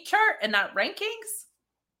it a heat chart and not rankings,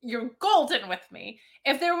 you're golden with me.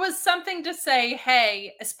 If there was something to say,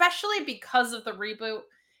 hey, especially because of the reboot,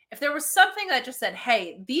 if there was something that just said,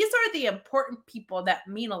 hey, these are the important people that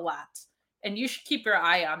mean a lot, and you should keep your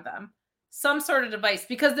eye on them. Some sort of device,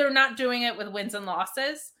 because they're not doing it with wins and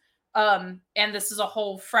losses. And this is a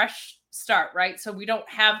whole fresh start, right? So we don't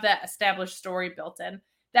have that established story built in.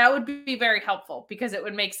 That would be very helpful because it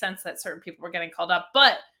would make sense that certain people were getting called up.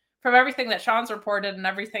 But from everything that Sean's reported and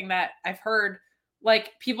everything that I've heard,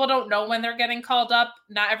 like, people don't know when they're getting called up.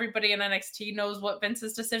 Not everybody in NXT knows what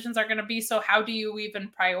Vince's decisions are going to be. So how do you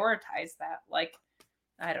even prioritize that? Like,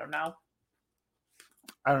 I don't know.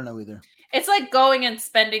 I don't know either. It's like going and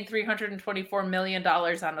spending $324 million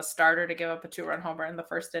on a starter to give up a 2-run homer in the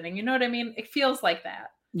first inning. You know what I mean? It feels like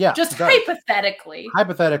that. Yeah. Just hypothetically.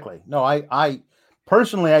 Hypothetically. No, I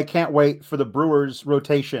personally, I can't wait for the Brewers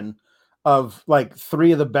rotation of like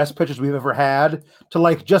 3 of the best pitchers we've ever had to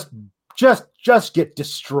like just get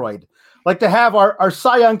destroyed. Like to have our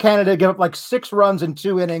Cy Young candidate give up like 6 runs in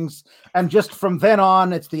 2 innings, and just from then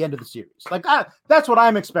on, it's the end of the series. Like that's what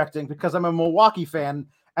I'm expecting because I'm a Milwaukee fan,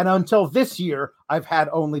 and until this year, I've had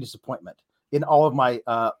only disappointment in all of my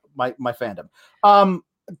my fandom. I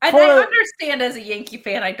understand as a Yankee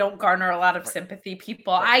fan, I don't garner a lot of sympathy,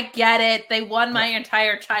 people. I get it. They won my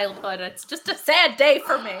entire childhood. It's just a sad day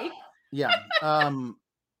for me. Yeah.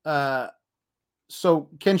 So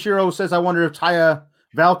Kenshiro says, I wonder if Taya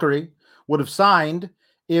Valkyrie would have signed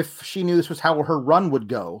if she knew this was how her run would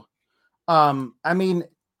go. I mean,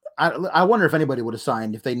 I wonder if anybody would have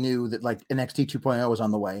signed if they knew that like NXT 2.0 was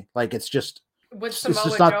on the way. Like it's just would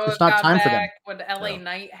Samoa Joe it's not time back? for them. Would LA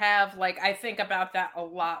Knight have? Like I think about that a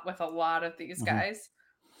lot with a lot of these guys.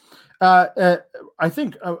 I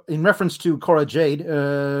think in reference to Cora Jade,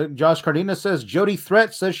 Josh Cardina says Jody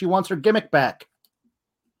Threat says she wants her gimmick back.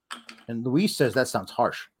 And Luis says that sounds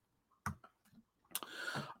harsh.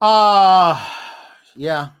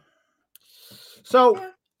 Yeah. So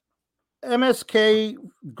MSK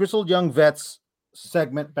Grizzled Young Vets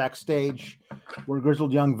segment backstage where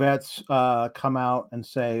Grizzled Young Vets come out and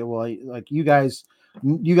say, well, like you guys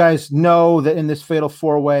know that in this fatal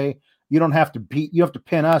 4-way, you don't have to you have to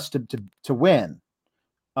pin us to win.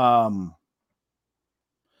 So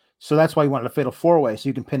that's why you wanted a fatal 4-way, so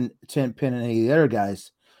you can pin any of the other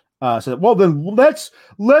guys. So well, then let's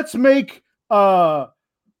make it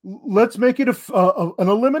an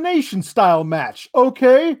elimination style match,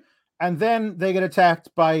 okay? And then they get attacked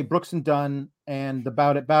by Brooks and Dunn and the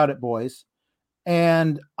Bout It boys,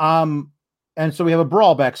 and so we have a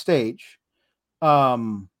brawl backstage.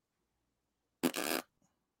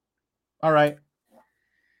 All right.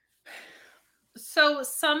 So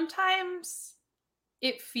sometimes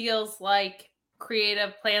it feels like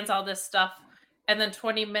creative plans all this stuff, and then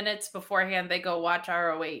 20 minutes beforehand they go watch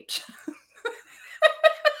ROH.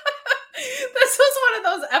 This was one of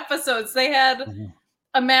those episodes. They had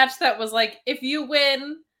a match that was like, if you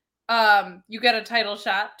win, you get a title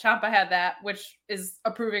shot. Ciampa had that, which is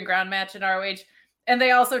a proving ground match in ROH. And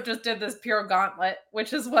they also just did this pure gauntlet,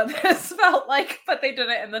 which is what this felt like, but they did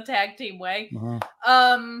it in the tag team way.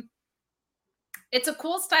 It's a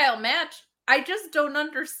cool style match. I just don't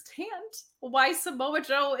understand why Samoa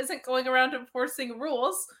Joe isn't going around enforcing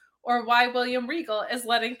rules, or why William Regal is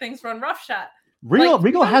letting things run roughshod.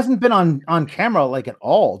 Regal hasn't been on camera like at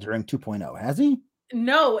all during 2.0, has he?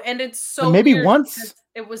 No, and it's so maybe weird once.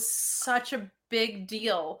 It was such a big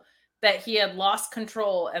deal that he had lost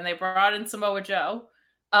control, and they brought in Samoa Joe.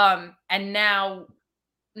 And now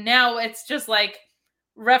it's just like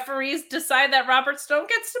referees decide that Robert Stone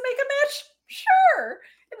gets to make a match. Sure,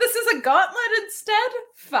 this is a gauntlet instead.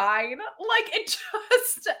 Fine, like it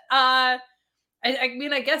just. I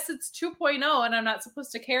mean, I guess it's 2.0, and I'm not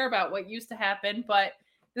supposed to care about what used to happen, but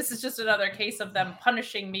this is just another case of them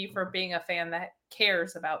punishing me for being a fan that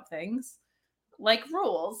cares about things like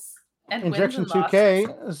rules. And Injection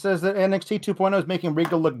 2K says that NXT 2.0 is making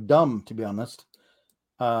Regal look dumb, to be honest.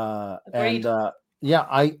 And yeah,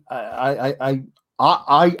 I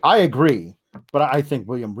agree, but I think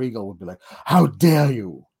William Regal would be like, "How dare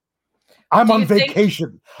you? I'm on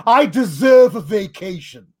vacation. I deserve a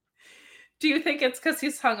vacation." Do you think it's because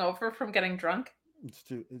he's hungover from getting drunk?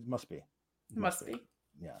 It must be. Must be.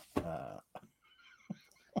 Yeah.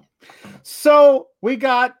 So we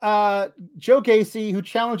got Joe Gacy, who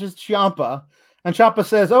challenges Ciampa, and Ciampa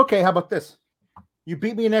says, "Okay, how about this? You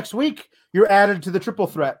beat me next week. You're added to the triple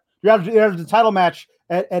threat. You're added to the title match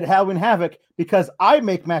at Halloween Havoc because I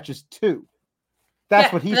make matches too."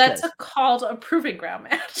 That's what he says. That's called a proving ground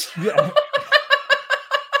match. Yeah.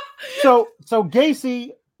 So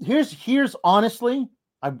Gacy, here's honestly,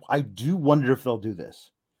 I do wonder if they'll do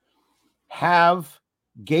this. Have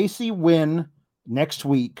Gacy win next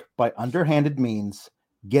week by underhanded means,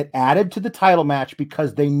 get added to the title match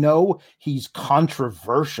because they know he's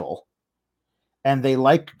controversial and they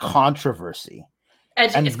like controversy.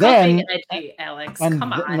 And it's then edgy, Alex. Come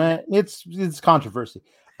on. It's controversy.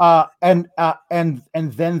 And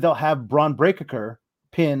then they'll have Braun Breaker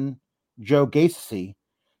pin Joe Gacy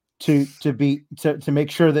to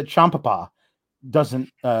make sure that Ciampa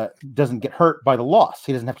doesn't get hurt by the loss.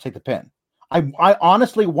 He doesn't have to take the pin. I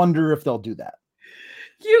honestly wonder if they'll do that.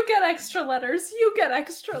 You get extra letters.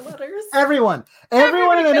 Everyone in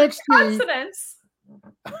NXT. Confidence.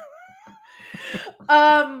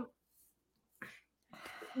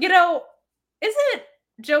 You know, isn't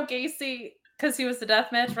Joe Gacy, because he was the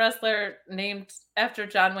deathmatch wrestler, named after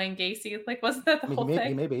John Wayne Gacy? Like, wasn't that the whole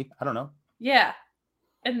thing? Maybe. I don't know. Yeah.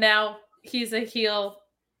 And now he's a heel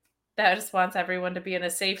that just wants everyone to be in a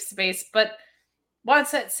safe space, but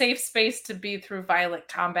wants that safe space to be through violent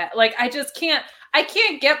combat. Like, I can't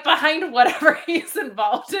get behind whatever he's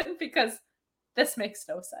involved in because this makes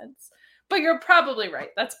no sense. But you're probably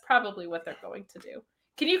right. That's probably what they're going to do.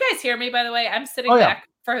 Can you guys hear me, by the way? I'm sitting back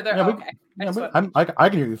further. Yeah, okay. I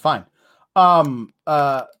can hear you fine.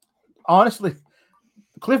 Honestly,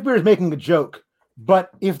 Cliff Beer is making a joke,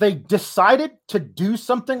 but if they decided to do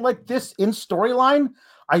something like this in storyline,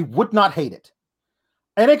 I would not hate it.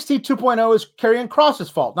 NXT 2.0 is Karrion Kross's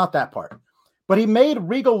fault, not that part. But he made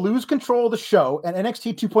Regal lose control of the show, and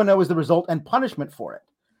NXT 2.0 is the result and punishment for it.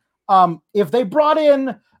 If they brought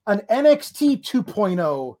in an NXT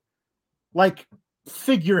 2.0 like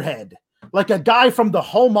figurehead, like a guy from the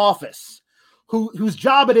home office whose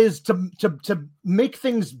job it is to make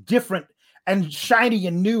things different and shiny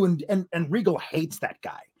and new, and Regal hates that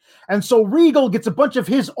guy. And so Regal gets a bunch of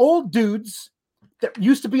his old dudes that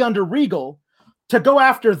used to be under Regal to go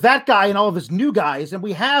after that guy and all of his new guys, and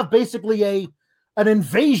we have basically an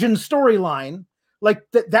invasion storyline. Like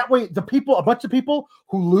that way, a bunch of people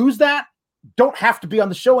who lose that don't have to be on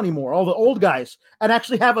the show anymore, all the old guys, and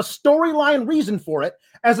actually have a storyline reason for it,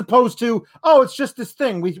 as opposed to, oh, it's just this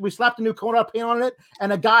thing. We slapped a new Kona paint on it,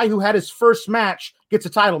 and a guy who had his first match gets a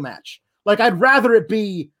title match. Like, I'd rather it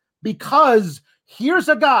be because here's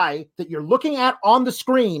a guy that you're looking at on the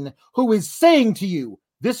screen who is saying to you,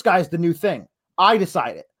 this guy's the new thing. I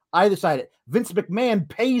decided. Vince McMahon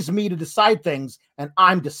pays me to decide things, and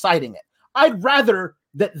I'm deciding it. I'd rather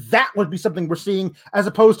that would be something we're seeing, as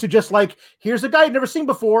opposed to just like, here's a guy you've never seen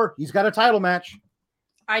before. He's got a title match.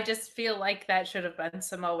 I just feel like that should have been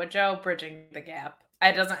Samoa Joe bridging the gap.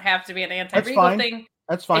 It doesn't have to be an anti-Regal thing.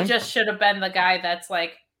 That's fine. It just should have been the guy that's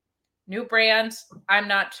like, new brand, I'm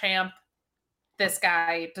not champ. This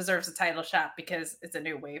guy deserves a title shot because it's a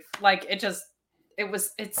new wave. Like, it's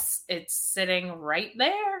sitting right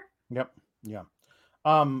there. Yep. Yeah.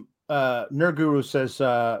 Nerd Guru says,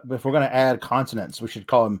 if we're going to add consonants, we should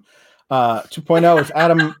call him 2.0. It's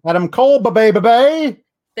Adam Cole, baby.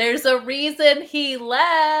 There's a reason he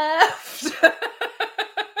left.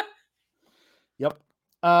 Yep.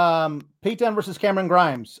 Pete Dunne versus Cameron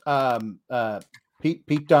Grimes.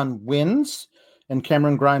 Pete Dunne wins and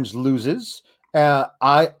Cameron Grimes loses.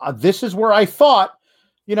 This is where I thought,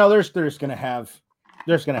 there's going to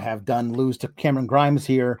have Dunne lose to Cameron Grimes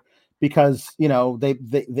here, because they're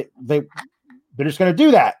just going to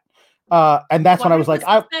do that. And that's when I was like,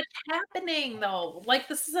 that's happening though. Like,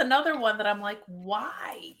 this is another one that I'm like,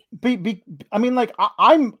 why? I mean, like,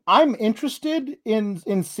 I'm interested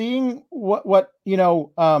in seeing what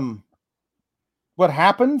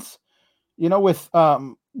happens,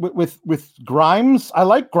 with Grimes. I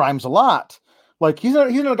like Grimes a lot. Like, he's not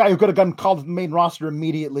a guy who could have gotten called to the main roster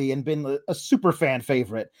immediately and been a super fan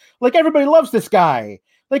favorite. Like, everybody loves this guy.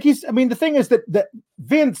 Like, the thing is that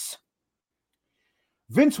Vince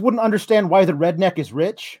wouldn't understand why the redneck is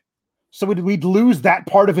rich. So we'd lose that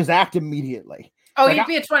part of his act immediately. Oh, like, he'd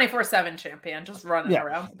be a 24/7 champion, just running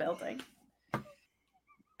around the building.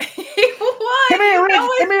 Come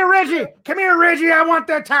here, Reggie. I want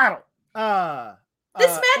that title.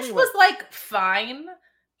 This match was like fine,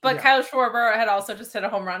 but Kyle Schwarber had also just hit a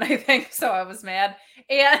home run, I think. So I was mad.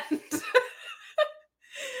 And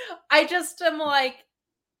I just am like,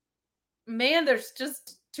 man, there's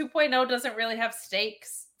just 2.0 doesn't really have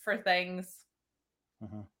stakes for things.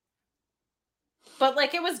 Mm-hmm. But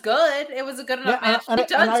like, it was good. It was a good enough match. He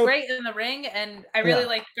does great in the ring, and I really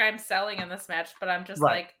like Grimes selling in this match, but I'm just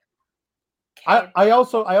like, okay. I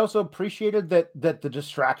also appreciated that the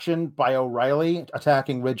distraction by O'Reilly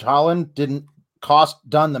attacking Ridge Holland didn't cost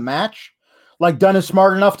Dunne the match. Like, Dunne is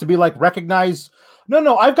smart enough to be like, recognize,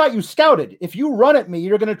 no, I've got you scouted. If you run at me,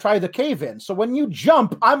 you're going to try the cave in. So when you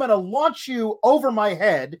jump, I'm going to launch you over my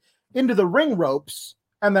head into the ring ropes,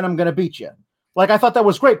 and then I'm going to beat you. Like, I thought that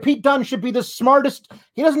was great. Pete Dunne should be the smartest.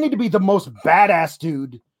 He doesn't need to be the most badass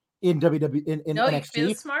dude in WWE in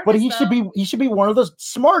NXT, but he should be one of the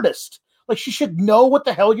smartest. Like, she should know what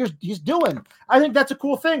the hell he's doing. I think that's a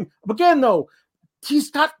cool thing. Again, though, he's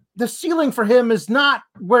got the ceiling for him is not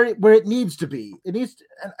where it needs to be. It needs to,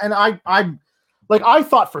 and I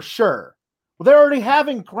thought for sure. Well, they're already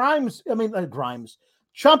having Grimes. Grimes.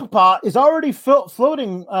 Ciampa is already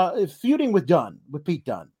feuding with Pete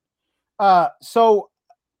Dunne. So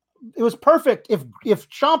it was perfect if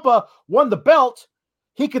Ciampa won the belt,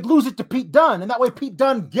 he could lose it to Pete Dunne, and that way Pete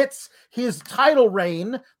Dunne gets his title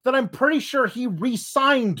reign that I'm pretty sure he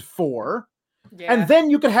re-signed for. Yeah. And then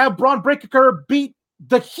you could have Braun Breaker beat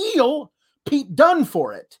the heel Pete Dunne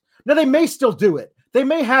for it. Now they may still do it. They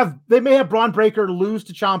may have Braun Breaker lose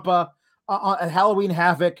to Ciampa at Halloween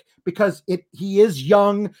Havoc because he is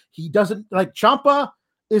young. He doesn't like Ciampa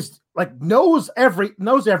is like knows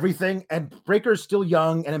everything, and Breaker's still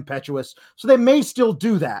young and impetuous. So they may still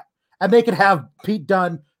do that. And they could have Pete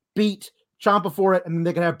Dunne beat Ciampa for it, and then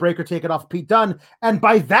they can have Breaker take it off Pete Dunne. And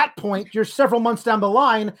by that point, you're several months down the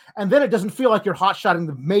line, and then it doesn't feel like you're hot-shotting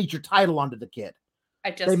the major title onto the kid.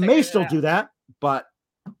 They may still do that, but...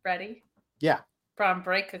 Ready? Yeah. Braun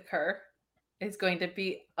Breaker is going to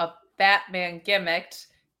be a Batman gimmicked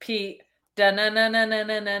Pete Dunne.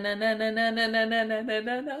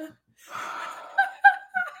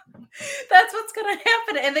 That's what's going to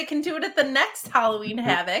happen, and they can do it at the next Halloween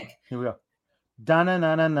Havoc. Here we go.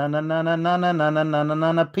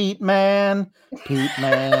 Pete Man. Pete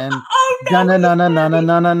Man. Oh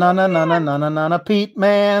no! Pete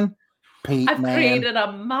Man. Pete I've Man. created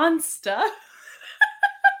a monster.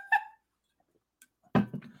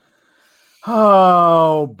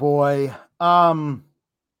 Oh boy.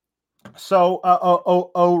 So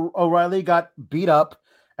O'Reilly got beat up,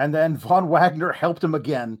 and then Von Wagner helped him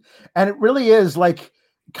again. And it really is like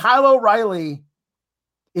Kyle O'Reilly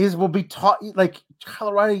will be taught, like Kyle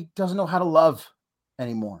O'Reilly doesn't know how to love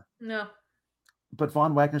anymore. No. But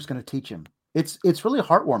Von Wagner's going to teach him. It's really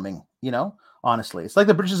heartwarming, honestly. It's like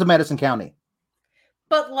the Bridges of Madison County.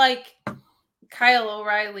 But like Kyle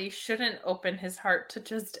O'Reilly shouldn't open his heart to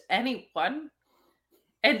just anyone.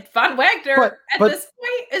 And Von Wagner this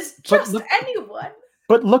point is just anyone.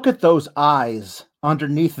 But look at those eyes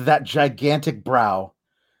underneath that gigantic brow.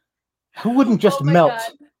 Who wouldn't just melt?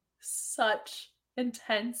 God. Such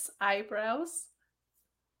intense eyebrows.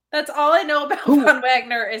 That's all I know about Von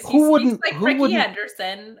Wagner is he speaks like Ricky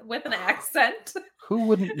Henderson with an accent. Who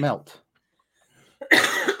wouldn't melt?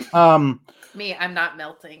 Me, I'm not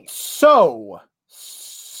melting. So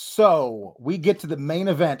we get to the main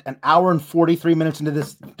event, an hour and 43 minutes into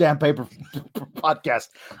this damn paper podcast.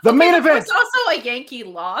 The main event. It's also a Yankee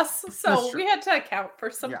loss, so we had to account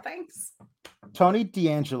for some things. Tony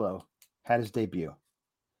D'Angelo had his debut.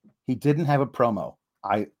 He didn't have a promo.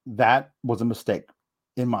 That was a mistake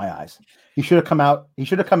in my eyes. He should have come out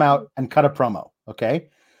and cut a promo. Okay.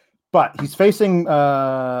 But he's facing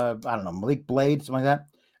I don't know, Malik Blade, something like that.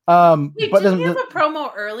 Didn't he have a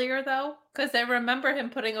promo earlier though? Because I remember him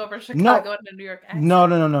putting over Chicago and New York accent.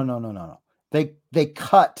 No. They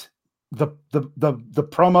cut the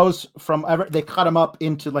promos from they cut them up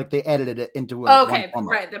into like they edited it into one promo.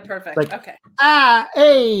 Right, they're perfect. Like, okay.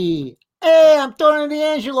 Hey, I'm Tony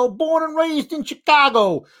D'Angelo, born and raised in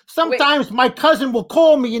Chicago. Sometimes my cousin will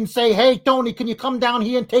call me and say, hey, Tony, can you come down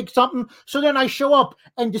here and take something? So then I show up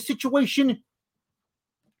and the situation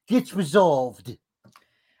gets resolved.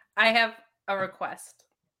 I have a request,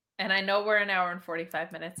 and I know we're an hour and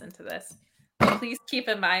 45 minutes into this. But please keep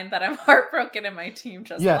in mind that I'm heartbroken and my team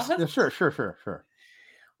just lost. Yes, sure.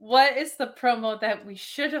 What is the promo that we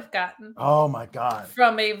should have gotten? Oh my God!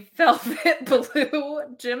 From a velvet blue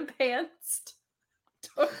gym pants.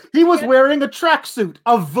 He was wearing a tracksuit,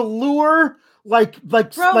 a velour, like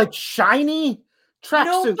shiny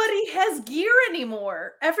tracksuit. Nobody has gear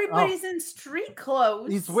anymore. Everybody's in street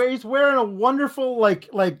clothes. He's wearing a wonderful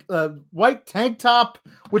white tank top,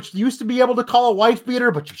 which used to be able to call a wife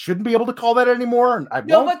beater, but you shouldn't be able to call that anymore. But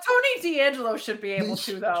Tony D'Angelo should be able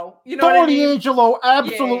to, though. You know Tony what I mean? D'Angelo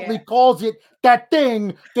absolutely calls it that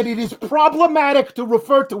thing that it is problematic to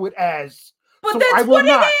refer to it as. But that's what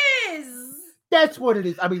it is. That's what it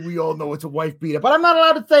is. I mean, we all know it's a wife beater, but I'm not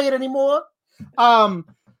allowed to say it anymore.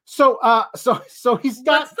 So he's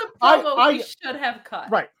got. What's the promo we should have cut?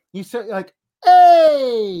 Right. He said, like,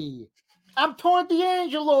 hey, I'm Tony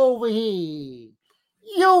D'Angelo over here.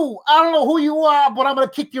 I don't know who you are, but I'm going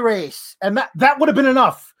to kick your ass. And that would have been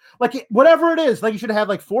enough. Like, whatever it is, like, you should have had,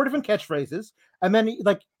 like, 4 different catchphrases. And then,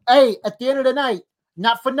 like, hey, at the end of the night,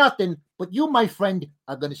 not for nothing, but you, my friend,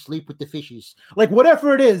 are going to sleep with the fishes. Like,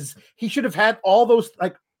 whatever it is, he should have had all those,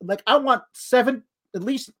 like I want at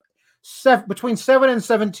least between 7 and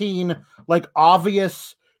 17, like,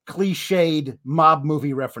 obvious, cliched mob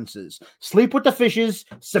movie references. Sleep with the fishes,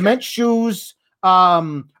 cement shoes.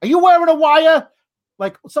 Are you wearing a wire?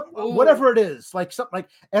 Like, whatever it is. Like, something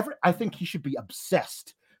like I think he should be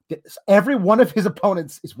obsessed that every one of his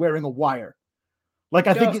opponents is wearing a wire. Like,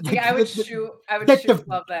 I think I would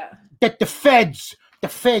love that. That the feds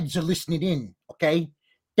are listening in, okay?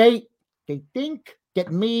 They think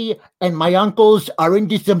that me and my uncles are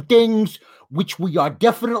into some things which we are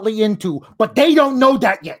definitely into, but they don't know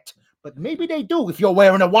that yet. But maybe they do if you're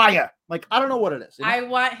wearing a wire. Like, I don't know what it is. I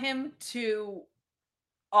want him to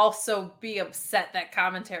also be upset that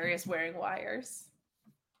commentary is wearing wires.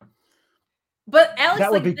 But Alex,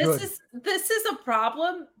 that would like, be good. This is a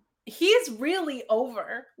problem. He's really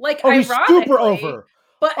over. Like, he's super over.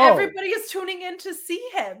 But everybody is tuning in to see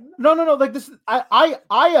him. No. Like this, I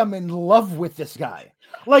am in love with this guy.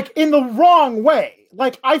 Like, in the wrong way.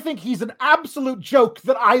 Like, I think he's an absolute joke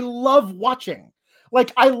that I love watching.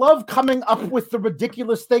 Like, I love coming up with the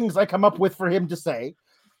ridiculous things I come up with for him to say.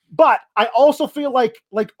 But I also feel like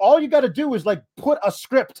all you got to do is like put a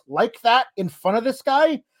script like that in front of this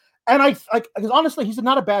guy. And because honestly, he's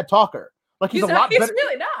not a bad talker. Like, he's a lot better. He's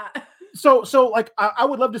really not. So like, I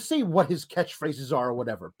would love to see what his catchphrases are or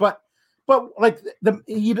whatever. But like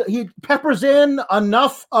he peppers in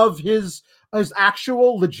enough of his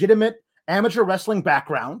actual legitimate amateur wrestling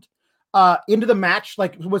background into the match.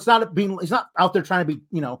 Like, he's not out there trying to be,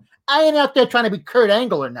 I ain't out there trying to be Kurt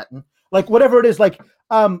Angle or nothing. Like, whatever it is, like,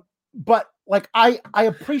 but like I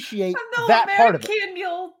appreciate that part of it.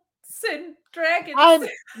 Dragon.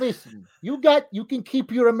 Listen, you can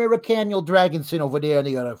keep your Americanial Dragonson over there on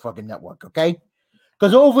the other fucking network, okay?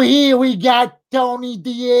 Because over here we got Tony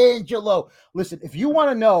D'Angelo. Listen, if you want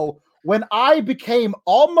to know when I became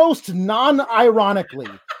almost non-ironically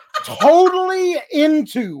totally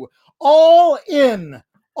all in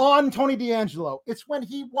on Tony D'Angelo, it's when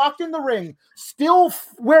he walked in the ring, still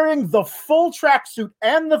wearing the full tracksuit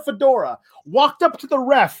and the fedora, walked up to the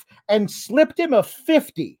ref and slipped him a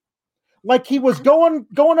 50. Like he was going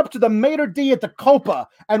up to the maitre d' at the Copa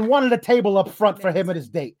and wanted a table up front for him and his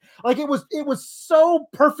date. Like, it was so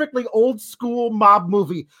perfectly old school mob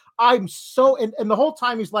movie. I'm so and the whole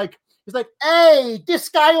time he's like, hey, this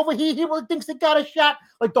guy over here, he really thinks he got a shot.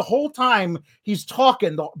 Like, the whole time he's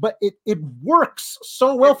talking, but it works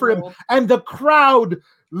so well for him, and the crowd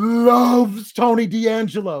loves Tony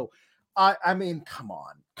D'Angelo. I mean, come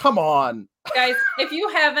on. Guys, if you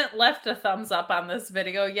haven't left a thumbs up on this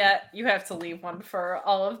video yet, you have to leave one for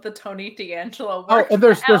all of the Tony D'Angelo work. Oh, and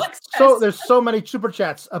there's so many super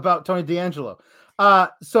chats about Tony D'Angelo.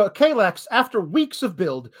 So Kalex, after weeks of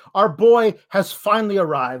build, our boy has finally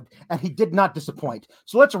arrived, and he did not disappoint.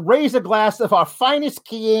 So let's raise a glass of our finest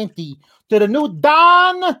Chianti to the new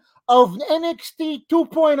Don of NXT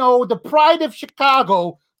 2.0, the pride of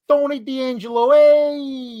Chicago, Tony D'Angelo.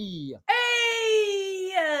 Hey!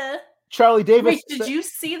 Charlie Davis. Wait, did you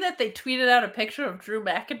see that they tweeted out a picture of Drew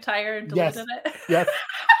McIntyre and deleted it?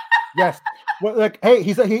 Yes. Well, like, hey,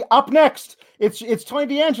 he up next. It's Tony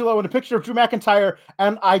D'Angelo and a picture of Drew McIntyre,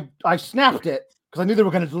 and I snapped it because I knew they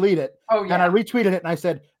were going to delete it. Oh yeah. And I retweeted it and I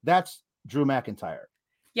said, "That's Drew McIntyre."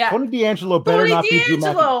 Yeah. Tony D'Angelo better not be Drew McIntyre.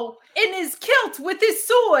 D'Angelo in his kilt with his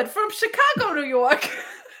sword from Chicago, New York.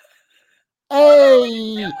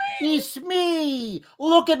 Hey, it's me.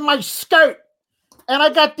 Look at my skirt. And I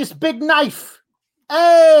got this big knife.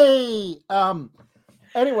 Hey.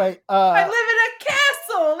 Anyway. I live in a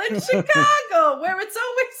castle in Chicago where it's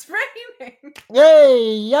always raining.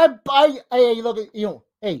 Hey, look at you.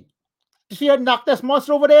 Hey, you see that knock this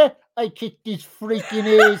monster over there? I kicked his freaking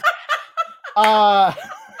ears.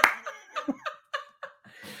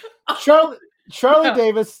 Charlie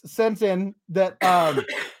Davis sent in that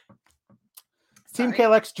Team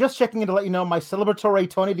KLX, just checking in to let you know my celebratory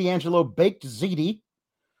Tony D'Angelo baked ziti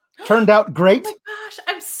turned out great. Oh my gosh,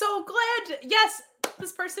 I'm so glad. Yes,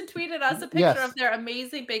 this person tweeted us a picture of their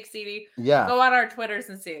amazing baked ziti. Yeah. Go on our Twitters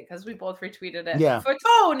and see it because we both retweeted it. Yeah. For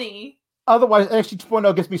Tony. Otherwise, NXT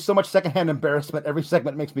 2.0 gives me so much secondhand embarrassment. Every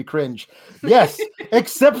segment makes me cringe. Yes,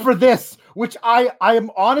 except for this, which I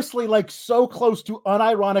am honestly like so close to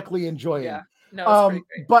unironically enjoying. Yeah. No, it's pretty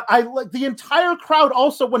great. But I like the entire crowd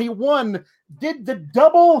also when he won did the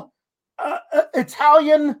double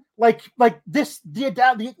Italian like this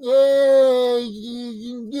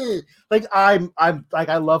like I'm like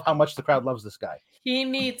I love how much the crowd loves this guy. He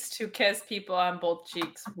needs to kiss people on both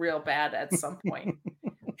cheeks real bad at some point.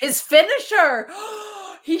 His finisher.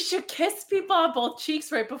 He should kiss people on both cheeks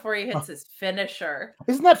right before he hits his finisher.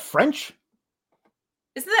 Isn't that French?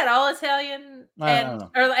 Isn't that all Italian? I don't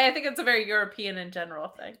know. Or I think it's a very European in general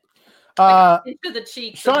thing. Into the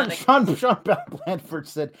cheeks. Sean Blanford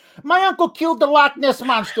said, "My uncle killed the Loch Ness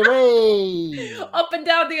monster." Hey, up and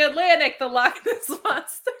down the Atlantic, the Loch Ness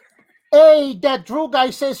monster. Hey, that Drew guy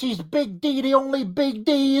says he's Big D. The only Big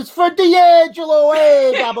D is for D'Angelo.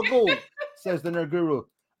 Hey, gabagool, says the Nerd Guru.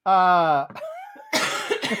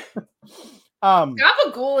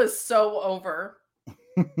 Gabagool is so over.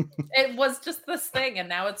 It was just this thing, and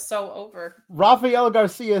now it's so over. Rafael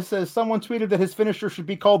Garcia says someone tweeted that his finisher should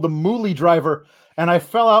be called the Mooly Driver, and I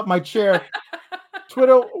fell out my chair.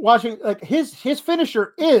 Twitter watching, like, his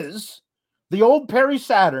finisher is the old Perry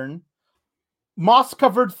Saturn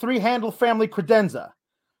moss-covered 3-handle family credenza.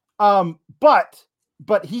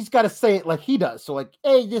 But he's got to say it like he does. So, like,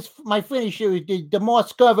 hey, my finisher is the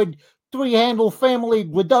moss-covered 3-handle family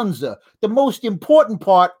credenza. The most important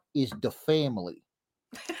part is the family.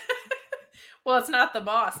 Well, it's not the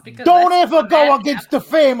boss, because don't ever go against the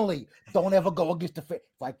family. Don't ever go against the family.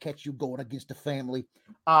 If I catch you going against the family,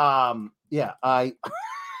 yeah, my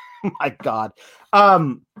God.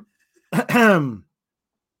 Quantum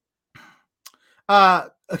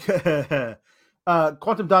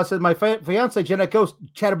Dot says my fiance Jenna Ghost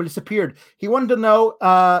chatterby disappeared. He wanted to know,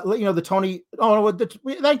 the Tony.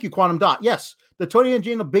 Thank you, Quantum Dot. Yes, the Tony and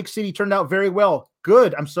Gina Big City turned out very well.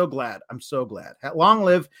 Good. I'm so glad. Long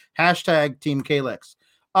live # Team Kalex.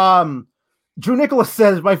 Drew Nicholas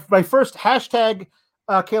says my first #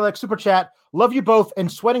 Kalex super chat. Love you both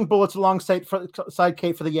and sweating bullets alongside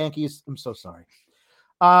Kate for the Yankees. I'm so sorry.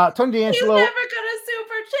 Tony D'Angelo. He's never gonna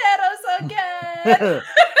super chat us again.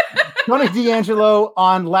 Tony D'Angelo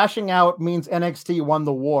on lashing out means NXT won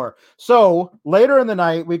the war. So later in the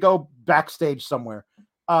night, we go backstage somewhere,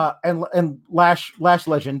 and Lash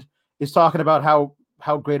Legend is talking about how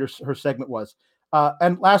great her segment was.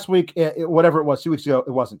 And last week, whatever it was, 2 weeks ago,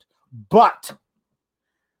 it wasn't. But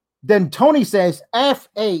then Tony says,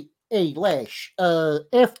 Hey, Lash,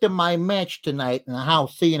 after my match tonight and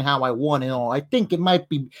seeing how I won and all, I think it might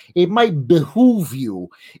behoove you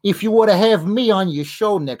if you were to have me on your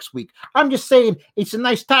show next week. I'm just saying, it's a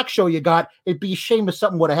nice talk show you got. It'd be a shame if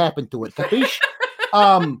something would have happened to it. Capiche?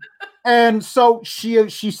 And so she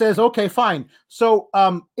says, okay, fine. So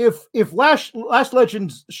if Lash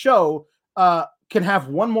Legend's show can have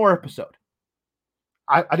one more episode,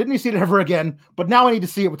 I didn't need to see it ever again, but now I need to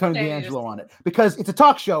see it with Tony D'Angelo on it because it's a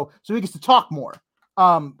talk show, so he gets to talk more.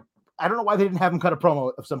 I don't know why they didn't have him cut a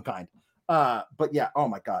promo of some kind. But yeah, oh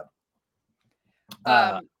my God.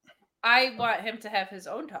 I want him to have his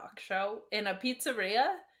own talk show in a pizzeria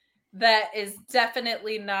that is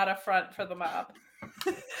definitely not a front for the mob.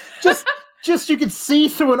 Just you can see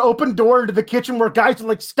through an open door into the kitchen where guys are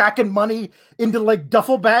like stacking money into like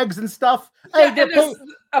duffel bags and stuff. Yeah, hey,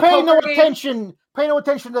 pay no attention. Pay no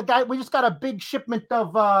attention to the guy. We just got a big shipment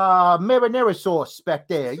of marinara sauce back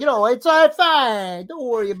there. It's all fine. Don't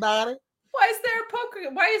worry about it. Why is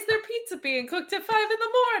there pizza being cooked at 5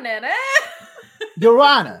 a.m, Your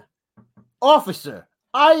Honor, officer,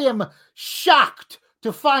 I am shocked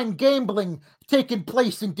to find gambling taking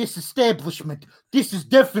place in this establishment. This is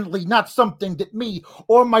definitely not something that me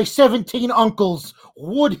or my 17 uncles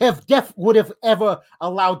would have ever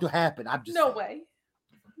allowed to happen. I'm just No way.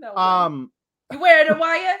 You wearing a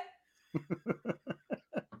wire?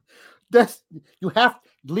 You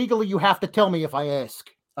have to tell me if I ask.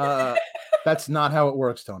 That's not how it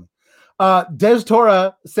works, Tony. Des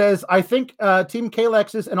Tora says, I think Team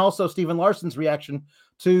Kalex's and also Steven Larson's reaction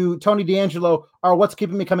to Tony D'Angelo are what's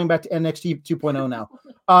keeping me coming back to NXT 2.0 now.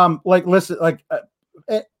 Listen,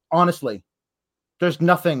 honestly, there's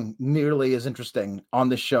nothing nearly as interesting on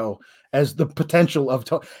this show as the potential of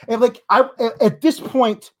Tony. And at this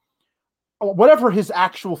point, whatever his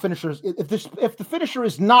actual finisher is, if the finisher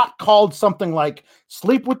is not called something like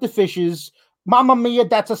 "Sleep with the Fishes," "Mamma Mia,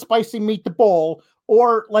 that's a spicy meatball,"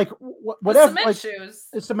 or whatever,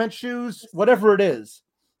 cement shoes, whatever it is,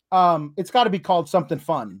 it's got to be called something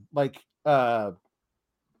fun. But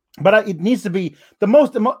it needs to be the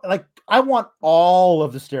most. I want all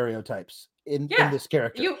of the stereotypes in this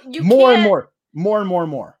character. You more and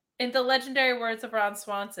more. In the legendary words of Ron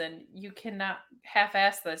Swanson, you cannot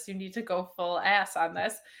half-ass this. You need to go full ass on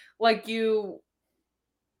this. You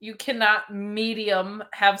cannot medium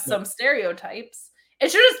have some stereotypes.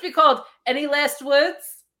 It should just be called Any Last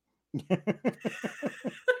Words?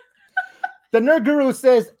 The Nerd Guru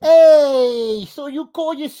says, hey, so you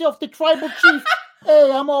call yourself the tribal chief?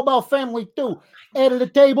 Hey, I'm all about family too. Head of the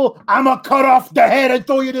table, I'm going to cut off the head and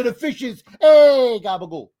throw you to the fishes. Hey,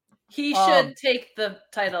 gabagool. He should take the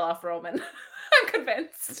title off Roman. I'm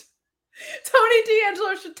convinced. Tony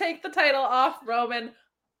D'Angelo should take the title off Roman.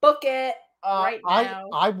 Book it right now.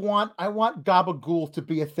 I want gabagool to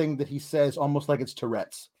be a thing that he says almost like it's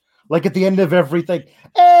Tourette's. Like at the end of everything,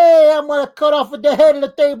 hey, I'm going to cut off the head of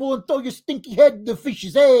the table and throw your stinky head to the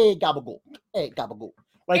fishes. Hey, gabagool. Hey, gabagool.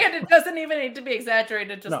 And it doesn't even need to be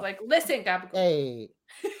exaggerated. Just listen, gabagool. Hey.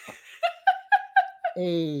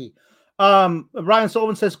 Hey. Ryan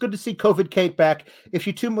Sullivan says, good to see COVID Kate back. If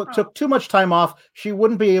she took too much time off, she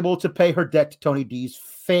wouldn't be able to pay her debt to Tony D's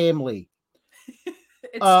family.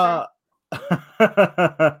 It's true.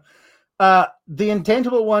 The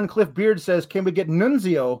intangible one, Cliff Beard says, can we get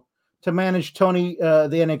Nunzio to manage Tony, the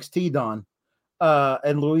NXT Don?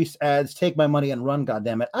 And Luis adds, take my money and run,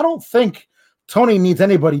 goddammit. I don't think Tony needs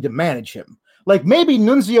anybody to manage him. Like, maybe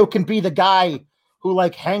Nunzio can be the guy who,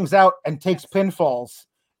 like, hangs out and takes pinfalls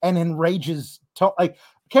and enrages.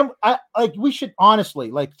 We should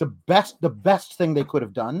honestly, like, the best thing they could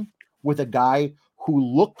have done with a guy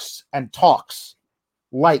who looks and talks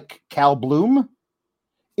like Cal Bloom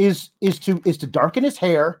is to darken his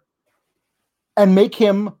hair and make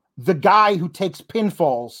him the guy who takes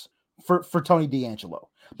pinfalls for Tony D'Angelo.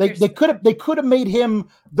 They could have made him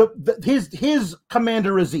his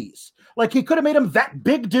Commander Aziz. Like, he could have made him that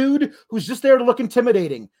big dude who's just there to look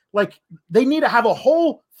intimidating. Like, they need to have a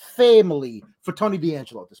whole family for Tony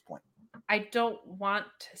D'Angelo at this point. I don't want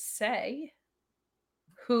to say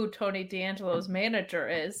who Tony D'Angelo's manager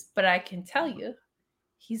is, but I can tell you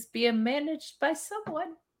he's being managed by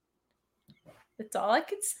someone. That's all I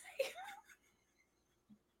can say.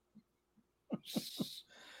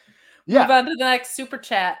 Yeah. Move on to the next super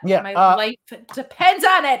chat. Yeah. My life depends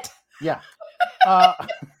on it. Yeah.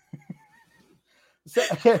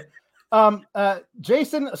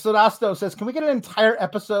 Jason Sodasto says, can we get an entire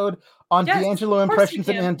episode on D'Angelo impressions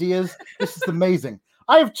and ideas? This is amazing.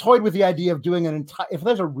 I have toyed with the idea of doing if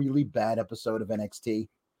there's a really bad episode of NXT,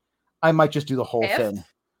 I might just do the whole thing.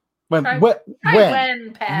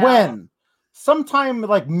 When? Sometime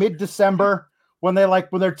like mid-December when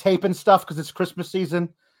they're taping stuff because it's Christmas season,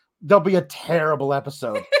 there'll be a terrible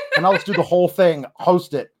episode. And I'll just do the whole thing,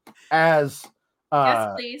 host it as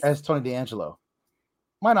Tony D'Angelo.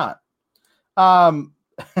 Why not?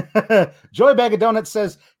 Joy Bag of Donuts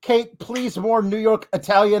says, Kate, please more New York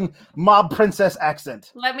Italian mob princess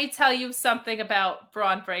accent. Let me tell you something about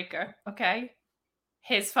Braun Breaker, okay?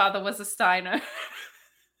 His father was a Steiner.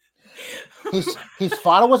 His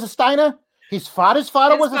father was a Steiner? His father's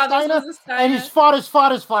father was a Steiner? And his father's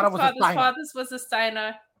father was a Steiner. His father's was a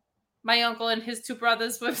Steiner. My uncle and his two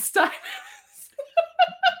brothers were Steiners.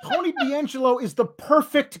 Tony D'Angelo is the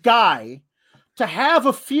perfect guy to have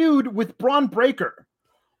a feud with Braun Breaker,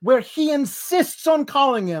 where he insists on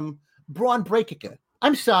calling him Braun Breaker.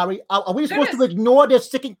 I'm sorry. Are we supposed to ignore the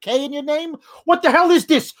second K in your name? What the hell is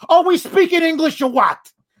this? Are we speaking English or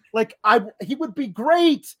what? Like, he would be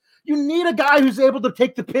great. You need a guy who's able to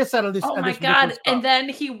take the piss out of this. Oh my God! And then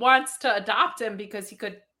he wants to adopt him because he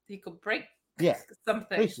could break.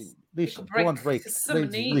 Something. Listen. Braun Breaker.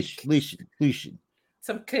 Listen.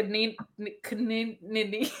 Some kidney.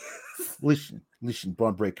 Listen,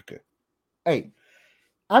 Braun Breaker. Hey,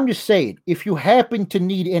 I'm just saying, if you happen to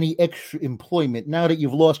need any extra employment now that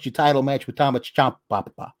you've lost your title match with Thomas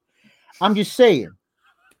Ciampa, I'm just saying,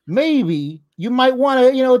 maybe you might want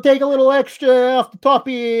to, take a little extra off the top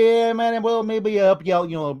here, man. And well, maybe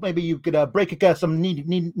maybe you could break some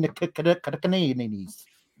knees.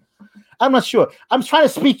 I'm not sure. I'm trying to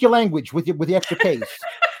speak your language with the extra case.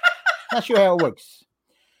 Not sure how it works.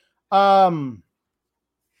 The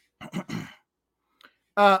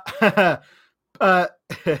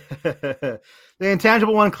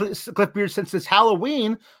intangible one, Cliff Beard, since it's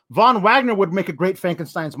Halloween, Von Wagner would make a great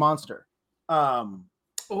Frankenstein's monster. Oh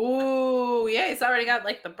yeah, he's already got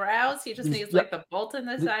like the brows. He just needs like the bolt in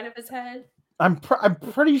the side of his head. I'm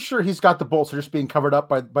pretty sure he's got the bolts. They're just being covered up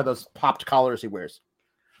by those popped collars he wears.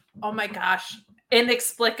 Oh my gosh!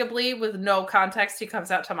 Inexplicably, with no context, he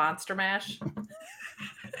comes out to Monster Mash.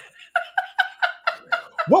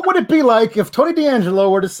 What would it be like if Tony D'Angelo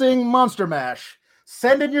were to sing Monster Mash?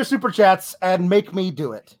 Send in your super chats and make me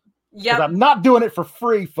do it. Yeah, I'm not doing it for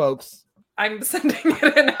free, folks. I'm sending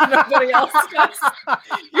it in if nobody else does.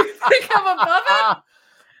 You think I'm above it?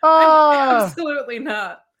 Absolutely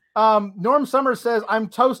not. Norm Summers says, I'm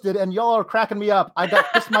toasted and y'all are cracking me up. I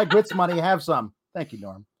got Kiss My Grits money. Have some. Thank you,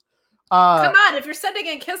 Norm. Come on, if you're sending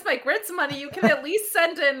in Kiss My Grits money, you can at least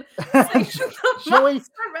send in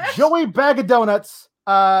Joey Bag of Donuts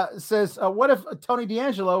says, what if Tony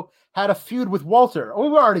D'Angelo had a feud with Walter? Oh,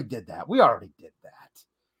 we already did that.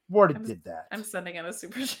 I'm sending in a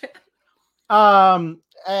super chat.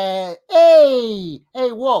 Hey,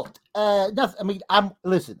 Walt. Nothing. I mean,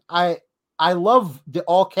 listen. I love the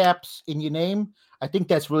all caps in your name. I think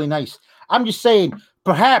that's really nice. I'm just saying,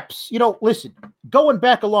 perhaps, listen, going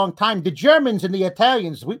back a long time, the Germans and the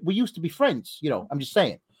Italians, we used to be friends. I'm just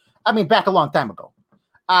saying. I mean, back a long time ago.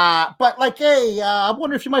 But like, hey, I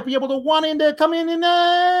wonder if you might be able to want in to come in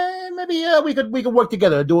and maybe we could work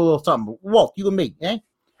together, do a little something. Walt, you and me, eh?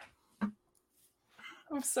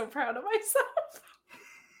 I'm so proud of myself.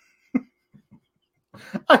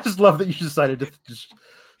 I just love that you decided to just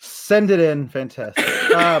send it in. Fantastic.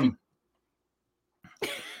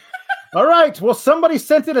 All right. Well, somebody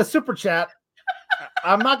sent in a super chat.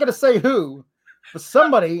 I'm not going to say who, but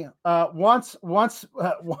somebody wants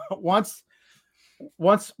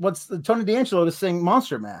Tony D'Angelo to sing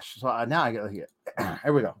Monster Mash. So now I got to hear it.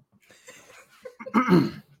 Here we go.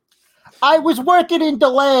 I was working in the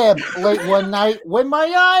lab late one night when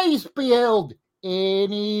my eyes beheld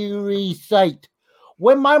an eerie sight.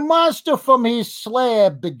 When my monster from his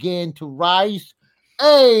slab began to rise,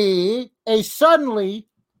 suddenly,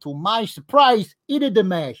 to my surprise, he did the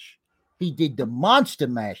mash. He did the monster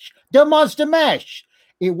mash. The monster mash.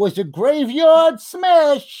 It was a graveyard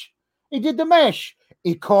smash. He did the mash.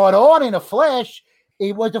 It caught on in a flash.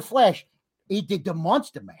 It was a flash. He did the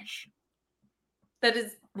monster mash. That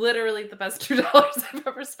is literally the best $2 I've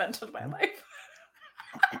ever spent in my life.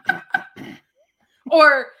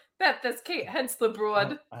 Or that this Kate, hence the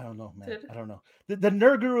broad. I don't know, man. I don't know. The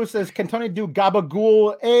Nerd Guru says, can Tony do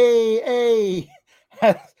Gabagool?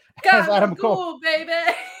 Has Adam Cole. Gabagool, baby.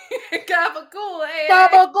 Gabagool, hey.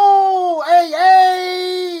 Gabagool,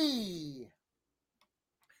 hey.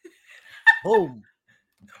 Boom.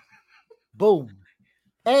 Boom.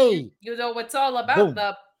 Hey. You know what's all about Boom.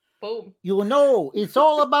 the boom. You know, it's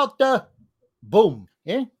all about the boom.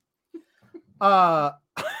 Yeah.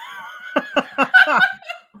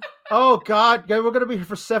 Oh God, we're gonna be here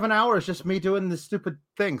for 7 hours, just me doing the stupid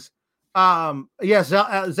things. Yes,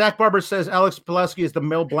 Zach Barber says Alex Pulaski is the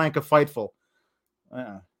Mel Blanc of Fightful.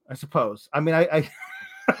 I suppose. I mean, I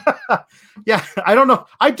yeah, I don't know.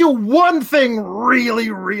 I do one thing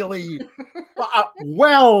really, really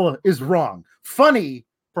well is wrong. Funny,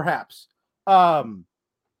 perhaps.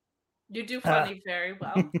 You do funny very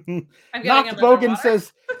well. Knocked Bogan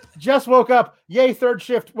says, just woke up. Yay, third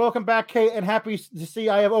shift. Welcome back, Kate, and happy to see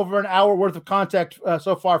I have over an hour worth of contact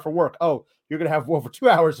so far for work. Oh, you're going to have over 2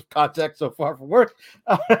 hours of contact so far for work.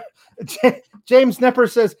 James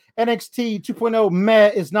Nepper says, NXT 2.0 meh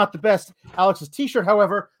is not the best. Alex's t-shirt,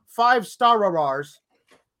 however, 5-star rars.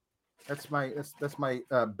 That's my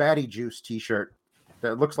Batty Juice t-shirt.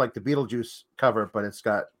 That looks like the Beetlejuice cover, but it's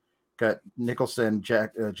got Nicholson,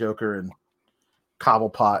 Joker, and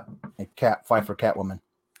Cobblepot, and Pfeiffer Catwoman.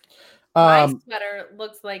 My sweater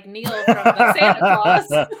looks like Neil from the Santa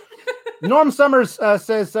Claus. Norm Summers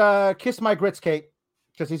says, "Kiss my grits, Kate,"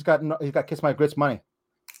 because he's got Kiss My Grits money.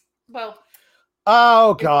 Well.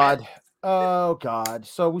 Oh God.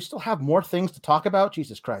 So we still have more things to talk about.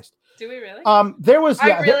 Jesus Christ. Do we really? There was.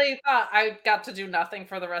 I really thought I got to do nothing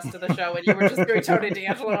for the rest of the show, and you were just doing Tony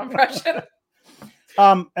D'Angelo impression.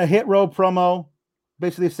 A Hit Row promo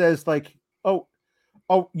basically says like, oh,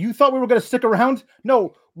 you thought we were going to stick around?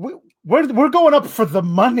 No, we're going up for the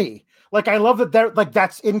money. Like, I love that they're like,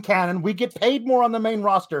 that's in canon. We get paid more on the main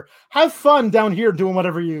roster. Have fun down here doing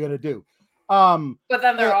whatever you're going to do. But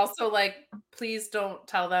then they're also like, please don't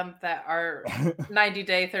tell them that our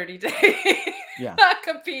 90-day, 30-day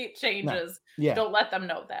compete changes. No. Yeah. Don't let them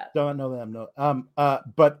know that. Don't know them. No.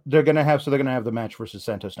 But they're going to have the match versus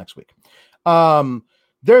Santos next week.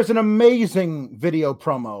 There's an amazing video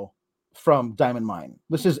promo from Diamond Mine.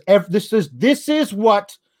 This is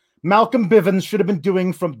what Malcolm Bivens should have been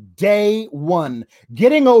doing from day one,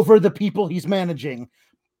 getting over the people he's managing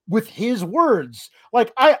with his words.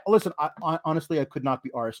 Like, I honestly, I could not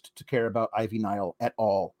be arsed to care about Ivy Nile at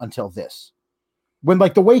all until this. When,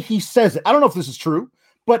 like, the way he says it, I don't know if this is true,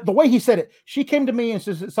 but the way he said it, she came to me and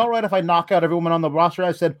says, "It's all right if I knock out every woman on the roster."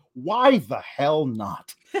 I said, "Why the hell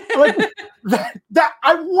not?" Like, that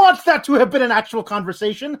I want that to have been an actual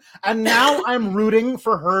conversation, and now I'm rooting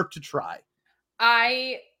for her to try.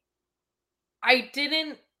 I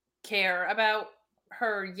didn't care about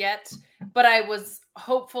her yet, but I was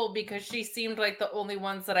hopeful because she seemed like the only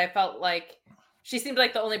ones that I felt like she seemed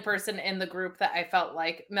like the only person in the group that I felt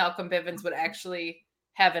like Malcolm Bivens would actually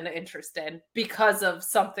have an interest in because of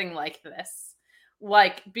something like this.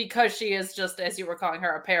 Like, because she is just, as you were calling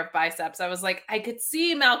her, a pair of biceps. I was like, I could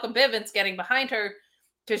see Malcolm Bivens getting behind her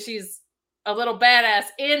because she's a little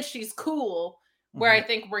badass and she's cool. Where I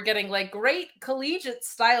think we're getting like great collegiate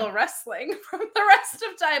style wrestling from the rest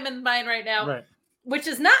of Diamond Mine right now, right, which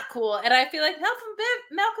is not cool. And I feel like Malcolm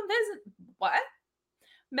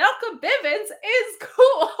Bivens is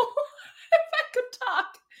cool. If I could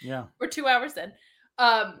talk. Yeah. We're 2 hours in.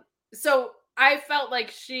 So I felt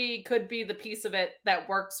like she could be the piece of it that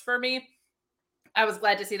works for me. I was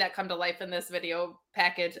glad to see that come to life in this video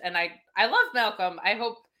package. And I love Malcolm. I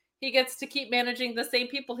hope he gets to keep managing the same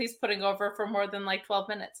people he's putting over for more than like 12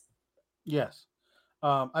 minutes. Yes.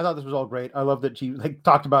 I thought this was all great. I love that she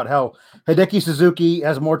talked about how Hideki Suzuki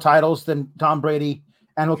has more titles than Tom Brady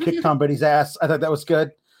and will kick Tom Brady's ass. I thought that was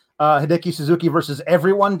good. Hideki Suzuki versus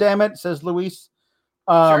everyone, damn it, says Luis.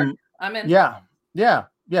 Sure, I'm in.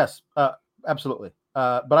 Yes, absolutely.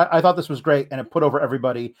 But I thought this was great, and it put over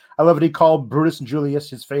everybody. I love that he called Brutus and Julius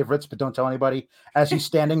his favorites, but don't tell anybody, as he's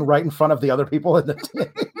standing right in front of the other people in the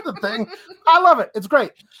thing. I love it. It's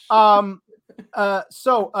great.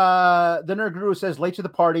 So the Nerd Guru says, late to the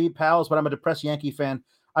party, pals, but I'm a depressed Yankee fan.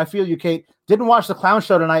 I feel you, Kate. Didn't watch the clown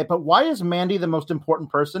show tonight, but why is Mandy the most important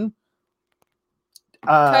person?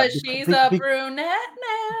 Because she's a brunette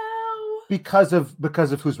now. Because of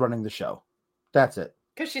who's running the show. That's it.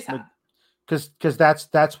 Because she's hot. Because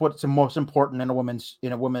that's what's the most important in a women's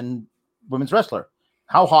wrestler.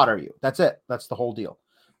 How hot are you? That's it. That's the whole deal.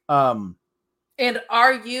 And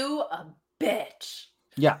are you a bitch?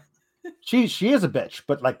 Yeah, she is a bitch,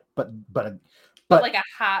 but like a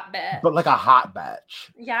hot bitch. But like a hot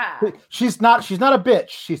bitch. Yeah. She's not a bitch.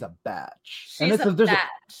 She's a batch. She's a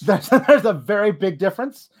batch. There's a very big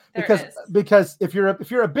difference because if you're a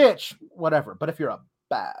bitch, whatever. But if you're a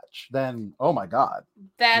batch, then oh my god,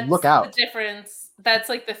 look out. The difference. That's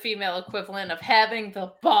like the female equivalent of having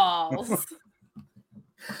the balls.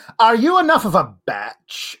 Are you enough of a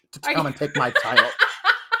batch to come and take my title?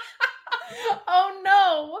 Oh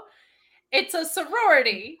no. It's a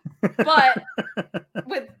sorority, but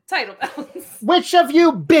with title belts. Which of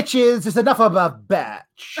you bitches is enough of a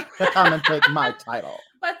batch to come and take my title?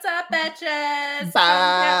 What's up, bitches? Come get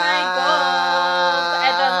my gold,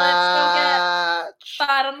 and then let's go get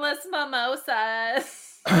bottomless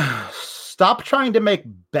mimosas. Stop trying to make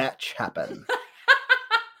batch happen.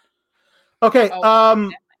 Okay,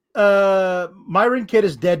 Myron Kidd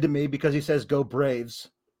is dead to me because he says go Braves.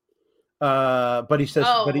 But he says,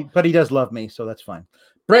 but he does love me, so that's fine.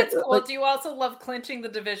 That's cool. Do you also love clinching the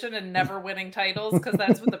division and never winning titles? Because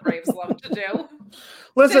that's what the Braves love to do.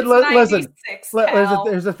 Listen.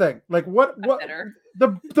 Here's the thing. Like what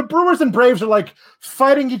the Brewers and Braves are like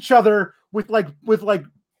fighting each other with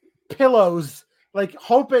pillows, like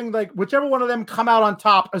hoping like whichever one of them come out on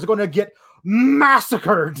top is going to get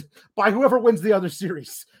massacred by whoever wins the other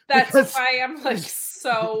series. That's why I'm like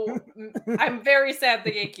I'm very sad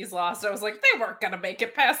the Yankees lost. I was like, they weren't gonna make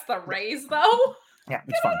it past the Rays though. Yeah,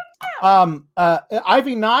 it's fine.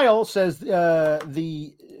 Ivy Nile says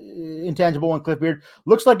the intangible one, Cliffbeard,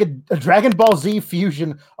 looks like a Dragon Ball Z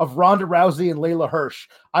fusion of Ronda Rousey and Layla Hirsch.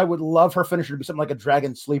 I would love her finisher to be something like a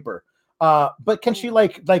Dragon Sleeper. But can she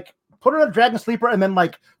like put her in a Dragon Sleeper and then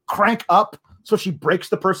like crank up so she breaks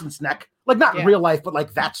the person's neck? Like not in real life, but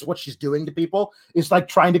like that's what she's doing to people, is like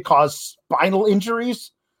trying to cause spinal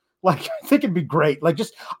injuries. Like I think it'd be great. Like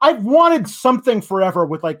just I've wanted something forever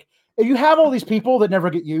with like you have all these people that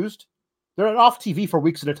never get used. They're off TV for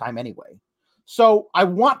weeks at a time anyway. So I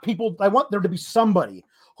want there to be somebody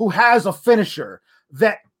who has a finisher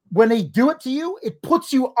that when they do it to you, it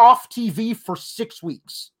puts you off TV for 6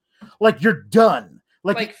 weeks. Like you're done.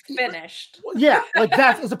 Like finished. Yeah, like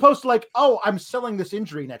that, as opposed to like, oh, I'm selling this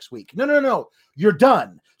injury next week. No. You're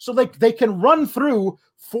done. So like they can run through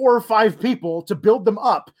 4 or 5 people to build them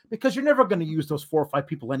up because you're never going to use those 4 or 5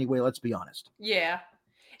 people anyway. Let's be honest. Yeah.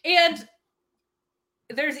 And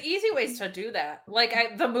there's easy ways to do that.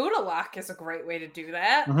 Like the Muda Lock is a great way to do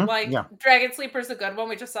that. Mm-hmm. Dragon Sleeper is a good one.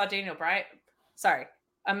 We just saw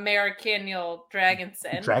Americanial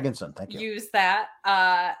Dragonson. Thank you. Use that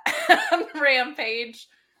on Rampage.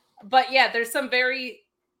 But yeah, there's some very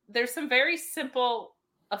simple,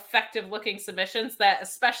 effective looking submissions that,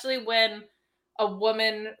 especially when a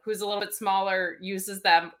woman who's a little bit smaller uses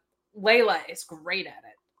them, Layla is great at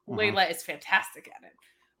it. Mm-hmm. Layla is fantastic at it.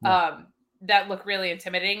 Yeah. That look really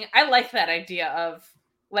intimidating. I like that idea of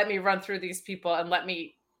let me run through these people and let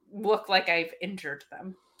me look like I've injured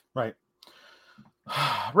them. Right.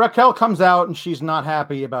 Raquel comes out and she's not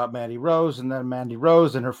happy about Mandy Rose, and then Mandy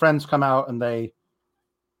Rose and her friends come out and they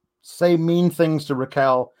say mean things to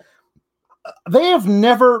Raquel. They've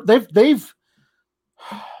never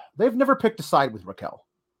picked a side with Raquel.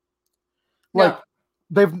 Like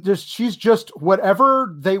she's just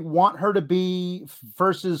whatever they want her to be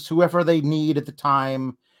versus whoever they need at the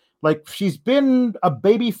time. Like she's been a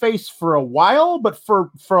baby face for a while, but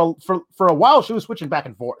for a while she was switching back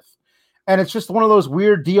and forth. And it's just one of those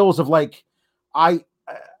weird deals of like, I've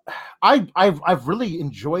really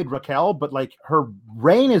enjoyed Raquel, but like her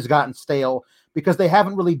reign has gotten stale because they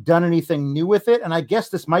haven't really done anything new with it. And I guess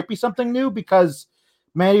this might be something new because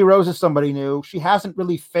Mandy Rose is somebody new. She hasn't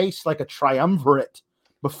really faced like a triumvirate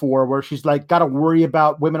before where she's like got to worry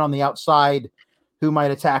about women on the outside who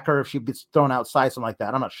might attack her if she gets thrown outside, something like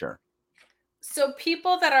that. I'm not sure. So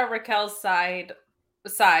people that are Raquel's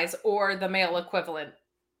size or the male equivalent,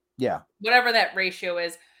 Yeah. whatever that ratio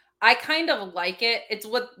is, I kind of like it. It's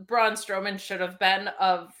what Braun Strowman should have been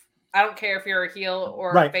of, I don't care if you're a heel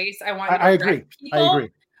or a face. I want you to I wreck agree. people. I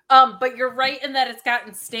agree. But you're right in that it's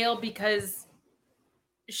gotten stale because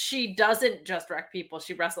she doesn't just wreck people,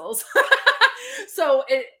 she wrestles.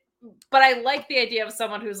 But I like the idea of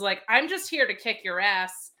someone who's like, I'm just here to kick your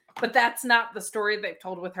ass, but that's not the story they've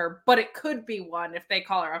told with her, but it could be one if they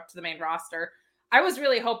call her up to the main roster. I was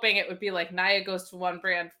really hoping it would be like Nia goes to one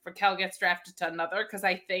brand, Raquel gets drafted to another, because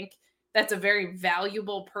I think that's a very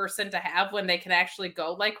valuable person to have when they can actually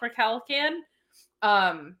go like Raquel can.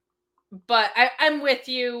 But I'm with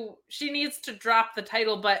you. She needs to drop the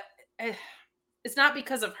title, but it's not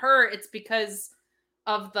because of her. It's because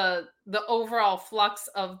of the overall flux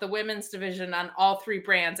of the women's division on all three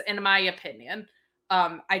brands, in my opinion.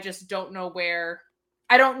 I just don't know where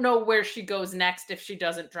she goes next if she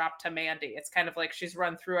doesn't drop to Mandy. It's kind of like she's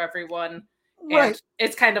run through everyone. Right. And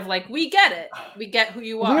it's kind of like, we get it. We get who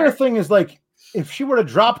you are. The other thing is, like, if she were to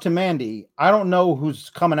drop to Mandy, I don't know who's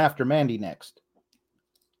coming after Mandy next.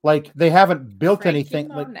 Like, they haven't built anything.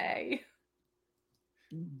 Like,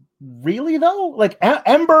 really, though? Like,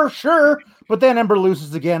 Ember, sure, but then Ember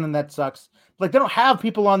loses again, and that sucks. Like, they don't have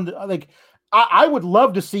people on the, like, I would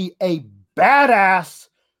love to see a badass,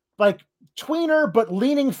 like, tweener, but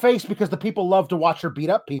leaning face, because the people love to watch her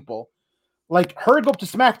beat up people. Like, her go up to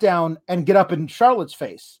SmackDown and get up in Charlotte's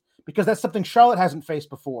face, because that's something Charlotte hasn't faced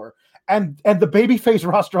before. And the babyface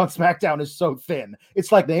roster on SmackDown is so thin.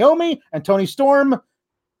 It's like Naomi and Toni Storm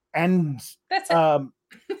and that's it.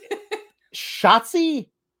 Shotzi,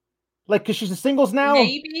 like, because she's a singles now.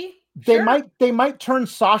 Maybe they might turn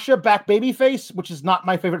Sasha back babyface, which is not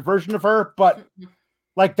my favorite version of her, but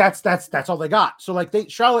like that's all they got. So like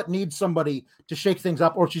Charlotte needs somebody to shake things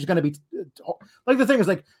up, or she's going to be like, the thing is,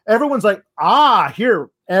 like, everyone's like,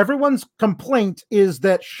 everyone's complaint is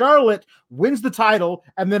that Charlotte wins the title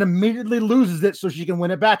and then immediately loses it so she can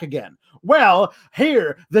win it back again. Well,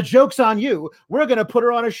 here, the joke's on you. We're going to put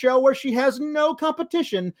her on a show where she has no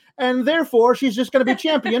competition, and therefore she's just going to be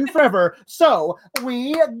champion forever. So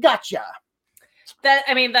we gotcha.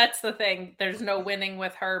 That's the thing. There's no winning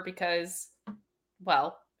with her because,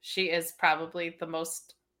 well, she is probably the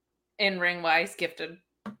most in-ring wise gifted.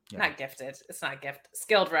 Yeah. Not gifted. It's not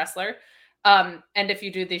skilled wrestler. And if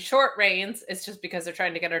you do these short reigns, it's just because they're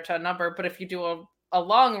trying to get her to a number. But if you do a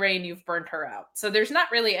long reign, you've burned her out. So there's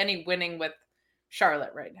not really any winning with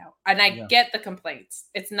Charlotte right now. And I get the complaints.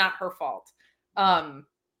 It's not her fault. But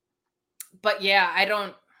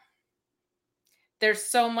yeah, there's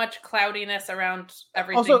so much cloudiness around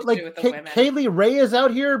everything also, to do with the women. Kaylee Ray is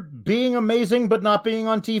out here being amazing, but not being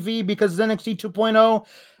on TV because it's NXT 2.0,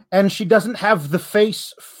 and she doesn't have the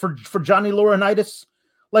face for Johnny Laurinaitis.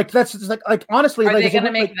 Like, that's just like honestly, are like, they going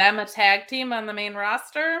to make them a tag team on the main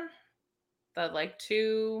roster? The like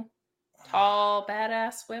two tall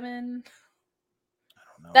badass women. I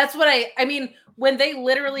don't know. That's what I mean. When they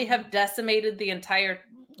literally have decimated the entire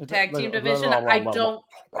tag team division, I don't know.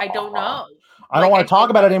 I don't want to talk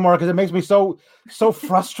about it anymore because it makes me so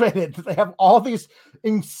frustrated that they have all these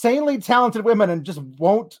insanely talented women and just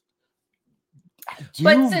won't do.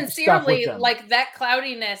 But sincerely, like, that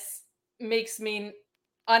cloudiness makes me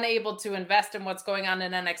unable to invest in what's going on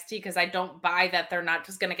in NXT because I don't buy that they're not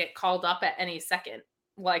just going to get called up at any second.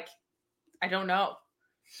 Like, I don't know.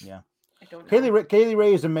 Yeah. I don't know. Kaylee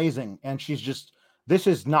Ray is amazing, and this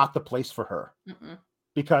is not the place for her. Mm-mm.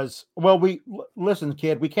 Because, well, listen,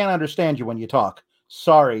 kid, we can't understand you when you talk.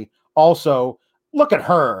 Sorry. Also, look at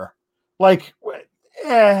her. Like,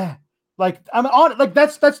 like, I'm on. Like,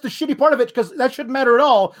 that's the shitty part of it, because that shouldn't matter at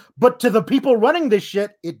all. But to the people running this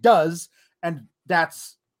shit, it does, and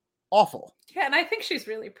that's awful. Yeah, and I think she's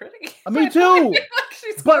really pretty. Me too.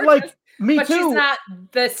 But like, me but too. She's not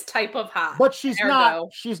this type of hot. But she's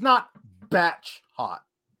not batch hot.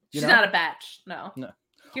 She's not a batch. No.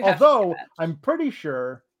 Although I'm pretty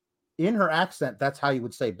sure in her accent, that's how you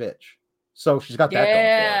would say bitch. So she's got that going for her.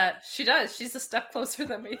 Yeah, she does. She's a step closer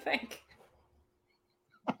than we think.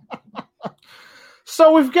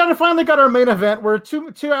 So we've finally got our main event. We're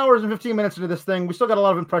 2 hours and 15 minutes into this thing. We still got a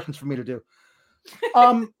lot of impressions for me to do.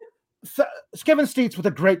 Kevin Steets with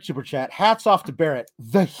a great super chat. Hats off to Barrett,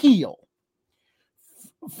 the heel,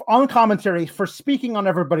 on commentary for speaking on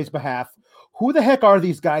everybody's behalf. Who the heck are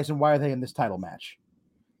these guys and why are they in this title match?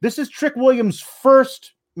 This is Trick Williams'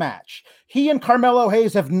 first match. He and Carmelo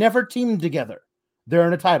Hayes have never teamed together. They're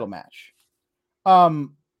in a title match. And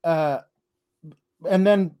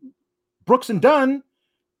then Brooks and Dunn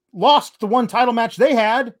lost the one title match they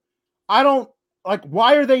had. I don't like,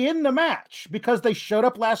 why are they in the match? Because they showed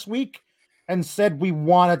up last week and said, we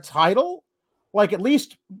want a title? Like, at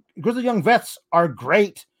least Grizzled Young Vets are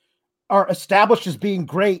great, are established as being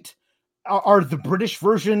great, are the British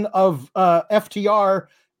version of FTR,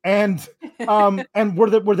 and were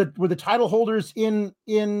the title holders in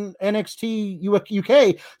NXT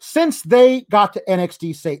UK. Since they got to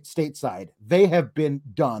NXT stateside, they have been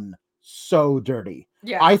done so dirty.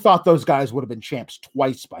 Yeah. I thought those guys would have been champs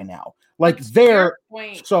twice by now. Like, they're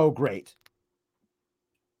so great.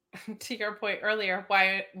 To your point earlier,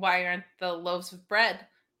 why aren't the loaves of bread,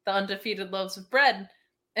 the undefeated loaves of bread,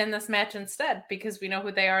 in this match instead? Because we know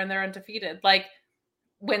who they are and they're undefeated. Like,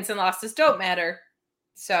 wins and losses don't matter.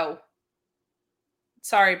 So,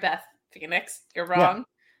 sorry, Beth Phoenix, you're wrong.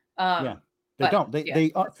 They don't.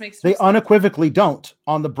 They unequivocally don't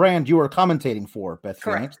on the brand you are commentating for, Beth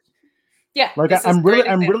Phoenix. Yeah, like I'm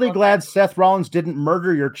really glad Seth Rollins didn't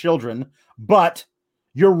murder your children, but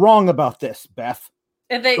you're wrong about this, Beth.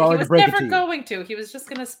 And he was never going to. He was just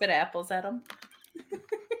going to spit apples at him.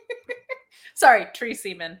 Sorry, tree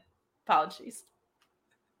semen. Apologies.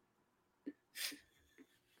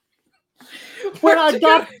 When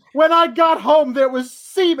I got home, there was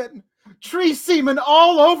semen, tree semen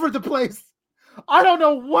all over the place. I don't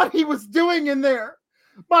know what he was doing in there.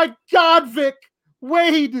 My God, Vic,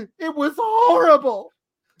 Wade, it was horrible.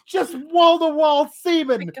 Just wall-to-wall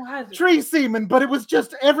semen, tree semen, but it was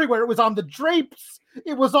just everywhere. It was on the drapes.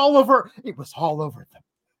 It was all over. It was all over the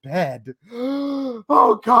bed.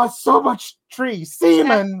 Oh God, so much tree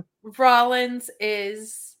semen. Seth Rollins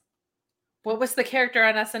is, what was the character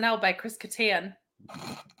on SNL by Chris Kattan?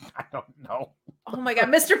 I don't know. Oh my God,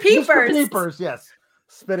 Mr. Peepers. Mr. Peepers, yes.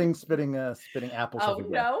 Spitting apples. Oh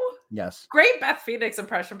no! Yes. Great Beth Phoenix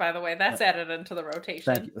impression, by the way. That's added into the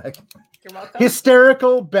rotation. Thank you. You're welcome.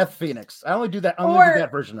 Hysterical Beth Phoenix. I only do that. I only do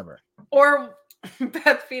that version of her. Or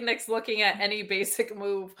Beth Phoenix looking at any basic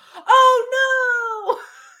move. Oh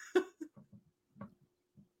no!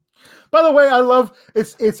 By the way, I love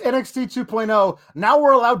it's NXT 2.0. Now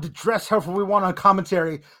we're allowed to dress however we want on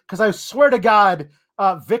commentary, because I swear to God,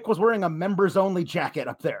 Vic was wearing a members only jacket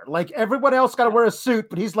up there. Like, everyone else got to wear a suit,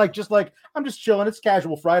 but he's like, I'm just chilling. It's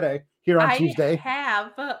casual Friday here on Tuesday. I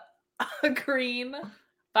have a green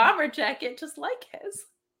bomber jacket just like his.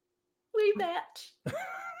 We match.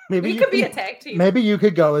 Maybe we could be a tag team. Maybe you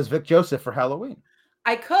could go as Vic Joseph for Halloween.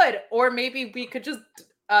 I could, or maybe we could just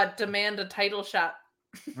demand a title shot.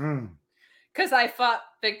 Because I fought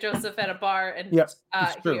Vic Joseph at a bar, and he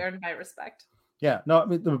earned my respect. Yeah, no, I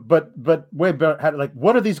mean, but way better. Like,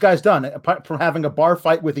 what have these guys done apart from having a bar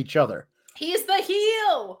fight with each other? He's the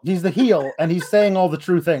heel. He's the heel, and he's saying all the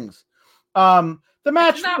true things. The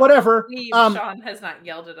match, whatever. Sean has not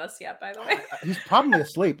yelled at us yet, by the way. He's probably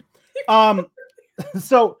asleep.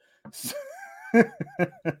 So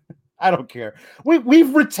I don't care.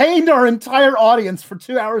 We've retained our entire audience for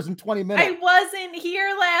 2 hours and 20 minutes. I wasn't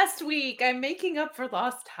here last week. I'm making up for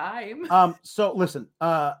lost time. So listen,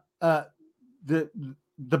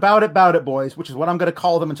 the Bout It boys, which is what I'm going to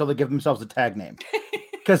call them until they give themselves a tag name,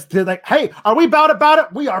 because they're like, hey, are we Bout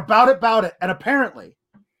It? We are Bout It. And apparently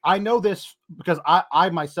I know this because I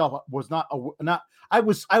myself was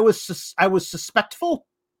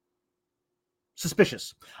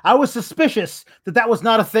suspicious. I was suspicious that was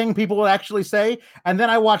not a thing people would actually say. And then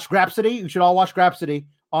I watched Grapsody. You should all watch Grapsody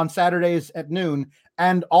on Saturdays at noon.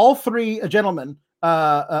 And all three gentlemen,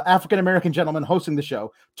 African-American gentlemen hosting the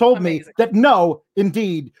show, told me that no,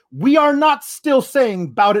 indeed, we are not still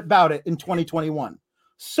saying Bout It in 2021.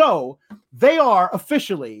 So they are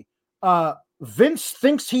officially Vince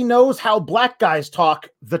thinks he knows how black guys talk,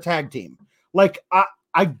 the tag team. Like,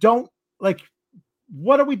 I don't, like,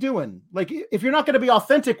 what are we doing? Like, if you're not going to be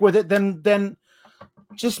authentic with it, then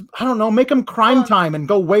just, I don't know, make them Crime Time and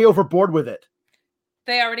go way overboard with it.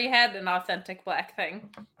 They already had an authentic black thing,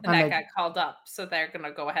 and that got called up. So they're going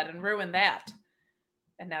to go ahead and ruin that.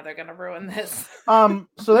 And now they're going to ruin this. So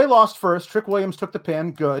they lost first. Trick Williams took the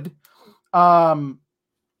pin. Good. And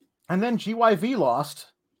then GYV lost.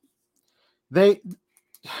 This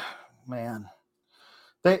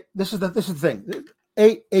is the thing.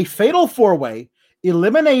 A fatal 4-way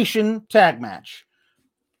elimination tag match.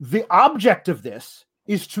 The object of this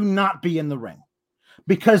is to not be in the ring,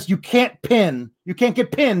 because you can't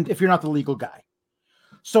get pinned if you're not the legal guy.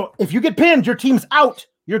 So if you get pinned, your team's out,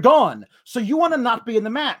 you're gone. So you want to not be in the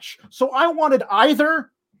match. So I wanted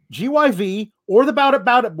either GYV or the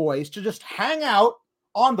Bout It boys to just hang out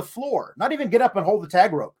on the floor, not even get up and hold the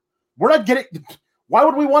tag rope. We're not getting. Why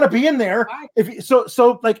would we want to be in there? If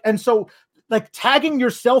so tagging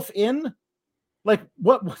yourself in like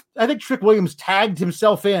what I think Trick Williams tagged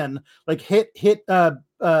himself in, like hit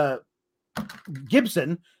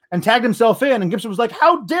Gibson and tagged himself in, and Gibson was like,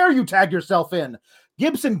 "How dare you tag yourself in?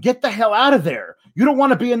 Gibson, get the hell out of there. You don't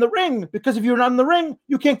want to be in the ring, because if you're not in the ring,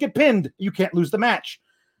 you can't get pinned. You can't lose the match."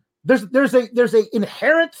 There's a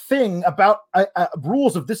inherent thing about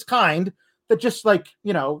rules of this kind that just, like,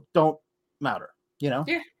 don't matter, Yeah,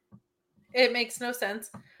 it makes no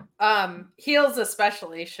sense. Heels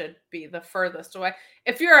especially should be the furthest away.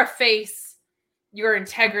 If you're a face, your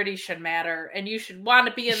integrity should matter and you should want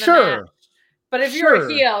to be in the match. But if you're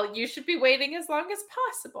a heel, you should be waiting as long as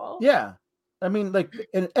possible. Yeah. I mean, like,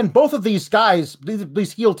 and both of these guys,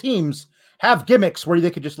 these heel teams, have gimmicks where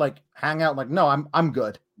they could just, like, hang out, like, no, I'm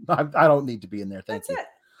good. I don't need to be in there. Thank you.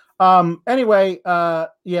 Anyway,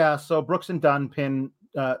 so Brooks and Dunn pin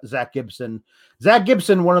Zach Gibson. Zach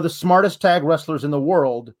Gibson, one of the smartest tag wrestlers in the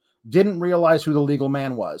world, didn't realize who the legal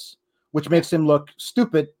man was, which makes him look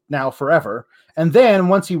stupid now forever. And then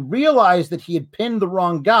once he realized that he had pinned the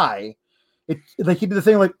wrong guy, he did the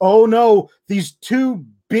thing like, oh no, these two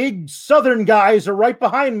big Southern guys are right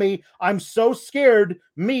behind me. I'm so scared.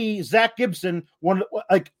 Me, Zach Gibson,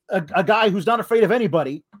 a guy who's not afraid of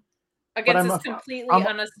anybody. Against this completely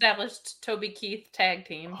unestablished Toby Keith tag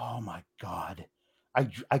team. Oh my God.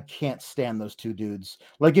 I can't stand those two dudes.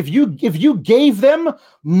 Like, if you gave them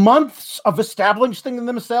months of establishing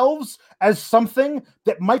themselves as something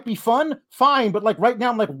that might be fun, fine. But, like, right now,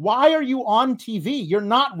 I'm like, why are you on TV? You're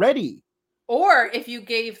not ready. Or if you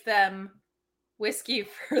gave them whiskey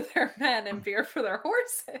for their men and beer for their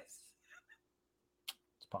horses.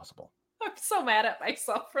 It's possible. I'm so mad at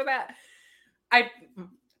myself for that.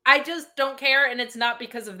 I just don't care, and it's not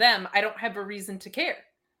because of them. I don't have a reason to care.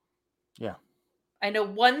 Yeah. I know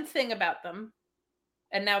one thing about them,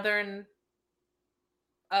 and now they're in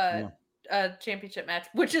a championship match,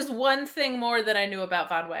 which is one thing more than I knew about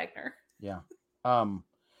Von Wagner. Yeah.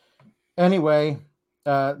 Anyway,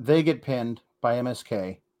 they get pinned by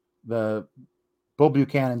MSK. The Bull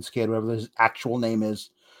Buchanan's kid, whatever his actual name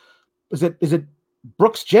is. Is it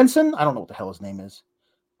Brooks Jensen? I don't know what the hell his name is.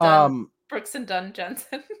 Brooks and Dunn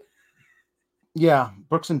Jensen. Yeah,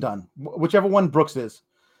 Brooks and Dunn. Whichever one Brooks is.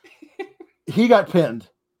 He got pinned,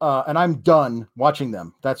 and I'm done watching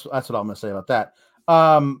them. That's what I'm going to say about that.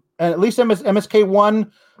 And at least MSK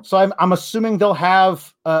won, so I'm assuming they'll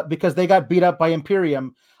have, because they got beat up by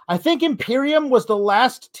Imperium. I think Imperium was the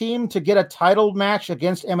last team to get a title match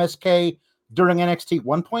against MSK during NXT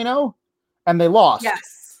 1.0, and they lost.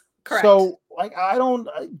 Yes, correct. So, like,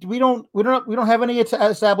 we don't have any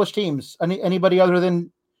established teams. Anybody other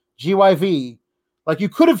than GYV. Like, you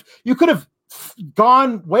could have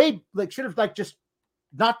gone way, like, should have, like, just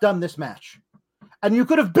not done this match, and you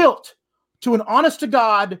could have built to an honest to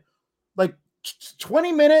God, like,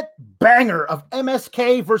 20-minute banger of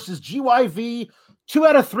MSK versus GYV, 2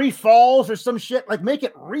 out of 3 falls or some shit. Like, make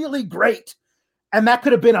it really great, and that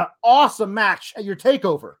could have been an awesome match at your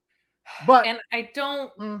takeover. But and I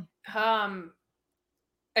don't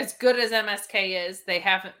as good as MSK is, they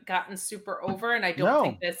haven't gotten super over, and I don't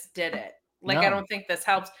think this did it. Like, I don't think this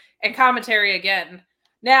helps. And commentary again.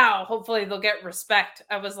 Now, hopefully they'll get respect.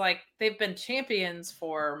 I was like, they've been champions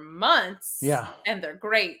for months. Yeah. And they're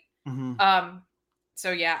great. Mm-hmm.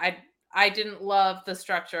 So yeah, I didn't love the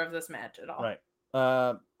structure of this match at all.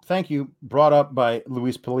 Right. Thank you. Brought up by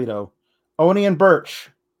Luis Polito. Oni and Birch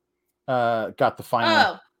got the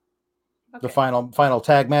final the final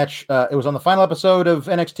tag match. It was on the final episode of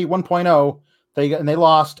NXT 1.0. They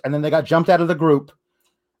lost, and then they got jumped out of the group.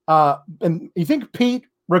 And you think Pete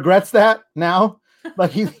regrets that now?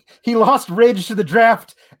 Like, he lost Ridge to the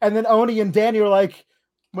draft, and then Oni and Danny were like,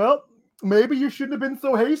 well, maybe you shouldn't have been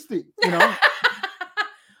so hasty, you know?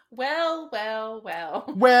 Well.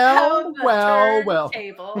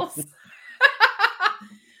 Tables.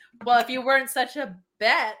 Well, if you weren't such a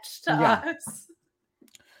bitch to us.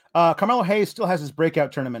 Carmelo Hayes still has his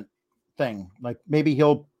breakout tournament thing. Like, maybe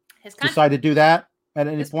he'll decide to do that at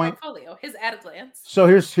any point. Portfolio, his ad glance. So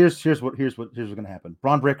here's what's going to happen.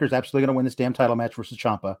 Braun Breaker is absolutely going to win this damn title match versus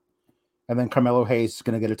Ciampa, and then Carmelo Hayes is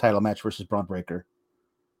going to get a title match versus Braun Breaker.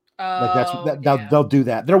 They'll do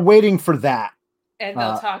that. They're waiting for that, and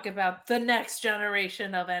they'll talk about the next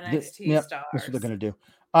generation of NXT stars. That's what they're going to do.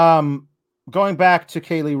 Going back to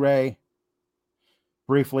Kaylee Ray.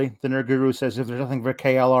 Briefly, the Nerd Guru says, if there's nothing for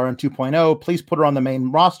KLR in 2.0, please put her on the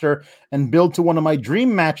main roster and build to one of my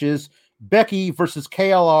dream matches, Becky versus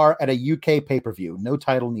KLR at a UK pay-per-view. No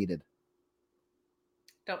title needed.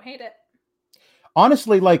 Don't hate it.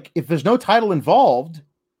 Honestly, like, if there's no title involved,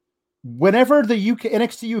 whenever the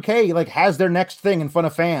NXT UK like has their next thing in front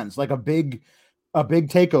of fans, like a big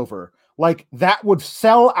takeover, like that would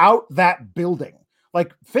sell out that building.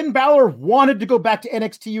 Like Finn Balor wanted to go back to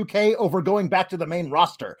NXT UK over going back to the main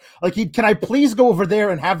roster. Like, can I please go over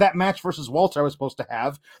there and have that match versus Walter I was supposed to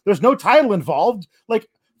have? There's no title involved. Like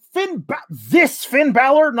this Finn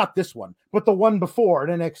Balor, not this one, but the one before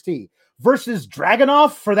in NXT versus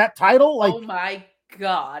Dragunov for that title. Like, oh my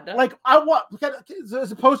God. Like, I want,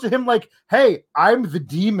 as opposed to him like, hey, I'm the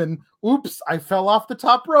demon. Oops, I fell off the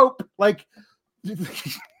top rope. Like,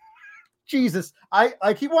 Jesus,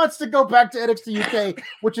 he wants to go back to NXT UK,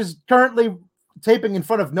 which is currently taping in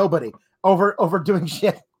front of nobody over doing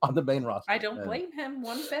shit on the main roster. I don't blame him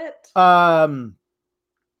one bit.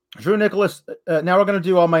 Drew Nicholas, now we're going to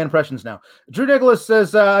do all my impressions now. Drew Nicholas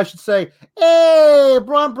says, I should say, hey,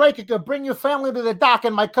 Braun Breaker, bring your family to the dock,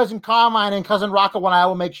 and my cousin Carmine and cousin Rocco and I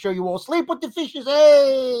will make sure you all sleep with the fishes.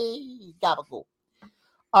 Hey, gabagool.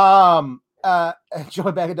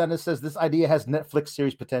 Joey Bagadunas says, this idea has Netflix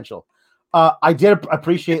series potential. I did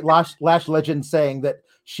appreciate Lash Legend saying that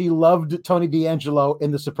she loved Tony D'Angelo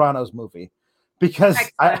in the Sopranos movie, because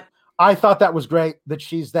I thought that was great that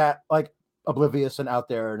she's that, like, oblivious and out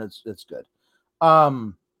there, and it's good.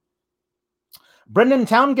 Brendan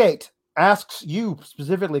Towngate asks you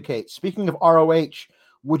specifically, Kate, speaking of ROH,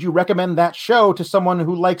 would you recommend that show to someone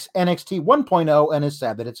who likes NXT 1.0 and is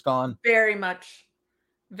sad that it's gone? Very much.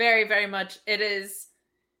 Very, very much. It is,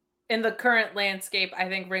 in the current landscape, I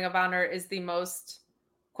think Ring of Honor is the most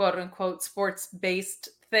quote unquote sports-based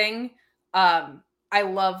thing. I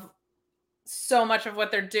love so much of what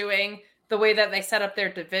they're doing. The way that they set up their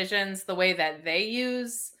divisions, the way that they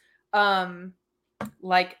use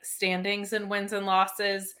like standings and wins and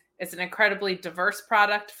losses. It's an incredibly diverse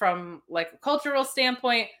product from like a cultural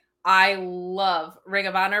standpoint. I love Ring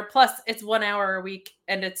of Honor. Plus, it's 1 hour a week,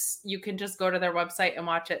 and you can just go to their website and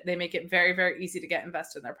watch it. They make it very, very easy to get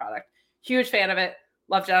invested in their product. Huge fan of it.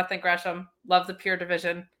 Love Jonathan Gresham. Love the Pure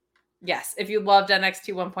division. Yes, if you loved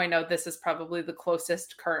NXT 1.0, this is probably the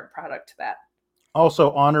closest current product to that.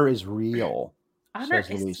 Also, honor is real. Honor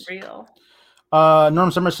is real.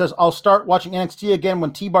 Norm Summers says, I'll start watching NXT again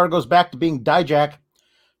when T-Bar goes back to being Dijak.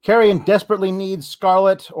 Carrion desperately needs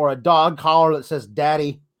Scarlett or a dog collar that says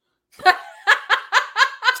Daddy.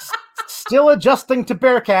 Still adjusting to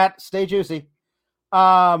Bearcat. Stay juicy.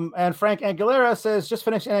 And Frank Aguilera says, just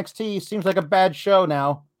finished NXT. Seems like a bad show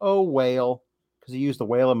now. Oh, whale. Because he used the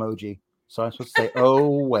whale emoji. So I'm supposed to say,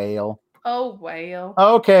 oh, whale. Oh, whale.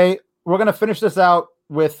 Okay. We're going to finish this out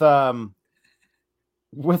with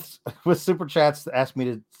super chats to ask me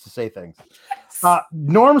to say things.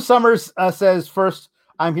 Norm Summers says, first,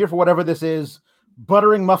 I'm here for whatever this is.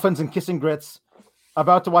 Buttering muffins and kissing grits.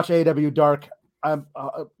 About to watch AEW Dark.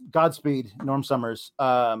 Godspeed, Norm Summers.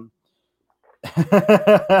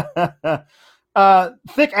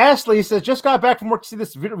 Thick Ashley says, just got back from work to see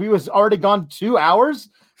this review has already gone 2 hours.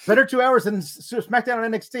 Better 2 hours than SmackDown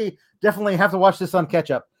and NXT. Definitely have to watch this on catch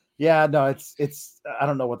up. Yeah, no, it's I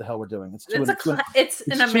don't know what the hell we're doing. It's an American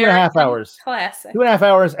 2.5 hours. Classic. 2.5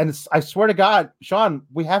 hours, and I swear to God, Sean,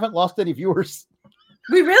 we haven't lost any viewers.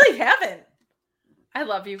 We really haven't. I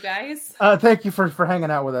love you guys. Thank you for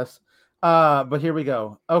hanging out with us. But here we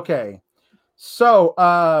go. Okay. So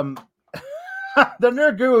the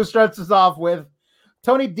Nerd Guru starts us off with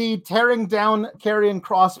Tony D tearing down Karrion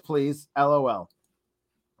Kross, please. LOL.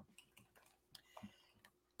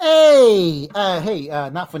 Hey,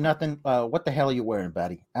 not for nothing. What the hell are you wearing,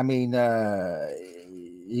 buddy? I mean,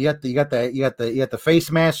 you got the face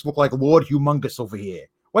mask, look like Lord Humongous over here.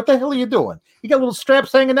 What the hell are you doing? You got little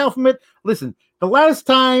straps hanging out from it. Listen, the last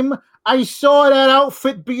time I saw that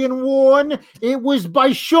outfit being worn, it was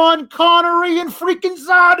by Sean Connery and freaking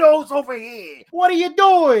Zardos over here. What are you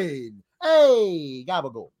doing? Hey,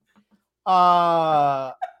 gabagool.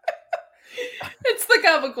 It's the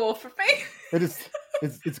gabagool for me. It is.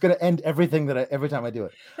 It's going to end everything every time I do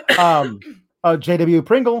it. JW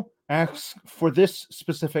Pringle asks for this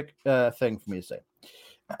specific thing for me to say.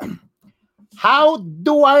 How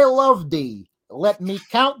do I love thee? Let me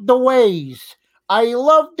count the ways. I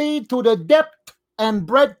love thee to the depth and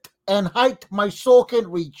breadth and height my soul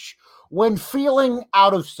can reach when feeling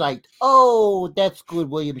out of sight. Oh, that's good,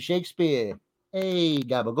 William Shakespeare. Hey,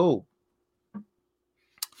 gabagool.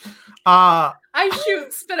 I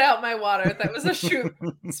spit out my water. That was a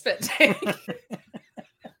spit take.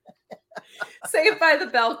 Saved by the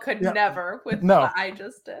Bell could never with what I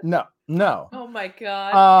just did. No. Oh my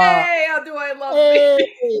God. Hey, how do I love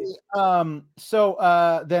me? So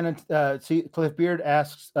then Cliff Beard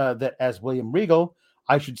asks that as William Regal,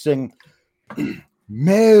 I should sing,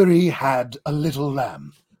 Mary had a little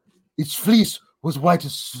lamb. Its fleece was white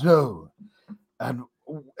as snow. And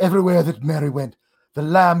everywhere that Mary went, The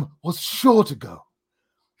lamb was sure to go.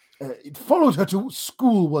 It followed her to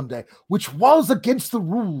school one day, which was against the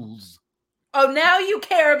rules. Oh, now you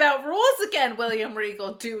care about rules again, William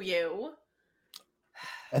Regal, do you?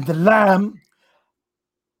 And the lamb,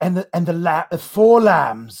 four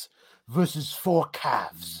lambs versus four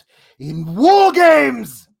calves in war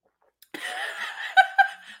games.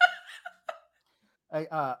 Hey,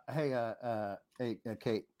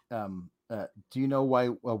 Kate. Do you know why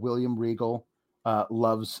William Regal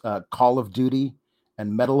loves Call of Duty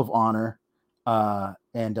and Medal of Honor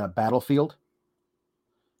and Battlefield?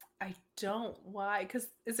 I don't. Why?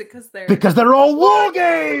 Is it because they're all war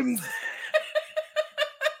games?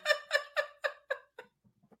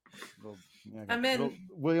 I'm in.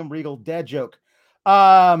 William Regal dad joke.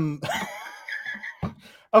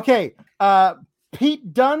 Okay.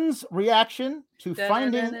 Pete Dunne's reaction to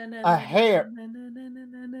finding a hair.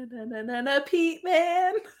 Pete,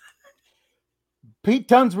 man. Pete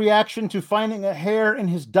Dunne's reaction to finding a hair in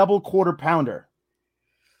his double quarter pounder.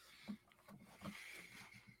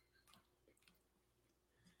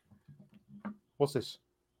 What's this?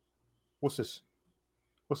 What's this?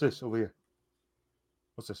 What's this over here?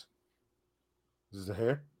 What's this? Is this a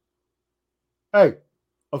hair? Hey,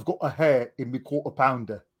 I've got a hair in my quarter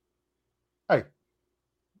pounder. Hey,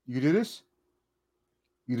 you do this?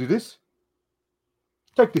 You do this?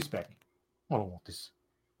 Take this back. I don't want this.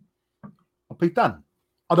 I'm Pete Dunne.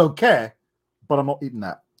 I don't care, but I'm not eating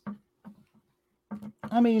that.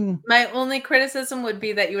 I mean, my only criticism would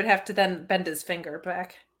be that you would have to then bend his finger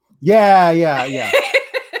back. Yeah.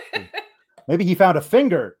 Maybe he found a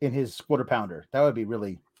finger in his quarter pounder. That would be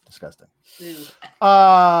really disgusting. Luis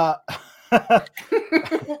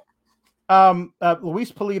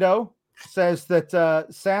Polito says that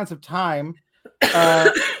Sands of Time.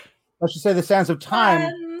 I should say the Sands of Time.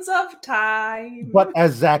 Sands of Time. But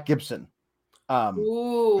as Zach Gibson.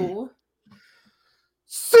 Ooh.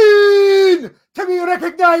 Soon to be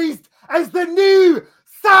recognized as the new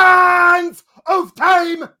Sands of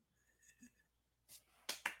Time.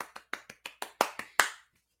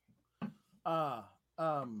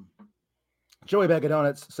 Joey Bag of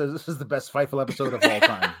Donuts says this is the best Fightful episode of all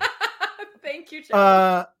time. Thank you,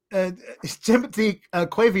 Joey. Timothy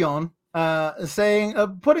Quavion saying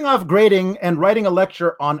putting off grading and writing a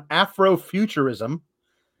lecture on Afrofuturism.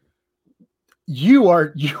 You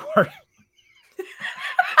are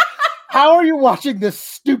How are you watching this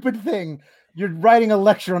stupid thing? You're writing a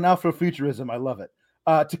lecture on Afrofuturism. I love it.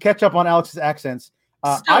 To catch up on Alex's accents,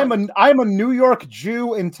 I'm a New York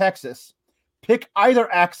Jew in Texas. Pick either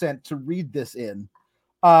accent to read this in.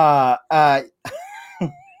 I'm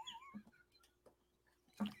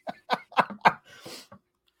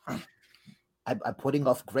putting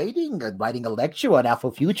off grading and writing a lecture on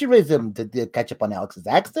Afrofuturism to catch up on Alex's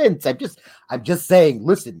accents. I'm just saying.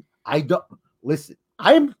 Listen, I'm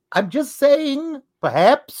just saying.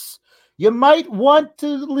 Perhaps you might want to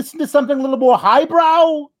listen to something a little more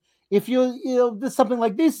highbrow. If there's something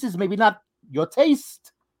like this is maybe not your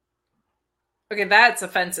taste. Okay, that's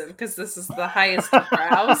offensive because this is the highest of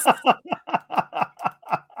brows.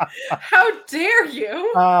 How dare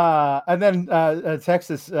you? And then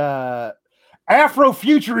Texas,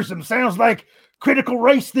 Afrofuturism sounds like critical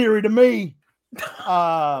race theory to me.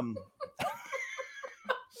 Sorry.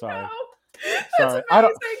 No, sorry.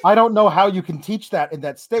 I don't know how you can teach that in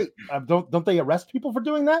that state. Don't they arrest people for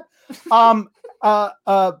doing that?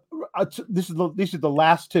 These are the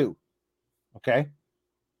last two. Okay.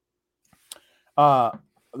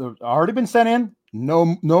 They've already been sent in.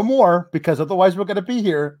 No more, because otherwise we're going to be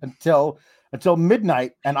here until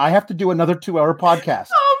midnight, and I have to do another 2-hour podcast.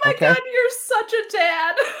 Oh my God, you're such a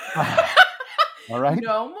dad. All right.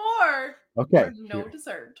 No more. Okay. No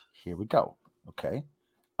dessert. Here we go. Okay.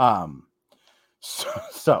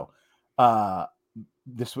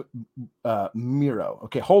 This Miro.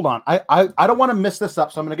 Okay, hold on. I don't want to mess this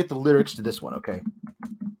up, so I'm going to get the lyrics to this one. Okay.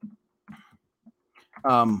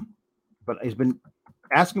 But he's been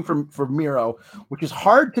asking for Miro, which is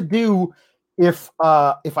hard to do if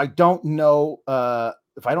I don't know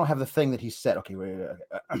if I don't have the thing that he said. Okay, wait.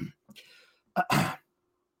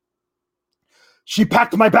 She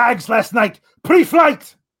packed my bags last night,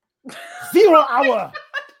 pre-flight, 0 hour,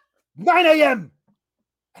 9 a.m.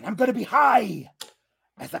 And I'm gonna be high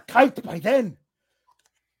as a kite by then.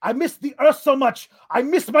 I miss the earth so much. I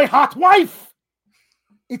miss my hot wife.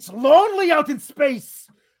 It's lonely out in space,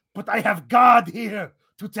 but I have God here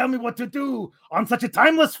to tell me what to do on such a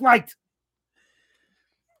timeless flight.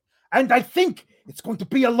 And I think it's going to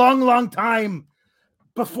be a long, long time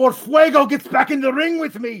before Fuego gets back in the ring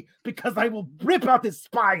with me, because I will rip out his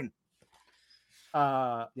spine.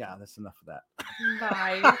 Yeah, that's enough of that.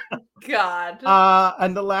 My God.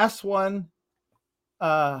 And the last one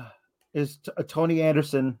is Tony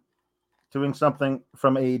Anderson doing something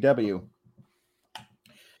from AEW.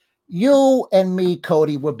 You and me,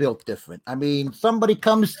 Cody, were built different. I mean, somebody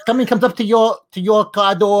comes up to your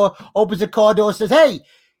car door, opens the car door, says, "Hey,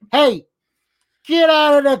 get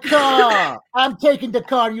out of the car. I'm taking the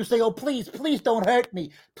car." You say, "Oh, please don't hurt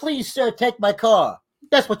me. Please, sir, take my car."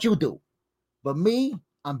 That's what you do. But me,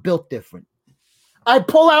 I'm built different. I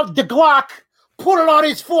pull out the Glock, put it on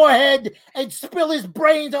his forehead, and spill his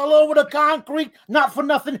brains all over the concrete. Not for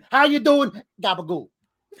nothing. How you doing? Gabagoo.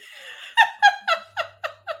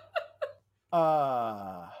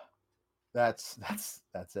 That's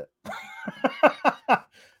it.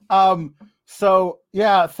 So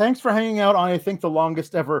yeah, thanks for hanging out on, I think, the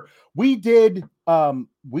longest ever. We did a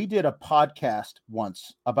podcast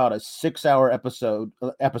once about a 6-hour episode,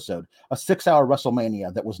 a 6-hour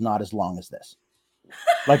WrestleMania that was not as long as this.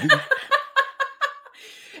 Like,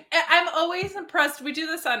 I'm always impressed. We do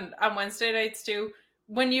this on Wednesday nights too.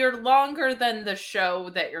 When you're longer than the show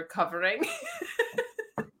that you're covering.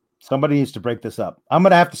 somebody needs to break this up. I'm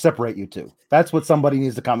gonna have to separate you two. That's what somebody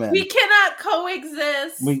needs to come in. We cannot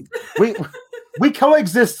coexist. We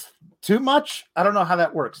coexist too much. I don't know how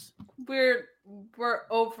that works. We're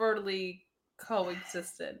overly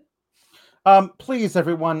coexistent. Please,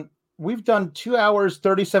 everyone. We've done 2 hours,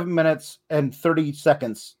 37 minutes, and 30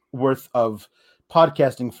 seconds worth of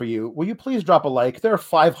podcasting for you. Will you please drop a like? There are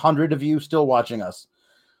 500 of you still watching us.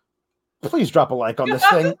 Please drop a like on this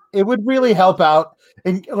thing. It would really help out.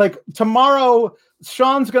 And like tomorrow,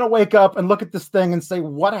 Sean's going to wake up and look at this thing and say,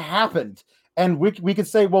 "What happened?" And we could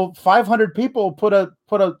say, well, 500 people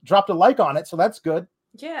dropped a like on it, so that's good.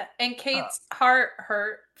 Yeah, and Kate's heart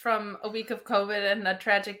hurt from a week of COVID and a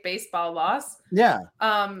tragic baseball loss. Yeah.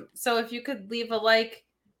 So if you could leave a like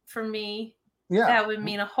for me, yeah, that would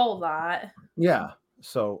mean a whole lot. Yeah.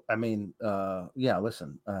 So I mean,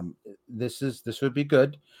 listen, this would be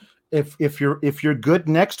good. If you're good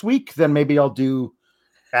next week, then maybe I'll do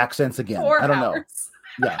accents again. 4 I don't hours.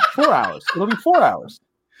 know. Yeah, 4 hours. It'll be 4 hours.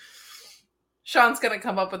 Sean's going to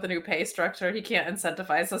come up with a new pay structure. He can't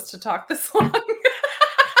incentivize us to talk this long.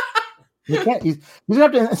 He can't. He's gonna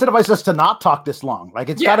have to incentivize us to not talk this long. Like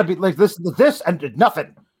it's got to be like this and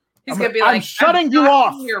nothing. He's gonna be like, I'm shutting you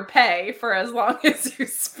off. Your pay for as long as you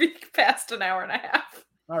speak past an hour and a half.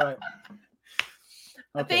 All right.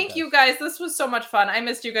 Okay, thank you guys. This was so much fun. I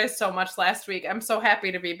missed you guys so much last week. I'm so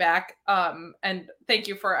happy to be back. And thank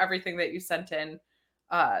you for everything that you sent in.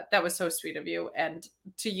 That was so sweet of you. And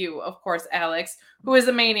to you, of course, Alex, who is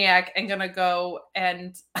a maniac and gonna go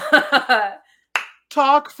and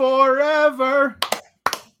talk forever.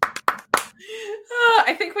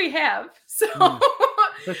 I think we have. So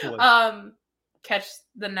catch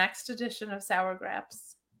the next edition of Sour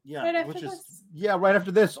Graps. Yeah, right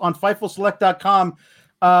after this on FightfulSelect.com.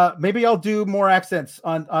 Maybe I'll do more accents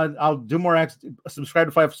I'll do more accents. Subscribe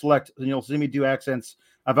to Fightful Select and you'll see me do accents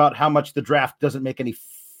about how much the draft doesn't make any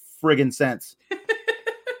friggin' sense.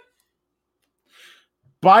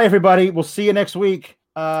 Bye, everybody. We'll see you next week.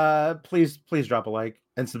 Please drop a like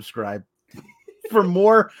and subscribe for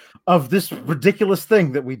more of this ridiculous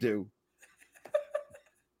thing that we do.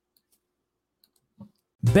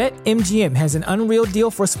 BetMGM has an unreal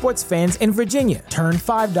deal for sports fans in Virginia. Turn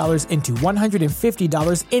 $5 into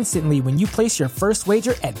 $150 instantly when you place your first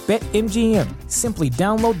wager at BetMGM. Simply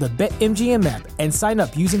download the BetMGM app and sign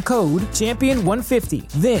up using code Champion150.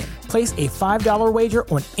 Then, place a $5 wager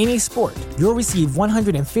on any sport. You'll receive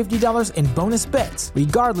 $150 in bonus bets,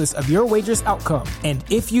 regardless of your wager's outcome. And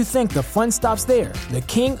if you think the fun stops there, the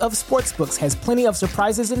king of sportsbooks has plenty of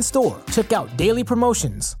surprises in store. Check out daily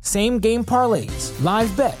promotions, same-game parlays, live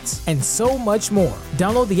bets, and so much more.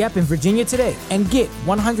 Download the app in Virginia today and get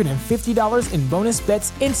 $150 in bonus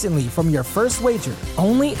bets instantly from your first wager.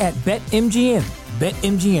 Only at BetMGM.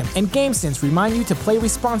 BetMGM and GameSense remind you to play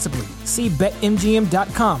responsibly. See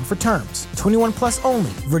BetMGM.com for terms. 21 plus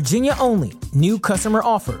only. Virginia only. New customer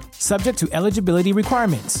offer. Subject to eligibility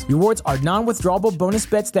requirements. Rewards are non-withdrawable bonus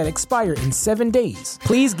bets that expire in 7 days.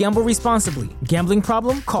 Please gamble responsibly. Gambling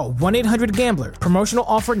problem? Call 1-800-GAMBLER. Promotional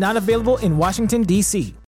offer not available in Washington, D.C.